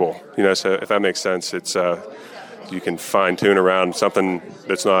wasn't horrible. So if that makes sense, it's you can fine-tune around something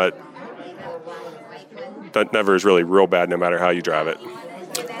that never is really real bad no matter how you drive it.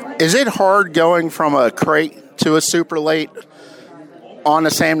 Is it hard going from a crate to a super late on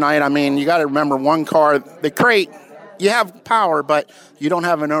the same night? I mean, you got to remember one car, the crate, you have power, but you don't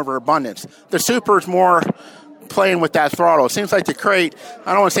have an overabundance. The super's more playing with that throttle. It seems like the crate,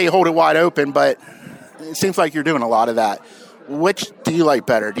 I don't want to say you hold it wide open, but it seems like you're doing a lot of that. Which do you like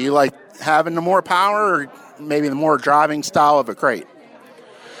better? Do you like having the more power or maybe the more driving style of a crate?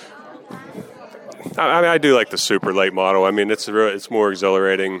 I do like the super late model. I mean, it's more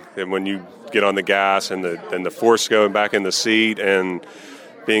exhilarating, and when you get on the gas and the force going back in the seat and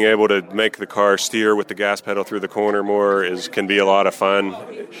being able to make the car steer with the gas pedal through the corner more can be a lot of fun.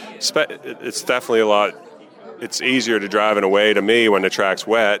 It's definitely it's easier to drive in a way to me when the track's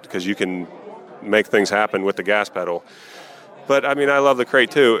wet because you can make things happen with the gas pedal. But I mean, I love the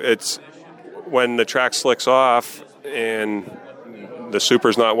crate too. It's when the track slicks off and the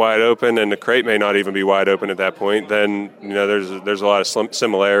super's not wide open and the crate may not even be wide open at that point, then there's a lot of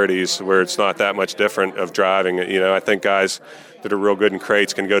similarities where it's not that much different of driving. I think guys that are real good in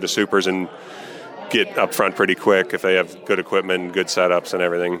crates can go to supers and get up front pretty quick if they have good equipment, good setups and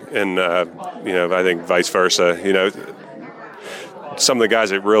everything. And I think vice versa. Some of the guys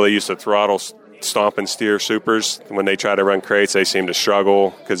that really used to throttle, stomp and steer supers, when they try to run crates, they seem to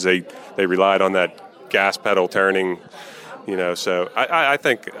struggle because they relied on that gas pedal turning. So I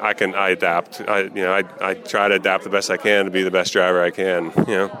think I adapt. I try to adapt the best I can to be the best driver I can.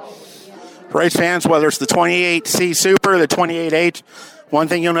 Race fans, whether it's the 28C Super, the 28H, one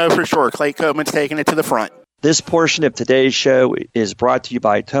thing you'll know for sure, Clay Copeman's taking it to the front. This portion of today's show is brought to you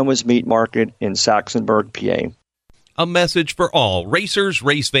by Thomas Meat Market in Saxonburg, PA. A message for all racers,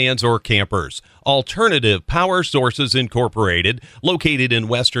 race fans, or campers. Alternative Power Sources Incorporated, located in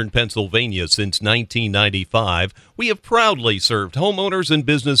western Pennsylvania since 1995, we have proudly served homeowners and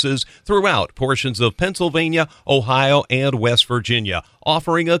businesses throughout portions of Pennsylvania, Ohio, and West Virginia,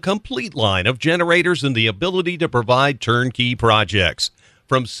 offering a complete line of generators and the ability to provide turnkey projects.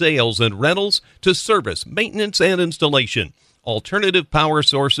 From sales and rentals to service, maintenance, and installation, Alternative Power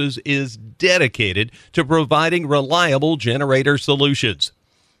Sources is dedicated to providing reliable generator solutions.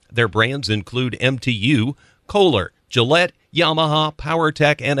 Their brands include MTU, Kohler, Gillette, Yamaha,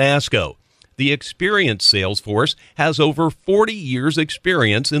 PowerTech, and ASCO. The experienced sales force has over 40 years'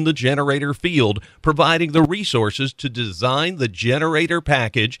 experience in the generator field, providing the resources to design the generator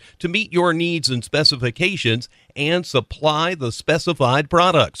package to meet your needs and specifications and supply the specified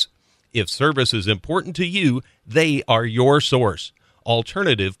products. If service is important to you, they are your source.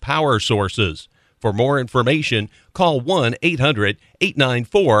 Alternative Power Sources. For more information, call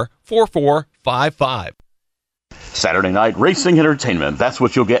 1-800-894-4455. Saturday night racing entertainment. That's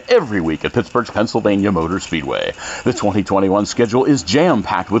what you'll get every week at Pittsburgh's Pennsylvania Motor Speedway. The 2021 schedule is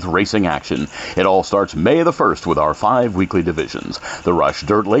jam-packed with racing action. It all starts May the 1st with our 5 weekly divisions: the Rush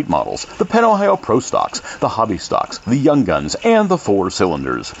Dirt Late Models, the Penn Ohio Pro Stocks, the Hobby Stocks, the Young Guns, and the 4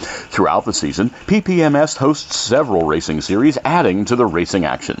 Cylinders. Throughout the season, PPMS hosts several racing series adding to the racing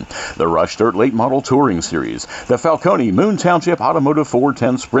action: the Rush Dirt Late Model Touring Series, the Falcone Moon Township Automotive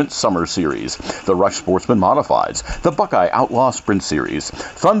 410 Sprint Summer Series, the Rush Sportsman Modifieds, the Buckeye Outlaw Sprint Series,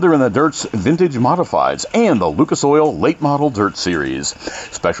 Thunder in the Dirt's Vintage Modifieds, and the Lucas Oil Late Model Dirt Series.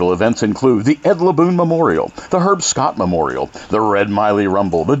 Special events include the Ed LeBoon Memorial, the Herb Scott Memorial, the Red Miley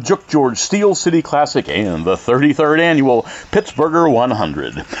Rumble, the Jook George Steel City Classic, and the 33rd Annual Pittsburgher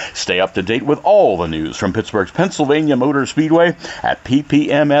 100. Stay up to date with all the news from Pittsburgh's Pennsylvania Motor Speedway at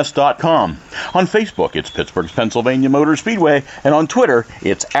ppms.com. On Facebook, it's Pittsburgh's Pennsylvania Motor Speedway, and on Twitter,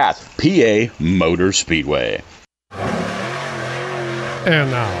 it's at PA Motor Speedway.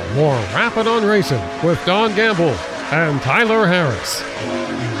 And now, more Rapid on Racing with Don Gamble and Tyler Harris.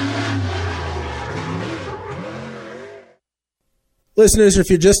 Listeners,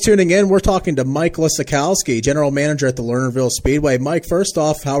 if you're just tuning in, we're talking to Mike Lisakowski, General Manager at the Lernerville Speedway. Mike, first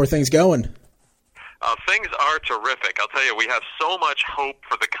off, how are things going? Things are terrific. I'll tell you, we have so much hope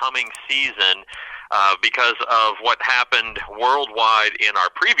for the coming season because of what happened worldwide in our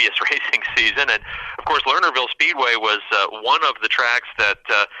previous racing season. And, of course, Lernerville Speedway was one of the tracks that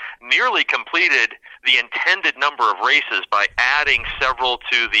nearly completed the intended number of races by adding several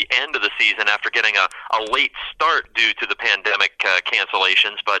to the end of the season after getting a late start due to the pandemic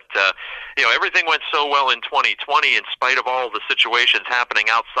cancellations. But, everything went so well in 2020 in spite of all the situations happening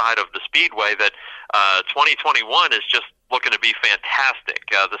outside of the Speedway that 2021 is just looking to be fantastic.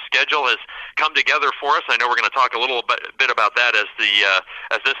 The schedule has come together for us. I know we're going to talk a little bit about that as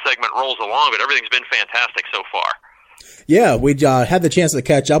this segment rolls along, but everything's been fantastic so far. Yeah, we had the chance to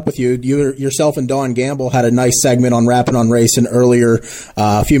catch up with you. Yourself and Don Gamble had a nice segment on Rapping on Racing earlier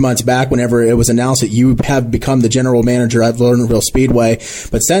a few months back whenever it was announced that you have become the general manager at Lernerville Speedway.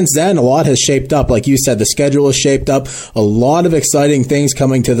 But since then, a lot has shaped up. Like you said, the schedule is shaped up. A lot of exciting things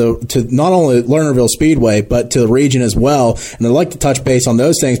coming to not only Lernerville Speedway, but to the region as well. And I'd like to touch base on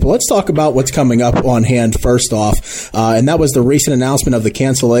those things. But let's talk about what's coming up on hand first off. And that was the recent announcement of the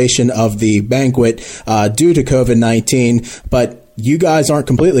cancellation of the banquet due to COVID-19. But you guys aren't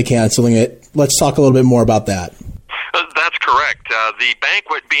completely canceling it. Let's talk a little bit more about that. That's correct. The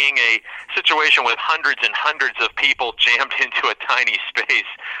banquet being a situation with hundreds and hundreds of people jammed into a tiny space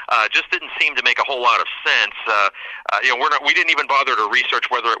just didn't seem to make a whole lot of sense. We didn't even bother to research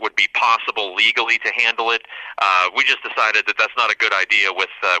whether it would be possible legally to handle it. We just decided that that's not a good idea with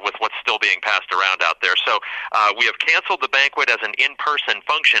what's still being passed around out there. So we have canceled the banquet as an in-person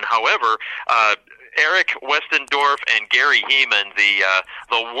function. However, Eric Westendorf and Gary Heeman,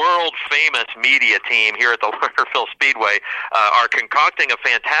 the world-famous media team here at the Lernerville Speedway, are concocting a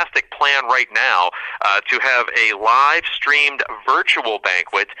fantastic plan right now to have a live-streamed virtual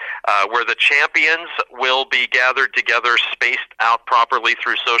banquet where the champions will be gathered together, spaced out properly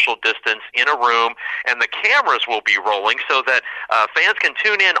through social distance in a room, and the cameras will be rolling so that fans can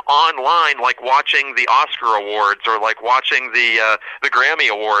tune in online like watching the Oscar Awards or like watching the Grammy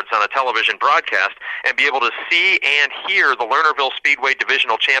Awards on a television broadcast, and be able to see and hear the Lernerville Speedway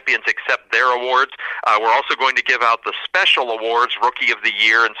divisional champions accept their awards. We're also going to give out the special awards, Rookie of the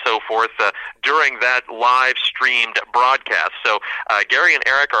Year and so forth, during that live-streamed broadcast. So Gary and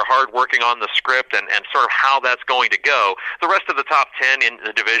Eric are hard working on the script and sort of how that's going to go. The rest of the top 10 in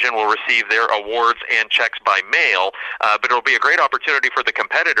the division will receive their awards and checks by mail, but it'll be a great opportunity for the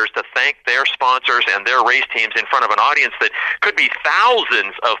competitors to thank their sponsors and their race teams in front of an audience that could be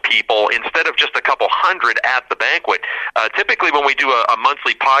thousands of people instead of just a couple hundred at the banquet. Typically when we do a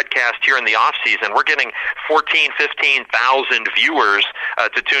monthly podcast here in the off season, we're getting 15,000 viewers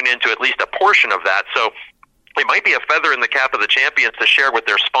to tune into at least a portion of that. So it might be a feather in the cap of the champions to share with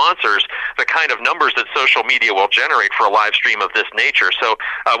their sponsors the kind of numbers that social media will generate for a live stream of this nature. So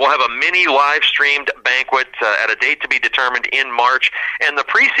we'll have a mini live streamed banquet at a date to be determined in March. And the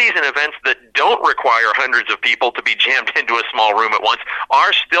preseason events that don't require hundreds of people to be jammed into a small room at once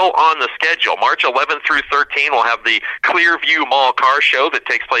are still on the schedule. March 11th through 13, we'll have the Clearview Mall Car Show that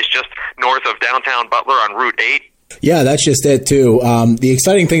takes place just north of downtown Butler on Route 8. Yeah, that's just it, too. The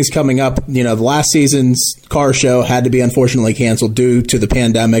exciting things coming up, the last season's car show had to be unfortunately canceled due to the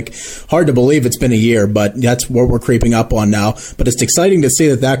pandemic. Hard to believe it's been a year, but that's what we're creeping up on now. But it's exciting to see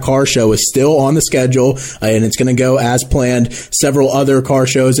that car show is still on the schedule, and it's going to go as planned. Several other car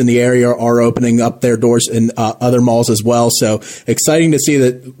shows in the area are opening up their doors in other malls as well. So exciting to see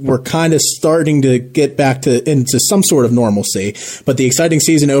that we're kind of starting to get back into some sort of normalcy. But the exciting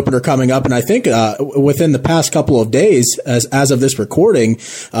season opener coming up, and I think within the past couple of days, as of this recording,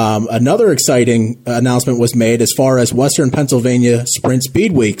 another exciting announcement was made as far as Western Pennsylvania Sprint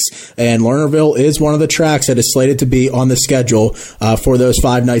Speed Weeks, and Lernerville is one of the tracks that is slated to be on the schedule for those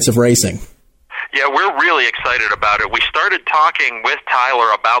 5 nights of racing. Yeah, we're really excited about it. We started talking with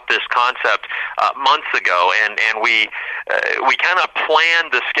Tyler about this concept months ago, and we kind of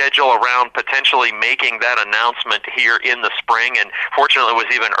planned the schedule around potentially making that announcement here in the spring, and fortunately it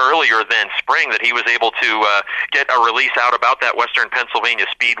was even earlier than spring that he was able to get a release out about that Western Pennsylvania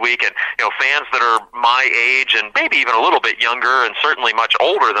Speed Week. And fans that are my age and maybe even a little bit younger and certainly much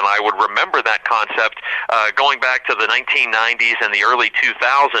older than I would remember that concept going back to the 1990s and the early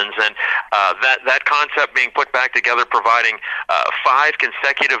 2000s, and that concept being put back together, providing 5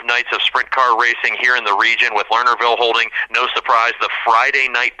 consecutive nights of sprint car racing here in the region, with Lernerville holding, no surprise, the Friday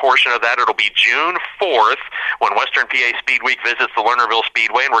night portion of that. It'll be June 4th when Western PA Speed Week visits the Lernerville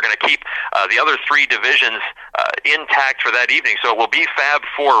Speedway, and we're going to keep the other 3 divisions intact for that evening. So it will be Fab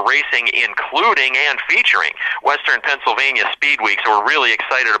 4 racing, including and featuring Western Pennsylvania Speed Week. So we're really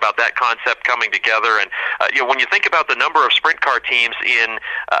excited about that concept coming together. And when you think about the number of sprint car teams in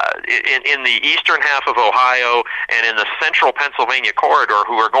the eastern half of Ohio and in the central Pennsylvania corridor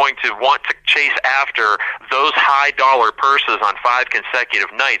who are going to want to chase after those high dollar purses on 5 consecutive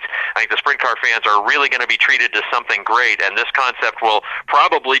nights, I think the sprint car fans are really going to be treated to something great, and this concept will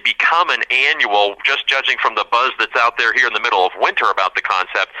probably become an annual, just judging from the buzz that's out there here in the middle of winter about the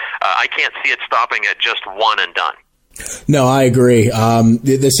concept. I can't see it stopping at just one and done. No, I agree.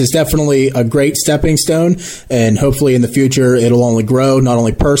 This is definitely a great stepping stone, and hopefully in the future it'll only grow, not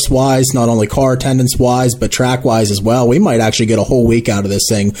only purse-wise, not only car attendance-wise, but track-wise as well. We might actually get a whole week out of this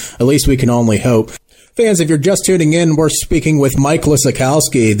thing. At least we can only hope. Fans, if you're just tuning in, we're speaking with Mike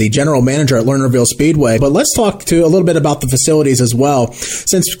Lisakowski, the general manager at Lernerville Speedway. But let's talk a little bit about the facilities as well.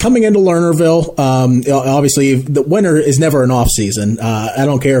 Since coming into Lernerville, obviously the winter is never an off season. I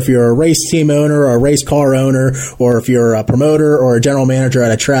don't care if you're a race team owner or a race car owner, or if you're a promoter or a general manager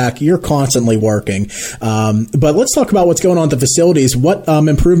at a track, you're constantly working. But let's talk about what's going on at the facilities. What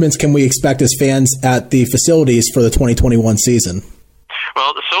improvements can we expect as fans at the facilities for the 2021 season?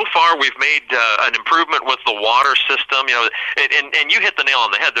 Well, so far we've made an improvement with the water system, and you hit the nail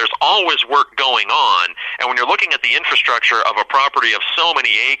on the head. There's always work going on, and when you're looking at the infrastructure of a property of so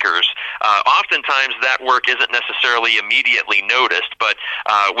many acres, oftentimes that work isn't necessarily immediately noticed, but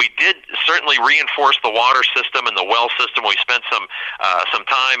we did certainly reinforce the water system and the well system. We spent some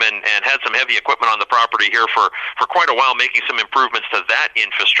time and had some heavy equipment on the property here for quite a while, making some improvements to that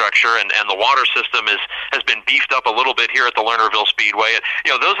infrastructure, and the water system has been beefed up a little bit here at the Lernerville Speedway.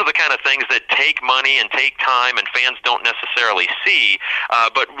 Those are the kind of things that take money and take time, and fans don't necessarily see.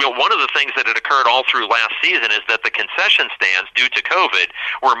 But one of the things that had occurred all through last season is that the concession stands, due to COVID,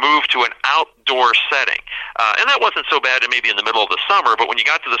 were moved to an outdoor setting. And that wasn't so bad maybe in the middle of the summer, but when you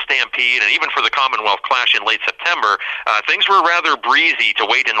got to the Stampede, and even for the Commonwealth Clash in late September, things were rather breezy to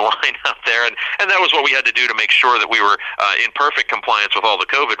wait in line out there, and that was what we had to do to make sure that we were in perfect compliance with all the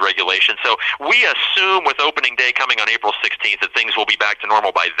COVID regulations. So we assume with opening day coming on April 16th that things will be back to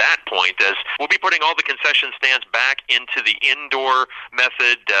normal by that point, as we'll be putting all the concession stands back into the indoor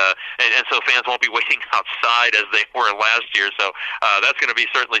method, and so fans won't be waiting outside as they were last year. So that's going to be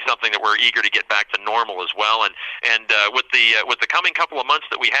certainly something that we're eager to get back to normal as well. And with the coming couple of months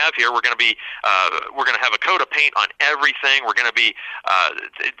that we have here, we're going to have a coat of paint on everything. We're going to be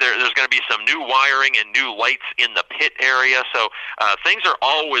there's going to be some new wiring and new lights in the pit area. So things are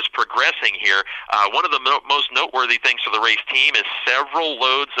always progressing here. One of the most noteworthy things for the race team is several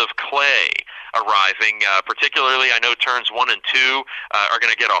loads of clay arriving. Particularly, I know turns 1 and 2 are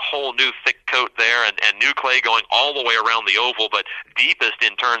going to get a whole new thick coat there, and new clay going all the way around the oval, but deepest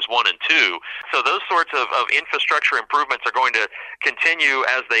in turns 1 and 2. So those sorts of infrastructure improvements are going to continue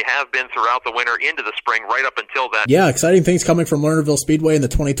as they have been throughout the winter into the spring, right up until that. Yeah, exciting things coming from Lernerville Speedway in the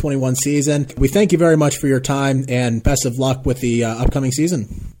 2021 season. We thank you very much for your time, and best of luck with the upcoming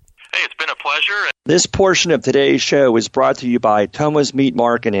season. Hey, it's been a pleasure. This portion of today's show is brought to you by Thomas Meat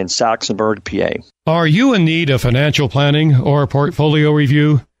Market in Saxonburg, PA. Are you in need of financial planning or portfolio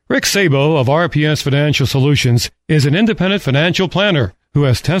review? Rick Sabo of RPS Financial Solutions is an independent financial planner who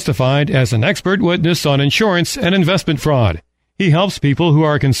has testified as an expert witness on insurance and investment fraud. He helps people who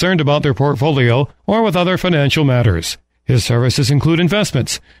are concerned about their portfolio or with other financial matters. His services include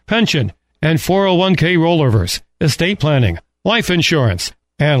investments, pension, and 401k rollovers, estate planning, life insurance,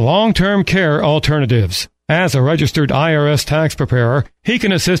 and long-term care alternatives. As a registered IRS tax preparer, he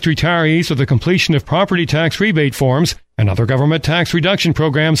can assist retirees with the completion of property tax rebate forms and other government tax reduction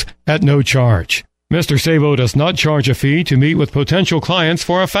programs at no charge. Mr. Sabo does not charge a fee to meet with potential clients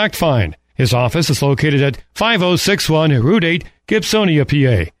for a fact find. His office is located at 5061 Route 8, Gibsonia,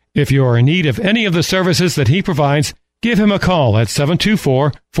 PA. If you are in need of any of the services that he provides, give him a call at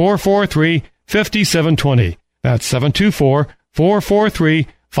 724-443-5720. That's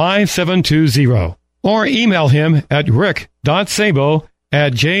 724-443-5720. Or email him at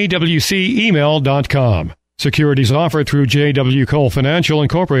rick.sabo@jwcemail.com. Securities offered through J.W. Cole Financial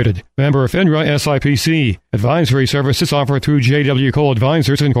Incorporated, member of FINRA SIPC. Advisory services offered through J.W. Cole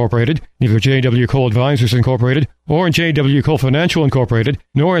Advisors Incorporated, neither J.W. Cole Advisors Incorporated or J.W. Cole Financial Incorporated,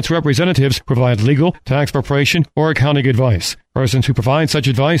 nor its representatives provide legal, tax preparation, or accounting advice. Persons who provide such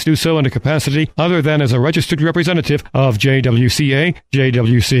advice do so in a capacity other than as a registered representative of JWCA,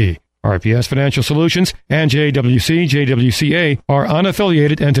 JWC. RPS Financial Solutions and JWC, are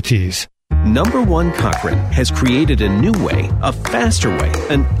unaffiliated entities. Number One Cochrane has created a new way, a faster way,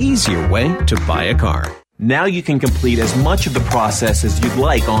 an easier way to buy a car. Now you can complete as much of the process as you'd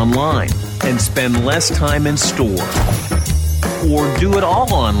like online and spend less time in store. Or do it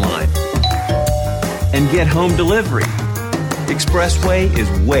all online and get home delivery. Expressway is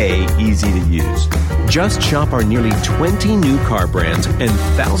way easy to use. Just shop our nearly 20 new car brands and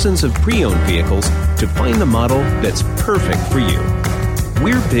thousands of pre-owned vehicles to find the model that's perfect for you.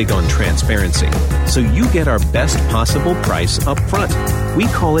 We're big on transparency, so you get our best possible price up front. We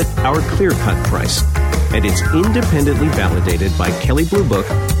call it our clear-cut price, and it's independently validated by Kelley Blue Book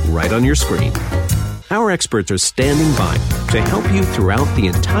right on your screen. Our experts are standing by to help you throughout the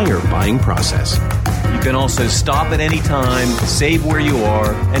entire buying process. You can also stop at any time, save where you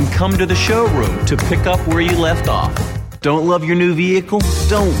are, and come to the showroom to pick up where you left off. Don't love your new vehicle?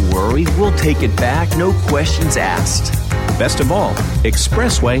 Don't worry, we'll take it back, no questions asked. Best of all,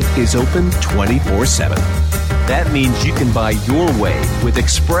 Expressway is open 24/7. That means you can buy your way with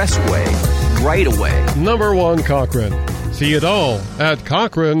Expressway right away. Number 1 Cochran. See it all at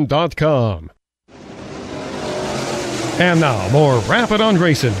Cochran.com. And now, more Rapid on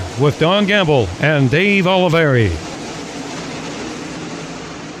Racing with Don Gamble and Dave Oliveri.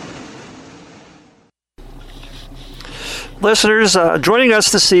 Listeners, joining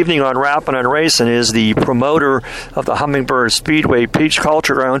us this evening on Rapid on Racing is the promoter of the Hummingbird Speedway, Peach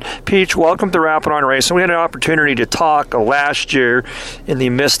Calderon. Peach, welcome to Rapid on Racing. We had an opportunity to talk last year in the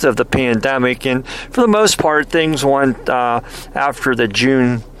midst of the pandemic, and for the most part, things went after the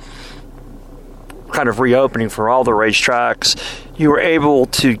June kind of reopening for all the racetracks. You were able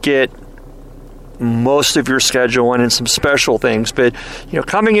to get most of your schedule and some special things, but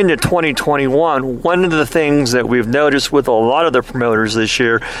coming into 2021, one of the things that we've noticed with a lot of the promoters this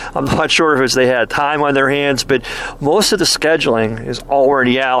year, I'm not sure if it's they had time on their hands, but most of the scheduling is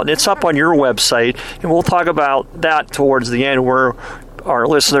already out and it's up on your website, and we'll talk about that towards the end, where our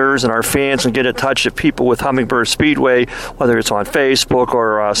listeners and our fans can get in touch with people with Hummingbird Speedway, whether it's on Facebook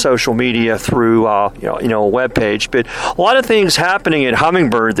or social media through a webpage. But a lot of things happening at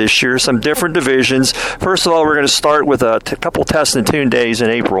Hummingbird this year, some different divisions. First of all, we're going to start with a couple test and tune days in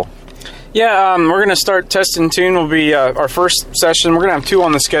April. Yeah, we're going to start test and tune. Will be our first session. We're going to have 2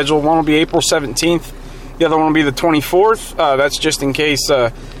 on the schedule. One will be April 17th. The other one will be the 24th. That's just in case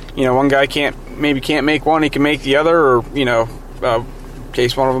one guy can't make one, he can make the other, or in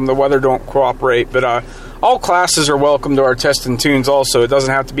case one of them, the weather don't cooperate. But all classes are welcome to our test and tunes also. It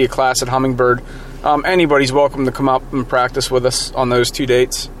doesn't have to be a class at Hummingbird. Anybody's welcome to come up and practice with us on those 2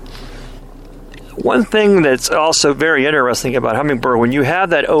 dates. One thing that's also very interesting about Hummingbird, when you have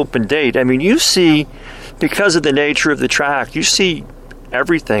that open date, I mean, you see, because of the nature of the track, you see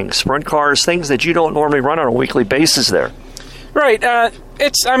everything, sprint cars, things that you don't normally run on a weekly basis there. Right.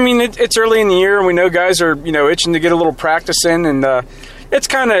 It's early in the year, and we know guys are, itching to get a little practice in, and it's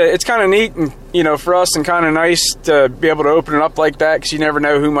kind of neat, and for us, and kind of nice to be able to open it up like that, because you never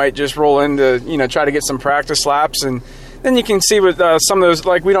know who might just roll in to try to get some practice laps, and then you can see with some of those,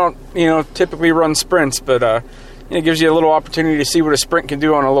 like we don't typically run sprints, but it gives you a little opportunity to see what a sprint can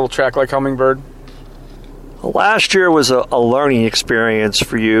do on a little track like Hummingbird. Last year was a learning experience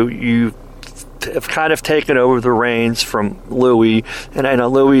for you. You have kind of taken over the reins from Louie, and I know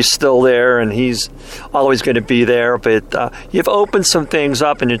Louie's still there, and he's always going to be there, but you've opened some things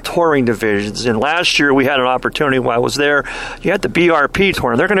up in the touring divisions, and last year we had an opportunity while I was there. You had the BRP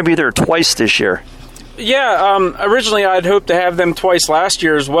tour, and they're going to be there twice this year. Yeah, originally I'd hoped to have them twice last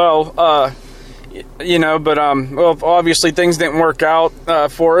year as well, but obviously things didn't work out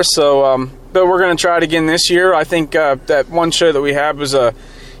for us, so but we're going to try it again this year. I think that one show that we had was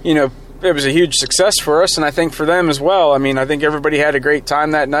it was a huge success for us, and I think for them as well. I mean, I think everybody had a great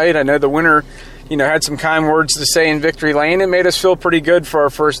time that night. I know the winner, had some kind words to say in victory lane. It made us feel pretty good for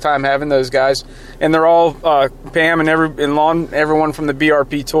our first time having those guys. And they're all, Pam and Lon, everyone from the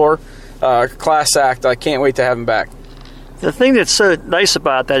BRP Tour, class act. I can't wait to have them back. The thing that's so nice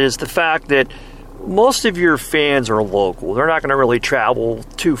about that is the fact that most of your fans are local. They're not going to really travel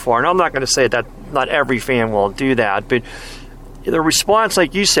too far. And I'm not going to say that not every fan will do that, but the response,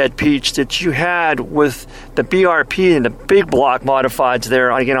 like you said, Peach, that you had with the BRP and the big block modifieds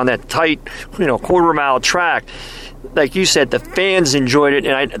there, again, on that tight, quarter-mile track, like you said, the fans enjoyed it,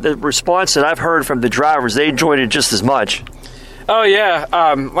 and the response that I've heard from the drivers, they enjoyed it just as much. Oh, yeah.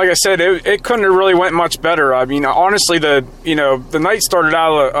 Like I said, it couldn't have really went much better. I mean, honestly, the night started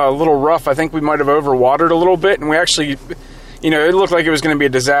out a little rough. I think we might have overwatered a little bit, and we actually... it looked like it was going to be a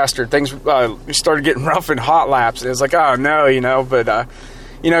disaster. Things started getting rough in hot laps. And it was like, oh, no, But,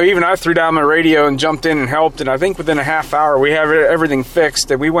 even I threw down my radio and jumped in and helped. And I think within a half hour, we have everything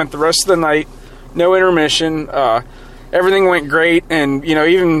fixed. And we went the rest of the night, no intermission. Everything went great. And,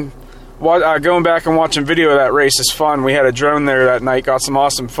 even going back and watching video of that race is fun. We had a drone there that night, got some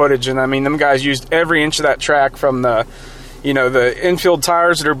awesome footage. And, I mean, them guys used every inch of that track from the infield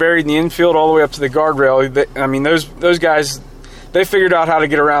tires that are buried in the infield all the way up to the guardrail. Those guys... They figured out how to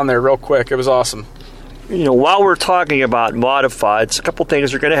get around there real quick. It was awesome. While we're talking about modifieds, a couple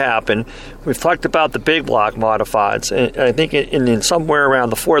things are going to happen. We've talked about the big block modifieds, and I think in somewhere around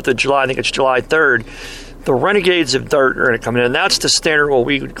the 4th of July, I think it's July 3rd, the Renegades of Dirt are going to come in, and that's the standard what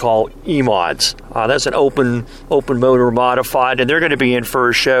we would call E-Mods. That's an open motor modified, and they're going to be in for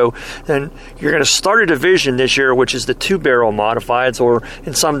a show. And you're going to start a division this year, which is the 2-barrel modifieds, or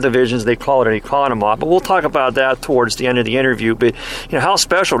in some divisions they call it an Economod. But we'll talk about that towards the end of the interview. But how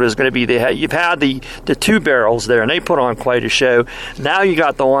special it is going to be. You've had the 2 barrels there, and they put on quite a show. Now you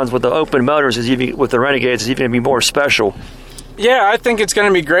got the ones with the open motors, with the Renegades, is even going to be more special. Yeah, I think it's going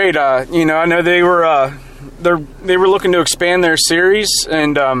to be great. I know they were looking to expand their series,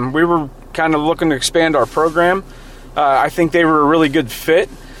 and we were kind of looking to expand our program. I think they were a really good fit.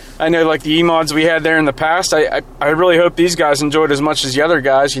 I know, like the E-Mods we had there in the past, I really hope these guys enjoyed as much as the other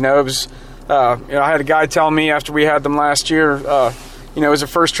guys. It was, I had a guy tell me after we had them last year, it was the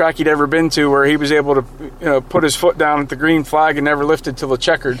first track he'd ever been to where he was able to, put his foot down at the green flag and never lifted till the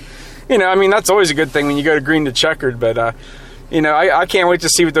checkered. That's always a good thing when you go to green to checkered, but I can't wait to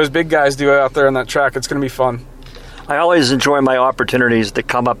see what those big guys do out there on that track. It's going to be fun. I always enjoy my opportunities to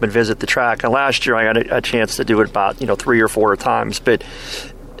come up and visit the track. And last year I got a chance to do it about 3 or 4 times. But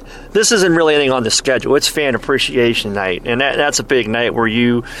this isn't really anything on the schedule. It's Fan Appreciation Night, and that's a big night where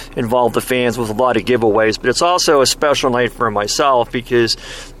you involve the fans with a lot of giveaways. But it's also a special night for myself because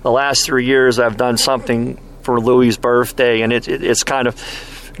the last 3 years I've done something for Louie's birthday, and it's kind of,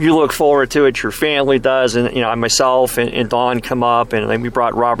 you look forward to it, your family does, and myself and Dawn come up, and then we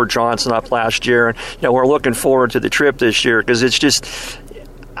brought Robert Johnson up last year, and we're looking forward to the trip this year because it's just,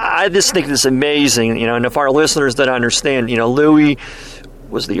 I just think it's amazing, and if our listeners don't understand, Louie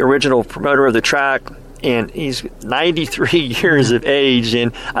was the original promoter of the track, and he's 93 years of age,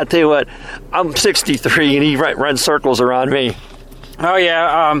 and I tell you what, I'm 63, and he runs circles around me. Oh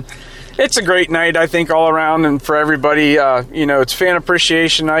yeah, it's a great night, I think, all around, and for everybody. It's Fan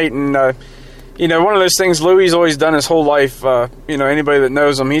Appreciation Night, and one of those things Louie's always done his whole life. Anybody that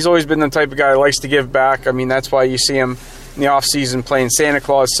knows him, he's always been the type of guy who likes to give back. That's why you see him in the off season playing Santa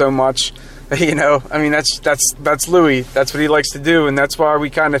Claus so much. That's Louie. That's what he likes to do, and that's why we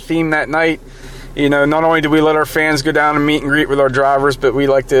kind of theme that night. Not only do we let our fans go down and meet and greet with our drivers, but we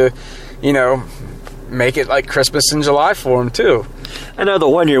like to, make it like Christmas in July for them too. I know the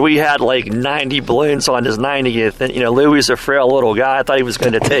one year we had like 90 balloons on his 90th, and Louie's a frail little guy. I thought he was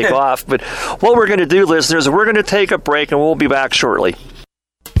going to take off, but what we're going to do, listeners, we're going to take a break, and we'll be back shortly.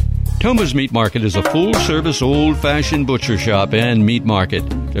 Toma's Meat Market is a full-service, old-fashioned butcher shop and meat market.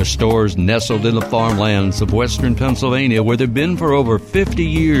 Their stores nestled in the farmlands of western Pennsylvania where they've been for over 50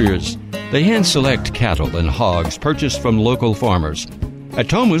 years. They hand-select cattle and hogs purchased from local farmers. At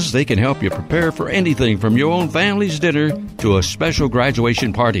Toma's, they can help you prepare for anything from your own family's dinner to a special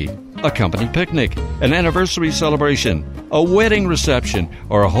graduation party, a company picnic, an anniversary celebration, a wedding reception,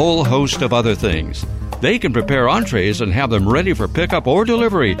 or a whole host of other things. They can prepare entrees and have them ready for pickup or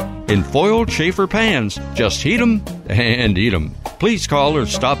delivery in foiled Schaefer pans. Just heat them and eat them. Please call or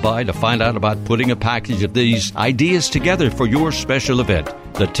stop by to find out about putting a package of these ideas together for your special event.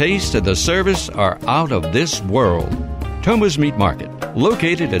 The taste and the service are out of this world. Toma's Meat Market,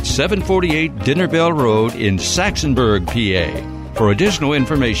 located at 748 Dinner Bell Road in Saxonburg, PA. For additional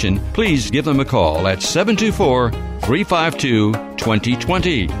information, please give them a call at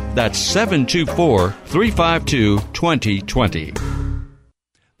 724-352-2020. That's 724-352-2020.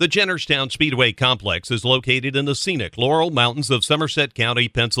 The Jennerstown Speedway Complex is located in the scenic Laurel Mountains of Somerset County,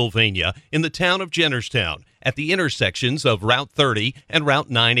 Pennsylvania, in the town of Jennerstown, at the intersections of Route 30 and Route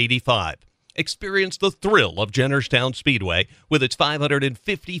 985. Experience the thrill of Jennerstown Speedway with its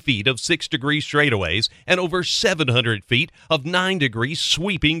 550 feet of 6-degree straightaways and over 700 feet of 9-degree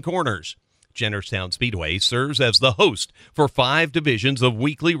sweeping corners. Jennerstown Speedway serves as the host for 5 divisions of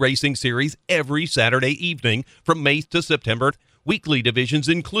weekly racing series every Saturday evening from May to September. Weekly divisions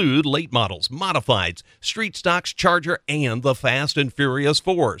include late models, modifieds, street stocks, Charger, and the Fast and Furious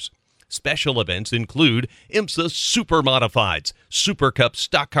 4s. Special events include IMSA Super Modifieds, Super Cup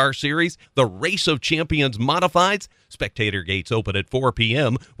Stock Car Series, the Race of Champions Modifieds. Spectator gates open at 4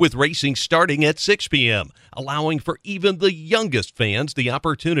 p.m. with racing starting at 6 p.m., allowing for even the youngest fans the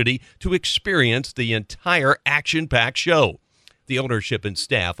opportunity to experience the entire action-packed show. The ownership and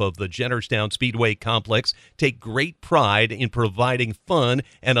staff of the Jennerstown Speedway Complex take great pride in providing fun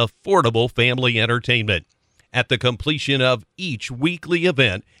and affordable family entertainment. At the completion of each weekly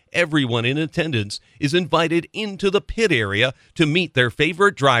event, everyone in attendance is invited into the pit area to meet their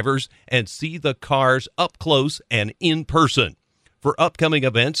favorite drivers and see the cars up close and in person. For upcoming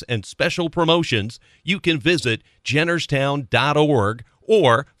events and special promotions, you can visit jennerstown.org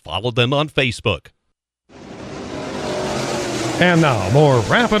or follow them on Facebook. And now, more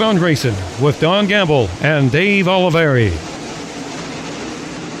Rapid on Racing with Don Gamble and Dave Oliveri.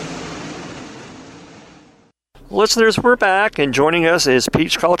 Listeners, we're back, and joining us is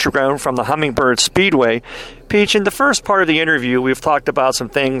Peach Culturgrown from the Hummingbird Speedway. Peach, in the first part of the interview, we've talked about some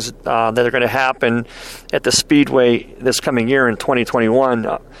things that are going to happen at the Speedway this coming year in 2021.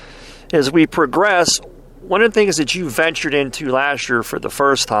 As we progress, one of the things that you ventured into last year for the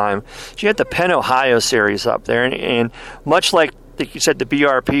first time, you had the Penn Ohio Series up there, and much like you said, the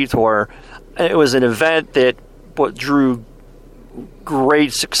BRP Tour, it was an event that drew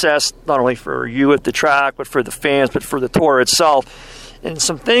great success, not only for you at the track, but for the fans, but for the tour itself. And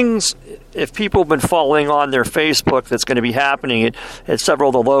some things, if people have been following on their Facebook, that's going to be happening at several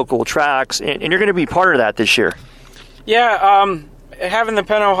of the local tracks, and you're going to be part of that this year. Yeah, having the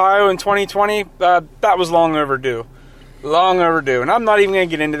Penn Ohio in 2020, that was long overdue. Long overdue. And I'm not even going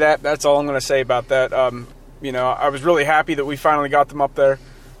to get into that. That's all I'm going to say about that. I was really happy that we finally got them up there.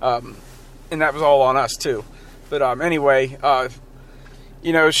 And that was all on us, too. But anyway,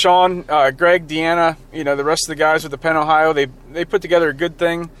 Sean, Greg, Deanna, the rest of the guys with the Penn Ohio, they put together a good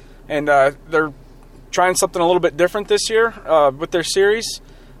thing, and they're trying something a little bit different this year with their series,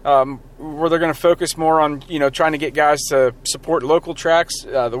 where they're going to focus more on, trying to get guys to support local tracks,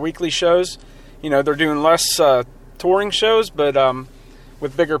 the weekly shows. They're doing less touring shows, but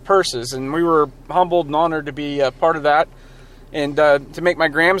with bigger purses, and we were humbled and honored to be part of that. And to make my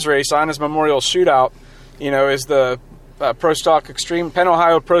Grams race, Ina's Memorial Shootout, is the Pro Stock Extreme, Penn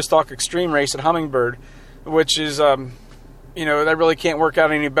Ohio Pro Stock Extreme race at Hummingbird, which is, that really can't work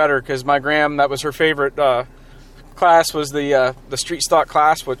out any better, because my Gram, that was her favorite class, was the street stock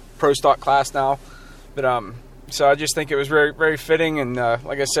class, with Pro Stock class now. But so I just think it was very, very fitting, and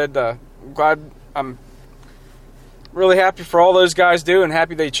like I said, I'm really happy for all those guys do, and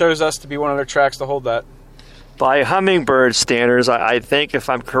happy they chose us to be one of their tracks to hold that. By Hummingbird standards, I think, if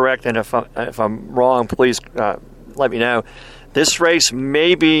I'm correct, and if I'm wrong, please let me know. This race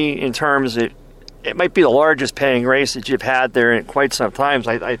may be, in terms of, it might be the largest paying race that you've had there in quite some time.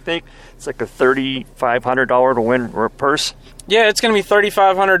 I think it's like a $3,500 to win purse. Yeah, it's going to be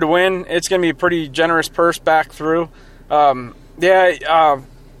 $3,500 to win. It's going to be a pretty generous purse back through.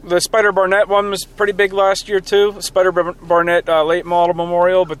 The Spider Barnett one was pretty big last year, too. Spider Barnett late model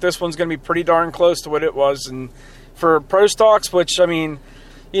memorial, but this one's going to be pretty darn close to what it was. And for Pro Stocks, which,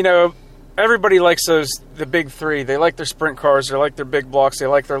 everybody likes the big three. They like their sprint cars, they like their big blocks, they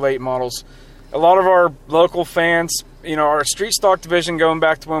like their late models. A lot of our local fans, our street stock division, going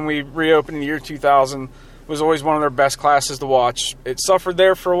back to when we reopened in the year 2000, was always one of their best classes to watch. It suffered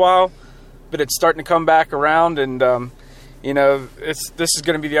there for a while, but it's starting to come back around, and this is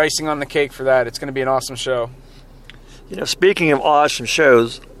going to be the icing on the cake for that. It's going to be an awesome show. Speaking of awesome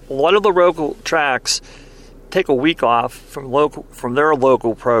shows, a lot of the local tracks take a week off from their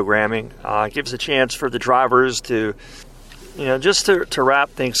local programming. Gives a chance for the drivers to, just to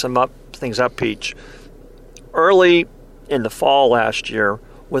wrap things up, Peach. Early in the fall last year,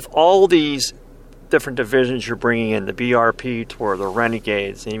 with all these different divisions you're bringing in, the BRP Tour, the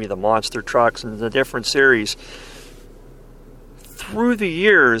Renegades, maybe the monster trucks, and the different series, through the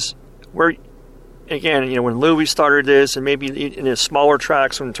years, where, again, when Louis started this, and maybe in the smaller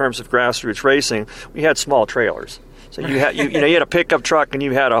tracks in terms of grassroots racing, we had small trailers. So you had you had a pickup truck, and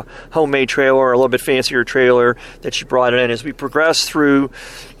you had a homemade trailer or a little bit fancier trailer that you brought in. As we progressed through,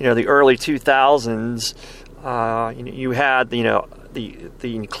 the early 2000s, you had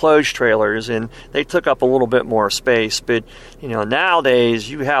the enclosed trailers, and they took up a little bit more space. But nowadays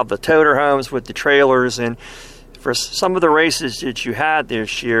you have the toter homes with the trailers, and for some of the races that you had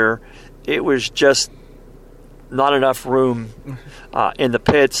this year, it was just not enough room in the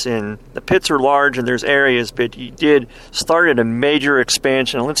pits, and the pits are large and there's areas, but you did started a major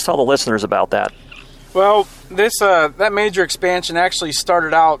expansion. Let's tell the listeners about that. Well, that major expansion actually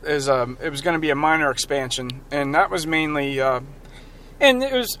started out as it was going to be a minor expansion, and that was mainly, and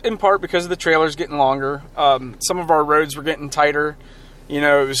it was in part because of the trailers getting longer. Some of our roads were getting tighter.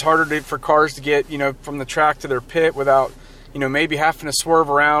 It was harder for cars to get, from the track to their pit without, maybe having to swerve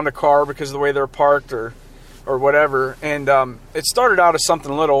around a car because of the way they're parked or whatever. And it started out as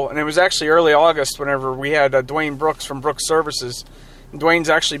something little, and it was actually early August whenever we had Dwayne Brooks from Brooks Services. And Dwayne's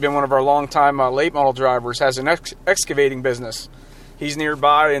actually been one of our longtime late model drivers, has an excavating business. He's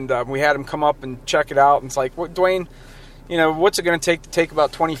nearby, and we had him come up and check it out. And it's like, Dwayne, what's it going to take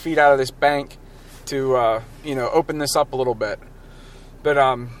about 20 feet out of this bank to, open this up a little bit? But,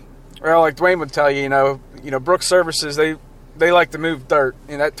 like Dwayne would tell you, Brooks Services, they like to move dirt.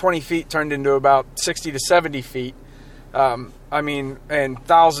 That 20 feet turned into about 60 to 70 feet. And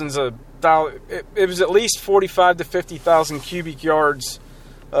thousands of, it was at least 45 to 50,000 cubic yards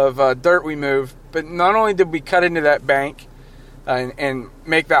of dirt we moved. But not only did we cut into that bank and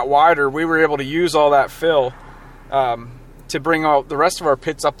make that wider, we were able to use all that fill to bring all the rest of our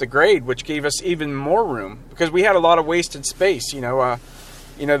pits up to grade, which gave us even more room because we had a lot of wasted space.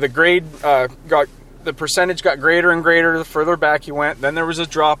 The grade the percentage got greater and greater the further back you went. Then there was a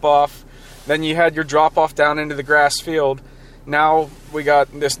drop off. Then you had your drop off down into the grass field. Now we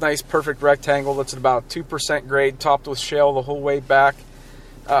got this nice perfect rectangle that's at about 2% grade, topped with shale the whole way back.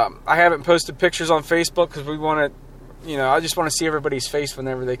 I haven't posted pictures on Facebook because we want to, I just want to see everybody's face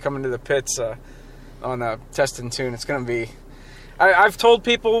whenever they come into the pits on Test and Tune. It's going to be. I've told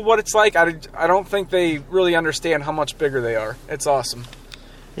people what it's like. I don't think they really understand how much bigger they are. It's awesome.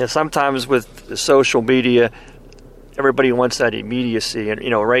 Yeah, sometimes with the social media, everybody wants that immediacy. And,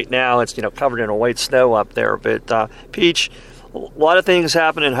 right now it's, covered in a white snow up there. But, Peach, a lot of things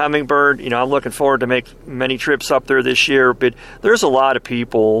happen in Hummingbird. I'm looking forward to make many trips up there this year. But there's a lot of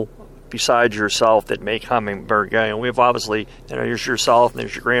people besides yourself that make Hummingbird go. And we've obviously, there's yourself and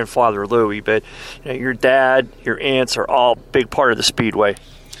there's your grandfather, Louie. But, your dad, your aunts are all a big part of the Speedway.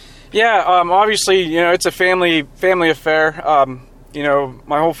 Yeah, obviously, it's a family affair.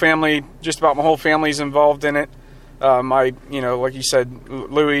 My whole family, just about my whole family's involved in it. Like you said,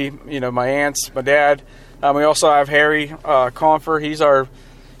 Louie, my aunts, my dad. We also have Harry Confer. He's our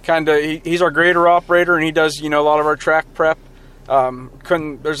he's our grader operator, and he does, a lot of our track prep.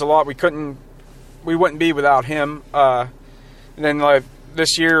 There's a lot we wouldn't be without him. And then like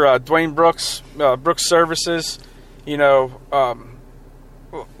this year, Dwayne Brooks, Brooks Services, like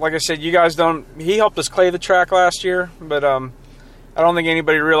I said, you guys he helped us clay the track last year, but, I don't think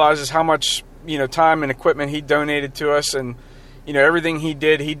anybody realizes how much, time and equipment he donated to us, and, everything he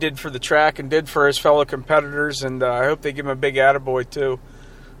did for the track and did for his fellow competitors, and I hope they give him a big attaboy too.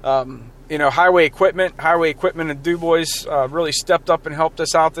 Highway equipment and DuBois really stepped up and helped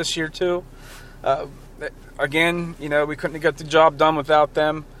us out this year too. Again, we couldn't have got the job done without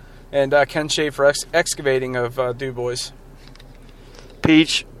them, and Ken Schaefer Excavating of DuBois.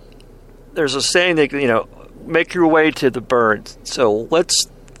 Peach, there's a saying that, make your way to the birds. So let's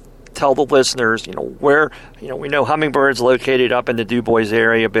tell the listeners, where, we know Hummingbird's located up in the DuBois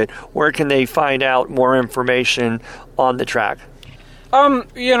area, but where can they find out more information on the track?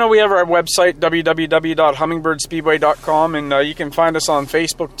 We have our website, www.hummingbirdSpeedway.com, and you can find us on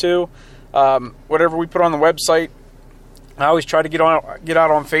Facebook too. Whatever we put on the website, I always try to get out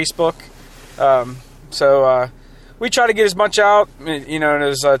on Facebook. So we try to get as much out, in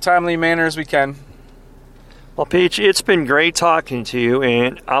as timely manner as we can. Well, Peach, it's been great talking to you,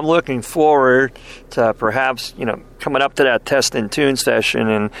 and I'm looking forward to perhaps, coming up to that Test and Tune session,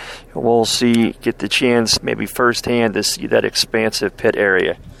 and we'll get the chance maybe firsthand to see that expansive pit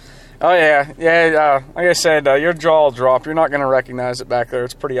area. Oh, yeah. Like I said, your jaw will drop. You're not going to recognize it back there.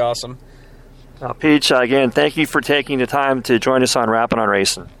 It's pretty awesome. Peach, again, thank you for taking the time to join us on Rappin' on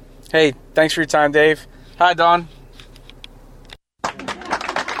Racing. Hey, thanks for your time, Dave. Hi, Don.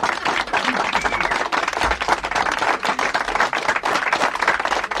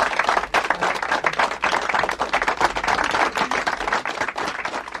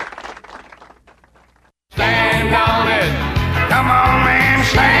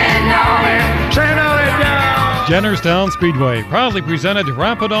 Jennerstown Speedway proudly presented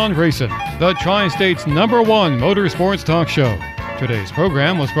Rappin' on Racing, the Tri-State's #1 motorsports talk show. Today's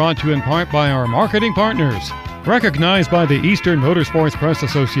program was brought to you in part by our marketing partners. Recognized by the Eastern Motorsports Press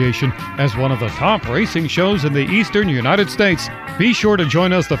Association as one of the top racing shows in the eastern United States, be sure to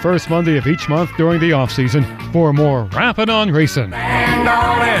join us the first Monday of each month during the off-season for more Rappin' on Racing. Stand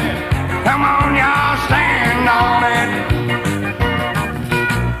on it. Come on, y'all, stand